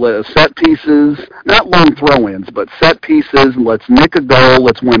make set pieces, not long throw-ins, but set pieces. Let's nick a goal.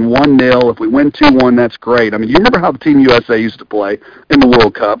 Let's win 1-0. If we win 2-1, that's great. I mean, you remember how the Team USA used to play in the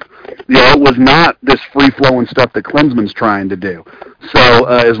World Cup? It was not this free-flowing stuff that Klinsmann's trying to do. So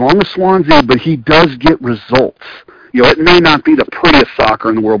as long as Swansea, but he does get results. It may not be the prettiest soccer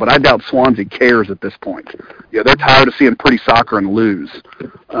in the world, but I doubt Swansea cares at this point. They're tired of seeing pretty soccer and lose.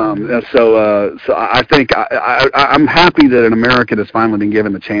 So I think I'm happy that an American has finally been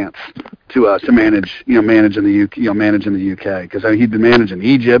given the chance to manage in the UK, because he's been managing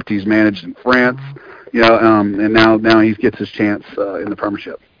Egypt, he's managed in France, and now he gets his chance in the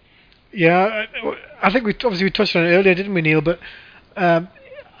Premiership. Yeah, I think we touched on it earlier, didn't we, Neil? But I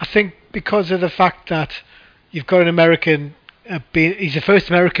think because of the fact that you've got an American, he's the first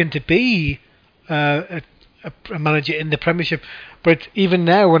American to be a manager in the Premiership. But even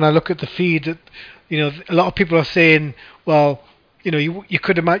now, when I look at the feed, a lot of people are saying, well, you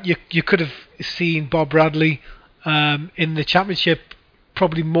could have seen Bob Bradley in the Championship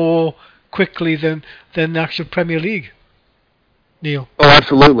probably more quickly than the actual Premier League. Neil. Oh,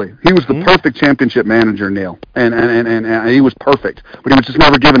 absolutely. He was the perfect Championship manager, Neil, and he was perfect, but he was just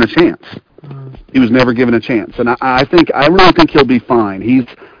never given a chance. He was never given a chance, and I really think he'll be fine. He'll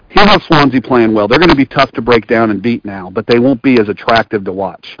have Swansea playing well. They're going to be tough to break down and beat now, but they won't be as attractive to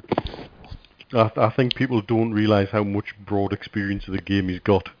watch. I think people don't realise how much broad experience of the game he's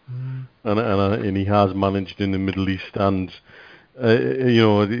got, and he has managed in the Middle East, and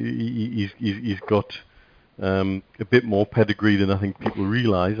he's got a bit more pedigree than I think people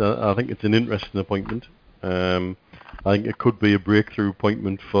realise. I think it's an interesting appointment. I think it could be a breakthrough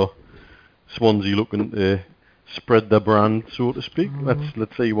appointment for Swansea, looking to spread their brand, so to speak. Let's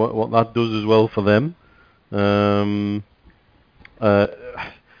see what that does as well for them.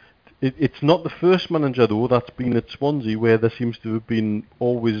 It's not the first manager, though, that's been at Swansea where there seems to have been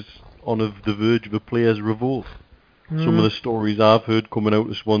always on the verge of a player's revolt. Some of the stories I've heard coming out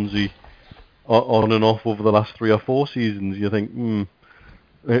of Swansea on and off over the last 3 or 4 seasons, you think,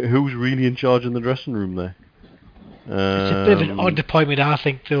 who's really in charge in the dressing room there? It's a bit of an odd appointment, I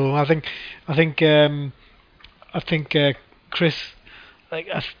think. Though I think Chris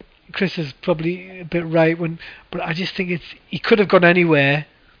is probably a bit right but I just think he could have gone anywhere,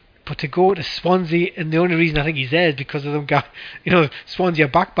 but to go to Swansea, and the only reason I think he's there is because of them guys. Swansea are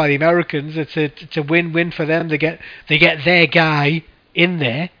backed by the Americans. It's a win-win for them. They get their guy in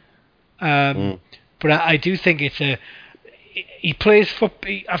there. But I do think he plays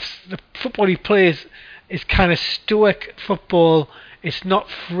the football he plays is kind of stoic football. It's not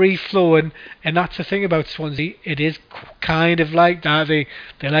free flowing, and that's the thing about Swansea. It is kind of like that. They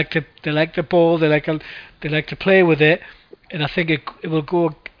like the ball. They like to play with it, and I think it will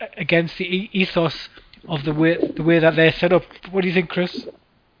go against the ethos of the way that they're set up. What do you think, Chris?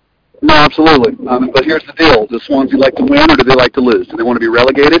 No, absolutely. But here's the deal: does Swansea like to win, or do they like to lose? Do they want to be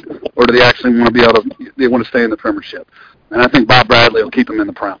relegated, or do they actually want to be they want to stay in the Premiership? And I think Bob Bradley will keep them in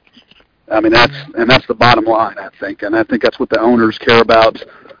the Prem. I mean, that's the bottom line, I think. And I think that's what the owners care about.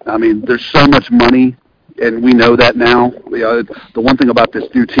 I mean, there's so much money, and we know that now. The one thing about this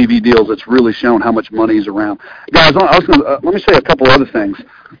new TV deal is it's really shown how much money is around. Guys, let me say a couple other things.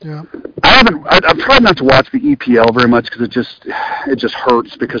 Yeah. I've tried not to watch the EPL very much because it just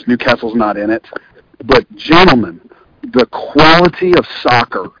hurts because Newcastle's not in it. But, gentlemen, the quality of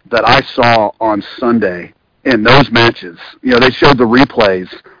soccer that I saw on Sunday in those matches, they showed the replays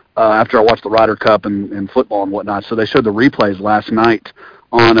after I watched the Ryder Cup and football and whatnot. So they showed the replays last night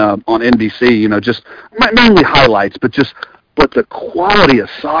on NBC. Just mainly highlights, but the quality of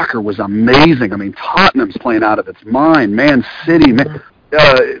soccer was amazing. I mean, Tottenham's playing out of its mind. Man City,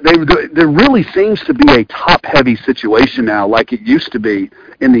 there really seems to be a top-heavy situation now, like it used to be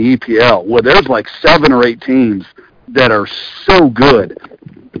in the EPL, where there's like 7 or 8 teams that are so good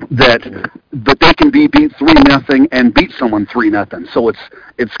but they can be beat 3-0 and beat someone 3-0. So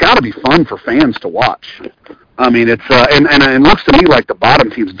it's got to be fun for fans to watch. I mean, it's and it looks to me like the bottom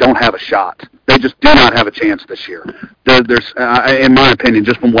teams don't have a shot. They just do not have a chance this year. There's in my opinion,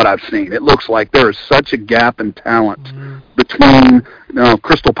 just from what I've seen, it looks like there is such a gap in talent between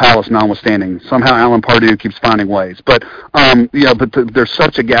Crystal Palace notwithstanding. Somehow Alan Pardew keeps finding ways, but there's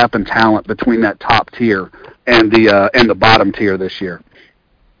such a gap in talent between that top tier and the bottom tier this year.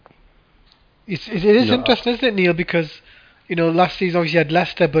 It is interesting, isn't it, Neil? Because last season obviously you had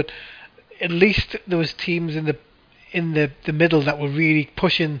Leicester, but at least there was teams in the middle that were really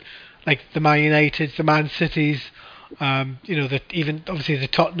pushing, like the Man Uniteds, the Man Cities, even obviously the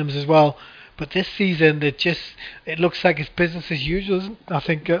Tottenhams as well. But this season, it looks like it's business as usual, isn't it? I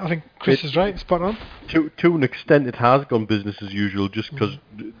think Chris is right, spot on. To an extent, it has gone business as usual, just because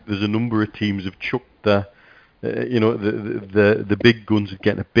there's a number of teams have chucked the big guns at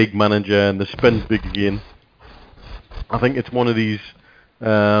getting a big manager and they spend big again. I think it's one of these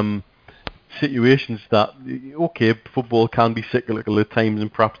situations that, okay, football can be cyclical at times,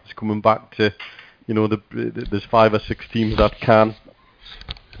 and perhaps it's coming back to, there's 5 or 6 teams that can,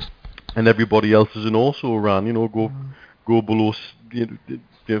 and everybody else is an also ran. Go below 5th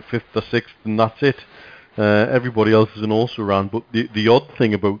or 6th, and that's it. Everybody else is an also ran. But the odd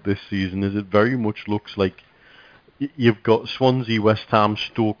thing about this season is it very much looks like you've got Swansea, West Ham,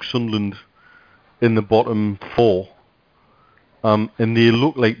 Stoke, Sunderland in the bottom 4, and they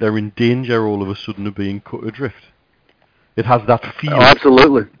look like they're in danger all of a sudden of being cut adrift. It has that feel. Oh,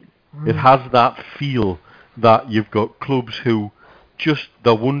 absolutely. It has that feel that you've got clubs who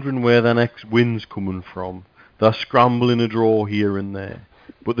they're wondering where their next win's coming from. They're scrambling a draw here and there,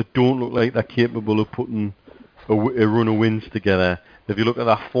 but they don't look like they're capable of putting a run of wins together. If you look at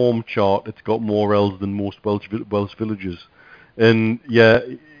that form chart, it's got more L's than most Welsh villages. And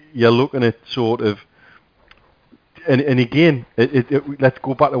you're looking at sort of... And again, let's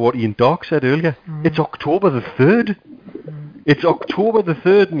go back to what Ian Dark said earlier. It's October the 3rd. It's October the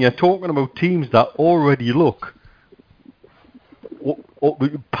 3rd, and you're talking about teams that already look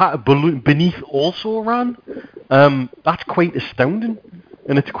beneath also ran. That's quite astounding.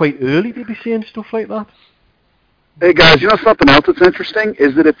 And it's quite early to be saying stuff like that. Hey guys, something else that's interesting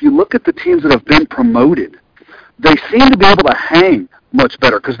is that if you look at the teams that have been promoted, they seem to be able to hang much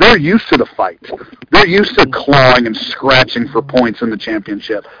better because they're used to the fight. They're used to clawing and scratching for points in the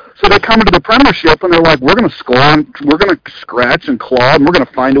championship. So they come into the Premiership and they're like, we're going to score, we're going to scratch and claw, and we're going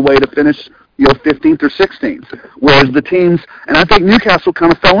to find a way to finish 15th or 16th. Whereas the teams, and I think Newcastle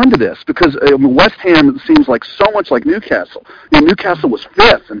kind of fell into this because West Ham seems like so much like Newcastle. Newcastle was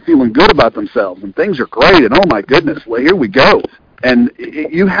 5th and feeling good about themselves, and things are great, and oh my goodness, well, here we go. And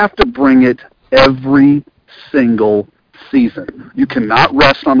you have to bring it every single season. You cannot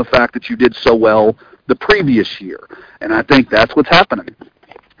rest on the fact that you did so well the previous year, and I think that's what's happening.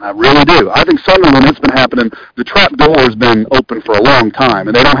 I really do. I think Sunderland, it's been happening. The trap door has been open for a long time,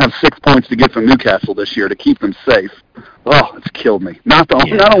 and they don't have 6 points to get from Newcastle this year to keep them safe. Oh, it's killed me. Not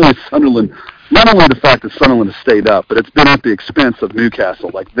only the fact that Sunderland has stayed up, but it's been at the expense of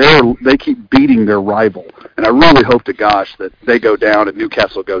Newcastle. Like they keep beating their rival, and I really hope to gosh that they go down and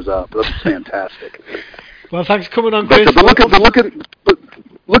Newcastle goes up. That's fantastic. Well, thanks for coming on, Chris.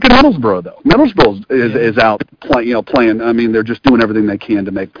 look at Middlesbrough though. Middlesbrough is out playing. I mean, they're just doing everything they can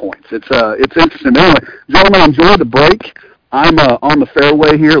to make points. It's interesting. Anyway, gentlemen, enjoy the break. I'm on the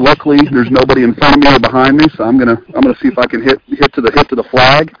fairway here. Luckily, there's nobody in front of me or behind me, so I'm gonna see if I can hit to the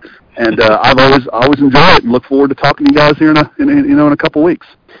flag. And I've always enjoyed it and look forward to talking to you guys here in a couple weeks.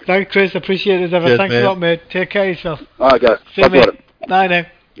 Thanks, Chris. Appreciate it as ever. Cheers, Thanks mate. a lot, mate. Take care of yourself. All right, guys. See you, Talk about mate. it. Bye now.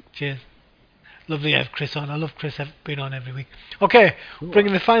 Cheers. Lovely to have Chris on. I love Chris being on every week. Okay,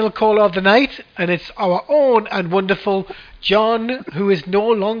 bringing the final caller of the night, and it's our own and wonderful John, who is no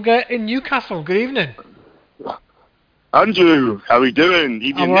longer in Newcastle. Good evening. Andrew, how are we doing?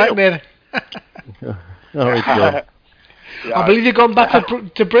 Evening, I'm alright, Neil. mate. All right, John. Yeah, I believe you've gone back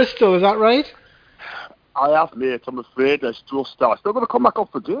to Bristol, is that right? I have, mate. I'm afraid there's just still going to come back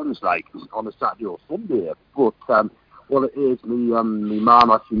up for games like on a Saturday or Sunday. But well, it is me mum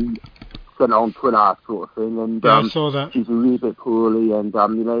actually sent it on Twitter sort of thing, and Yeah, I saw that. she's a wee bit poorly, and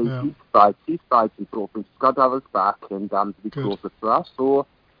she's fighting sort of thing. She's got to have us back and to be Good. closer to us. So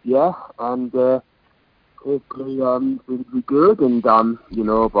yeah, and hopefully things will be good, and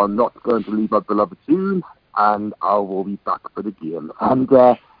but I'm not going to leave my beloved soon, and I will be back for the game, and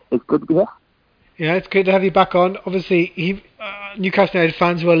it's good to be here. Yeah, it's good to have you back on. Obviously, Newcastle United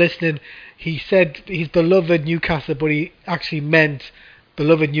fans who are listening, he said he's beloved Newcastle, but he actually meant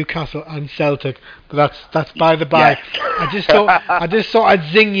beloved Newcastle and Celtic. But that's by the by. Yes. I just thought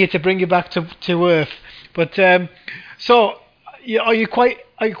I'd zing you to bring you back to earth. But so, are you quite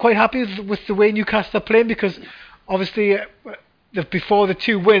happy with the way Newcastle are playing? Because obviously, before the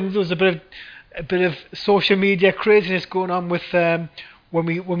 2 wins, there was a bit of social media craziness going on with when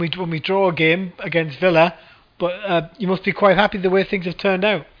we draw a game against Villa. But you must be quite happy the way things have turned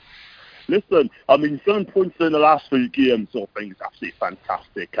out. Listen, I mean, 7 points in the last 3 games sort of thing is absolutely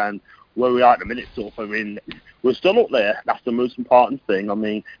fantastic. And where we are at the minute, sort of, I mean, we're still up there. That's the most important thing. I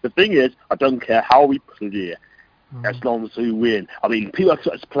mean, the thing is, I don't care how we play, as long as we win. I mean, people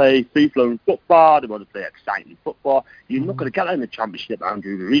expect us to play free-flowing football. They want to play exciting football. You're not going to get that in the Championship,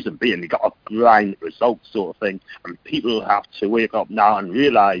 Andrew. The reason being, you've got a grind results sort of thing. And people have to wake up now and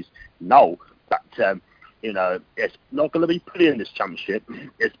realise now that it's not going to be pretty in this Championship.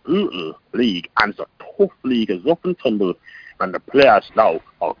 It's a brutal league, and it's a tough league. It's rough and tumble, and the players now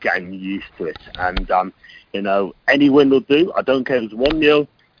are getting used to it. And, any win will do. I don't care if it's 1-0,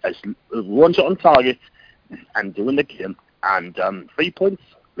 it's 1 shot on target, and doing the game. And 3 points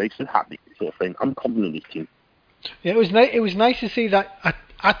makes it happy, sort of thing. I'm confident in this team. Yeah, it was nice to see that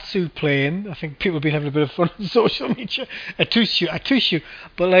Atsu playing. I think people have been having a bit of fun on social media. Atushu.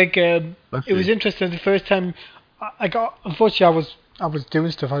 But it was interesting. The first time unfortunately I was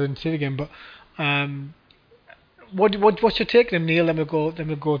doing stuff. I didn't see it again. But what's your take on him, Neil? Then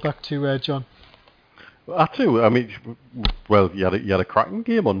we'll go back to John. Atsu, I mean, well, he had a cracking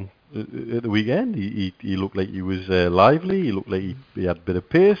game on at the weekend. He looked like he was lively. He looked like he had a bit of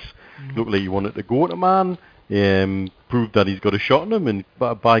pace. Looked like he wanted to go at a man. Proved that he's got a shot in him, and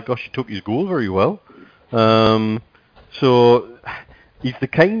by gosh, he took his goal very well. So he's the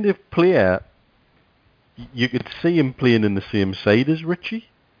kind of player you could see him playing in the same side as Richie.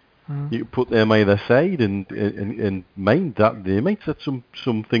 You could put them either side and mind that they might set some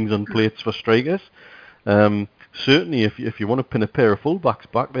things on plates for strikers. Certainly, if you want to pin a pair of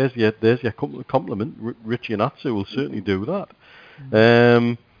fullbacks back, there's your compliment. Richie and Atsu will certainly do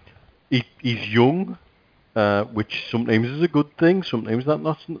that. He's young. Which sometimes is a good thing, sometimes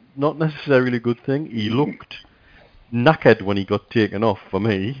that's not necessarily a good thing. He looked knackered when he got taken off for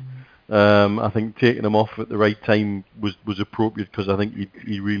me. I think taking him off at the right time was appropriate because I think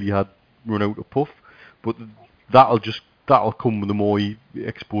he really had run out of puff. But that'll come with the more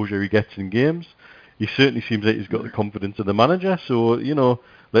exposure he gets in games. He certainly seems like he's got the confidence of the manager, so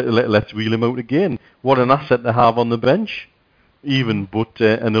let's wheel him out again. What an asset to have on the bench, and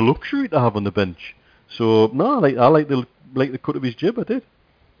a luxury to have on the bench. So no, I like the cut of his jib. I did.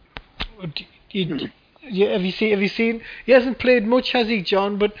 Have you seen? He hasn't played much, has he,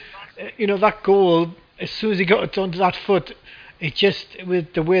 John? But that goal, as soon as he got it onto that foot, it just,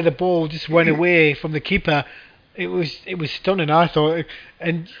 with the way the ball just went away from the keeper, it was stunning. I thought,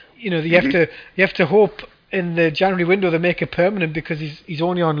 and you have to hope in the January window they make it permanent because he's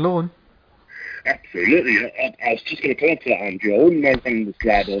only on loan. Absolutely. I was just going to come up to that, Andrew. I wouldn't mind having this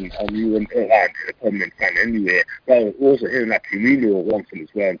lad on you and a permanent fan anyway. But also hearing that Firmino wants him as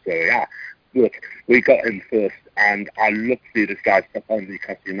well. So, yeah, look, we got him first, and I love to see this guy step on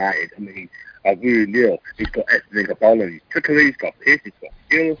Newcastle United. I mean, I really know he's got everything about him. He's trickery, he's got pace, he's got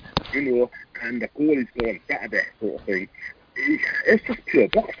skill, and the goal he's got on Saturday, sort of thing. it's just pure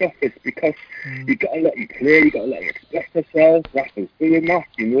box office because you got to let them play, you got to let them express themselves. Rafa's doing that,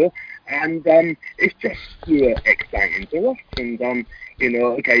 and it's just pure exciting to watch. And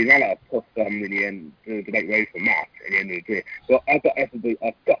okay, you're not allowed to put the right way for Matt at the end of the day. But I've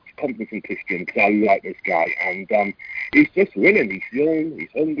got confidence in Christian because I like this guy, and he's just winning. He's young,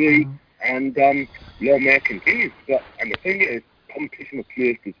 he's hungry, and may continue. And the thing is, competition of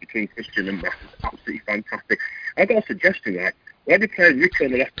players between Christian and Matt is absolutely fantastic. I've got a suggestion there. Why do you play Richard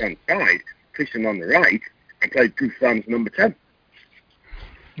on the left-hand side, Christian on the right, and play Goose Rams number 10?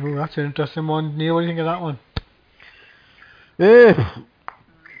 Oh, that's an interesting one. Neil, what do you think of that one?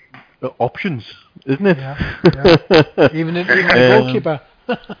 Options, isn't it? Yeah. Even the goalkeeper.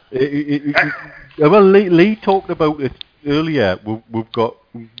 Well, Lee talked about it earlier. We've got,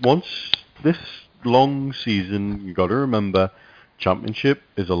 once this long season, you've got to remember, Championship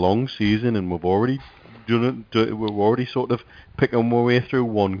is a long season, and we've already done it. We're already sort of picking our way through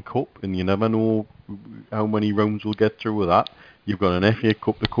one cup, and you never know how many rounds we'll get through with that. You've got an FA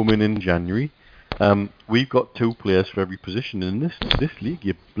Cup to come in January. We've got 2 players for every position in this league.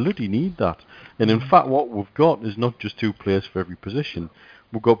 You bloody need that. And in fact, what we've got is not just 2 players for every position.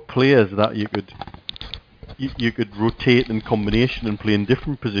 We've got players that you could rotate in combination and play in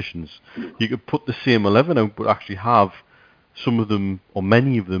different positions. You could put the same 11 out, but actually have some of them, or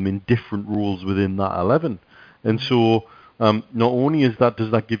many of them, in different roles within that 11. And so, not only does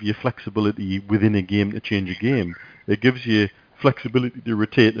that give you flexibility within a game to change a game, it gives you flexibility to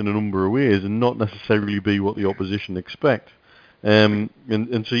rotate in a number of ways and not necessarily be what the opposition expect. And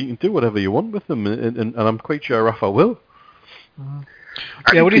so you can do whatever you want with them, and I'm quite sure Rafa will. And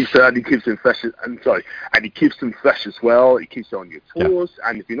he keeps them fresh. And he keeps them fresh as well. He keeps you on your toes. Yeah.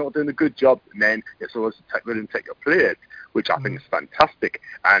 And if you're not doing a good job, then it's always willing to take your players, which I think is fantastic.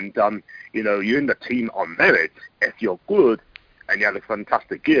 And you're in the team on merit. If you're good and you have a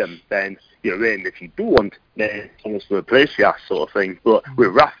fantastic game, then you're in. If you don't, then someone's to replace you, sort of thing. But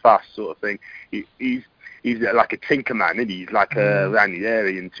with Rafa, sort of thing, he's like a tinker man, isn't he? He's like a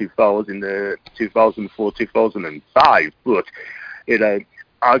Ranieri in 2004, 2005. But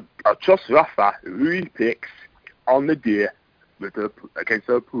I trust Rafa, who he picks on the day against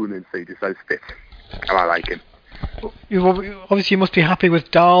the opponent, so he decides fit. And I like him. Obviously, you must be happy with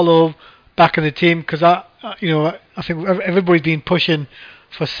Darlow back in the team, because I think everybody's been pushing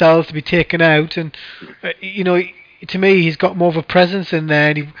for Sells to be taken out, and to me, he's got more of a presence in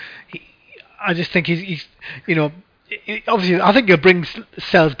there, and I just think he's obviously, I think he'll bring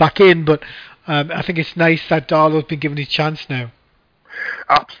Sells back in, but I think it's nice that Darlow's been given his chance now.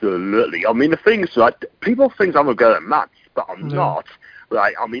 Absolutely. I mean, the thing is, right, people think I'm going to go at Matt, but I'm not.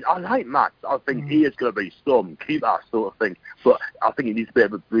 Right? I mean, I like Matt. I think he is going to be some keeper sort of thing, but I think he needs to be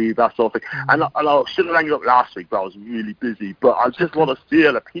able to breathe, that sort of thing. And I should have rang you up last week, but I was really busy. But I just want to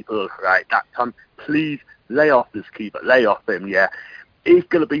steer the people, right, that time, please lay off this keeper, lay off him, yeah. He's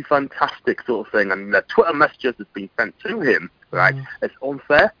going to be fantastic, sort of thing. And the Twitter messages that's been sent to him, right, it's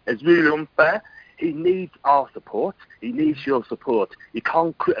unfair. It's really unfair. He needs our support. He needs your support. You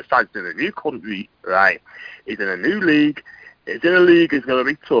can't criticise in a new country, right? He's in a new league. He's in a league that's going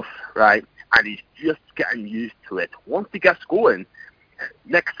to be tough, right? And he's just getting used to it. Once he gets going,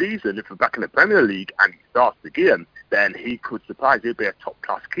 next season, if we're back in the Premier League and he starts the game, then he could surprise. He'll be a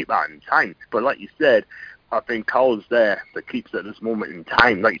top-class keeper in time. But like you said, I think Cole's there that keeps at this moment in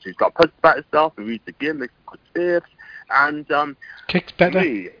time. Like you said, he's got puts about himself, he reads the game, makes good saves, and kicks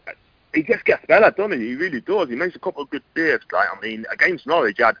better. He just gets better, doesn't he? He really does. He makes a couple of good saves. Like, I mean, against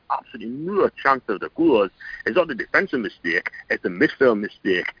Norwich, he had absolutely no chance of the goals. It's not the defensive mistake, it's the midfield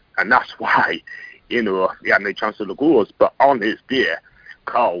mistake, and that's why, he had no chance of the goals. But on his day,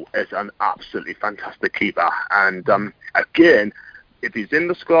 Cole is an absolutely fantastic keeper. And again, if he's in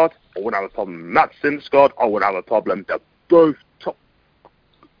the squad, I wouldn't have a problem. Matt's in the squad, I wouldn't have a problem. They're both top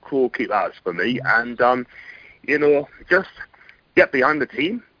core keepers for me. And, just get behind the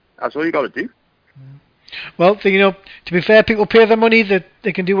team. That's all you got to do. Well, to be fair, people pay their money, that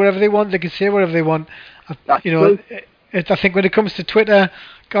they can do whatever they want, they can say whatever they want. I think when it comes to Twitter,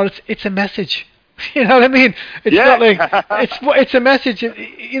 God, it's a message. You know what I mean? It's not like it's a message.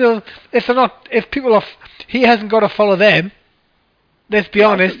 If people are, he hasn't got to follow them. Let's be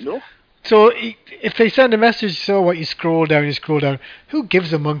honest. So if they send a message, so what? You scroll down. Who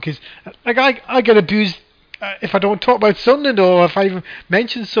gives a monkeys? Like I get abused. If I don't talk about Sunderland, or if I even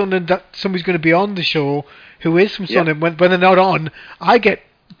mention Sunderland, that somebody's going to be on the show who is from Sunderland, when they're not on, I get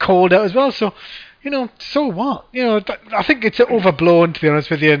called out as well. So, so what? I think it's overblown, to be honest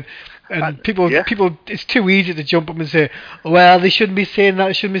with you. And people, it's too easy to jump up and say, well, they shouldn't be saying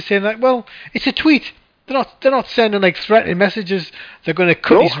that, Well, it's a tweet. They're not sending like threatening messages. They're going to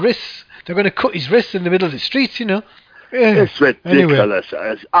cut his wrists. They're going to cut his wrists in the middle of the streets. Yeah. It's ridiculous.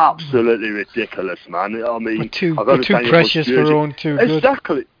 Anyway. It's absolutely ridiculous, man. I mean, we're too precious for our own too good.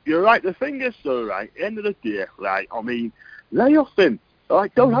 Exactly. You're right. The thing is, though, right, at the end of the day, right, I mean, lay off him.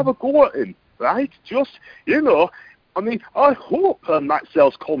 Like, don't have a go at him, right? Just, I mean, I hope Matt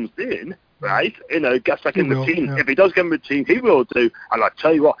Sells comes in, right, gets back in the team. Yeah. If he does get in the team, he will do. And I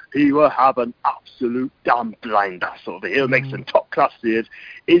tell you what, he will have an absolute damn blinder. Sort of. He'll make some top-class saves.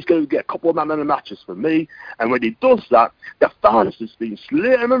 He's going to get a couple of man of the matches for me. And when he does that, the fans has been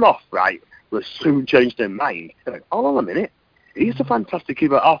slating him off, right, will soon change their mind. They're like, hold on a minute. He's a fantastic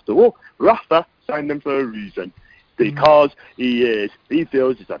keeper after all. Rafa signed him for a reason. Because he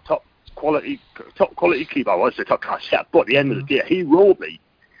feels he's a top quality keeper. I want to say top class chef, but at the end of the day, he will be.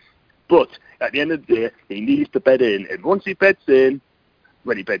 But at the end of the day, he needs to bed in. And once he beds in,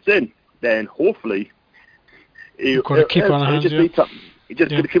 then hopefully he'll keep on hands. He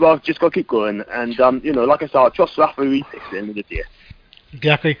just got to keep going. And like I said, I trust Rafa at the end of the day.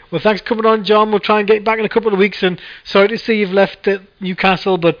 Exactly. Well, thanks for coming on, John. We'll try and get you back in a couple of weeks. And sorry to see you've left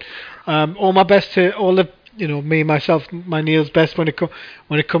Newcastle, but all my best to all the, me, myself, my Neil's best when it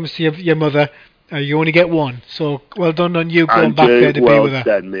comes to your mother. You only get one. So well done on you going back there to be with her.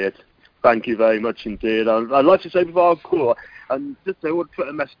 Said, mate. Thank you very much indeed. I'd like to say before I go, and just I want to put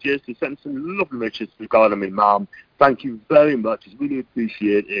a message to send some lovely messages regarding me, Mum. Thank you very much. It's really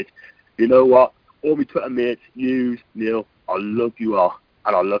appreciated. You know what? All my Twitter mates, you, Neil, I love you all,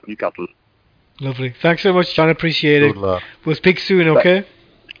 and I love Newcastle. Lovely. Thanks so much, John. Appreciate it. We'll speak soon, okay?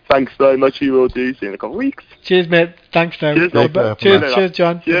 Thanks very much. You will do. See you in a couple of weeks. Cheers, mate. Thanks, now. Cheers,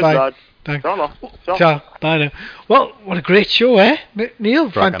 John. Cheers, bye. lad. Thanks. Ciao. Bye now. Well, what a great show, eh, Neil?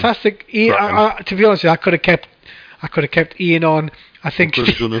 Fantastic. To be honest with you, I could have kept Ian on. I think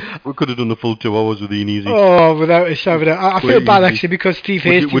we could have done the full 2 hours with Ian easy. Oh, without a shadow of a doubt. I feel bad actually because Steve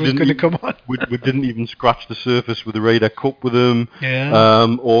Hasty was going to come on. We didn't even scratch the surface with the Ryder Cup with him,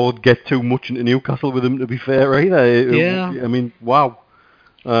 or get too much into Newcastle with him. To be fair, either. I mean, wow.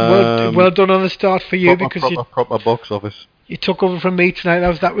 Well done on the start for you because proper box office. You took over from me tonight.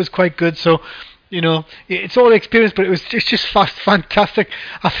 That was quite good. So, it's all experience, but it's just fantastic.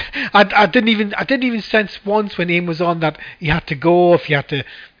 I didn't even sense once when Ian was on that he had to go, if he had to,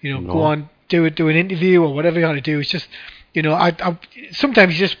 go on do an interview or whatever he had to do. It's just, I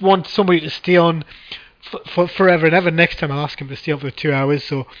sometimes you just want somebody to stay on for forever and ever. Next time I'll ask him to stay on for 2 hours,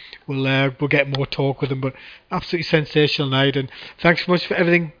 so we'll get more talk with him. But absolutely sensational night, and thanks so much for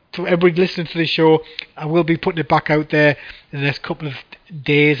everything. For everybody listening to the show, I will be putting it back out there in the next couple of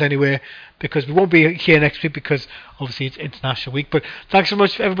days anyway, because we won't be here next week because obviously it's International Week. But thanks so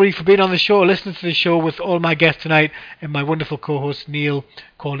much for everybody for being on the show, listening to the show with all my guests tonight, and my wonderful co-host Neil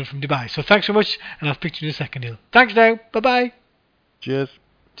calling from Dubai. So thanks so much, and I'll speak to you in a second, Neil. Thanks now. Bye-bye. Cheers.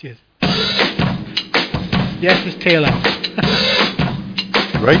 Yes, it's Taylor.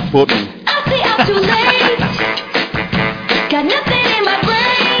 Right button. I see I'm too late. Got nothing in my brain.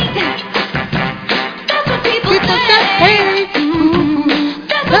 That's what people say.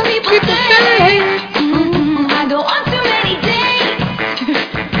 That's what people say.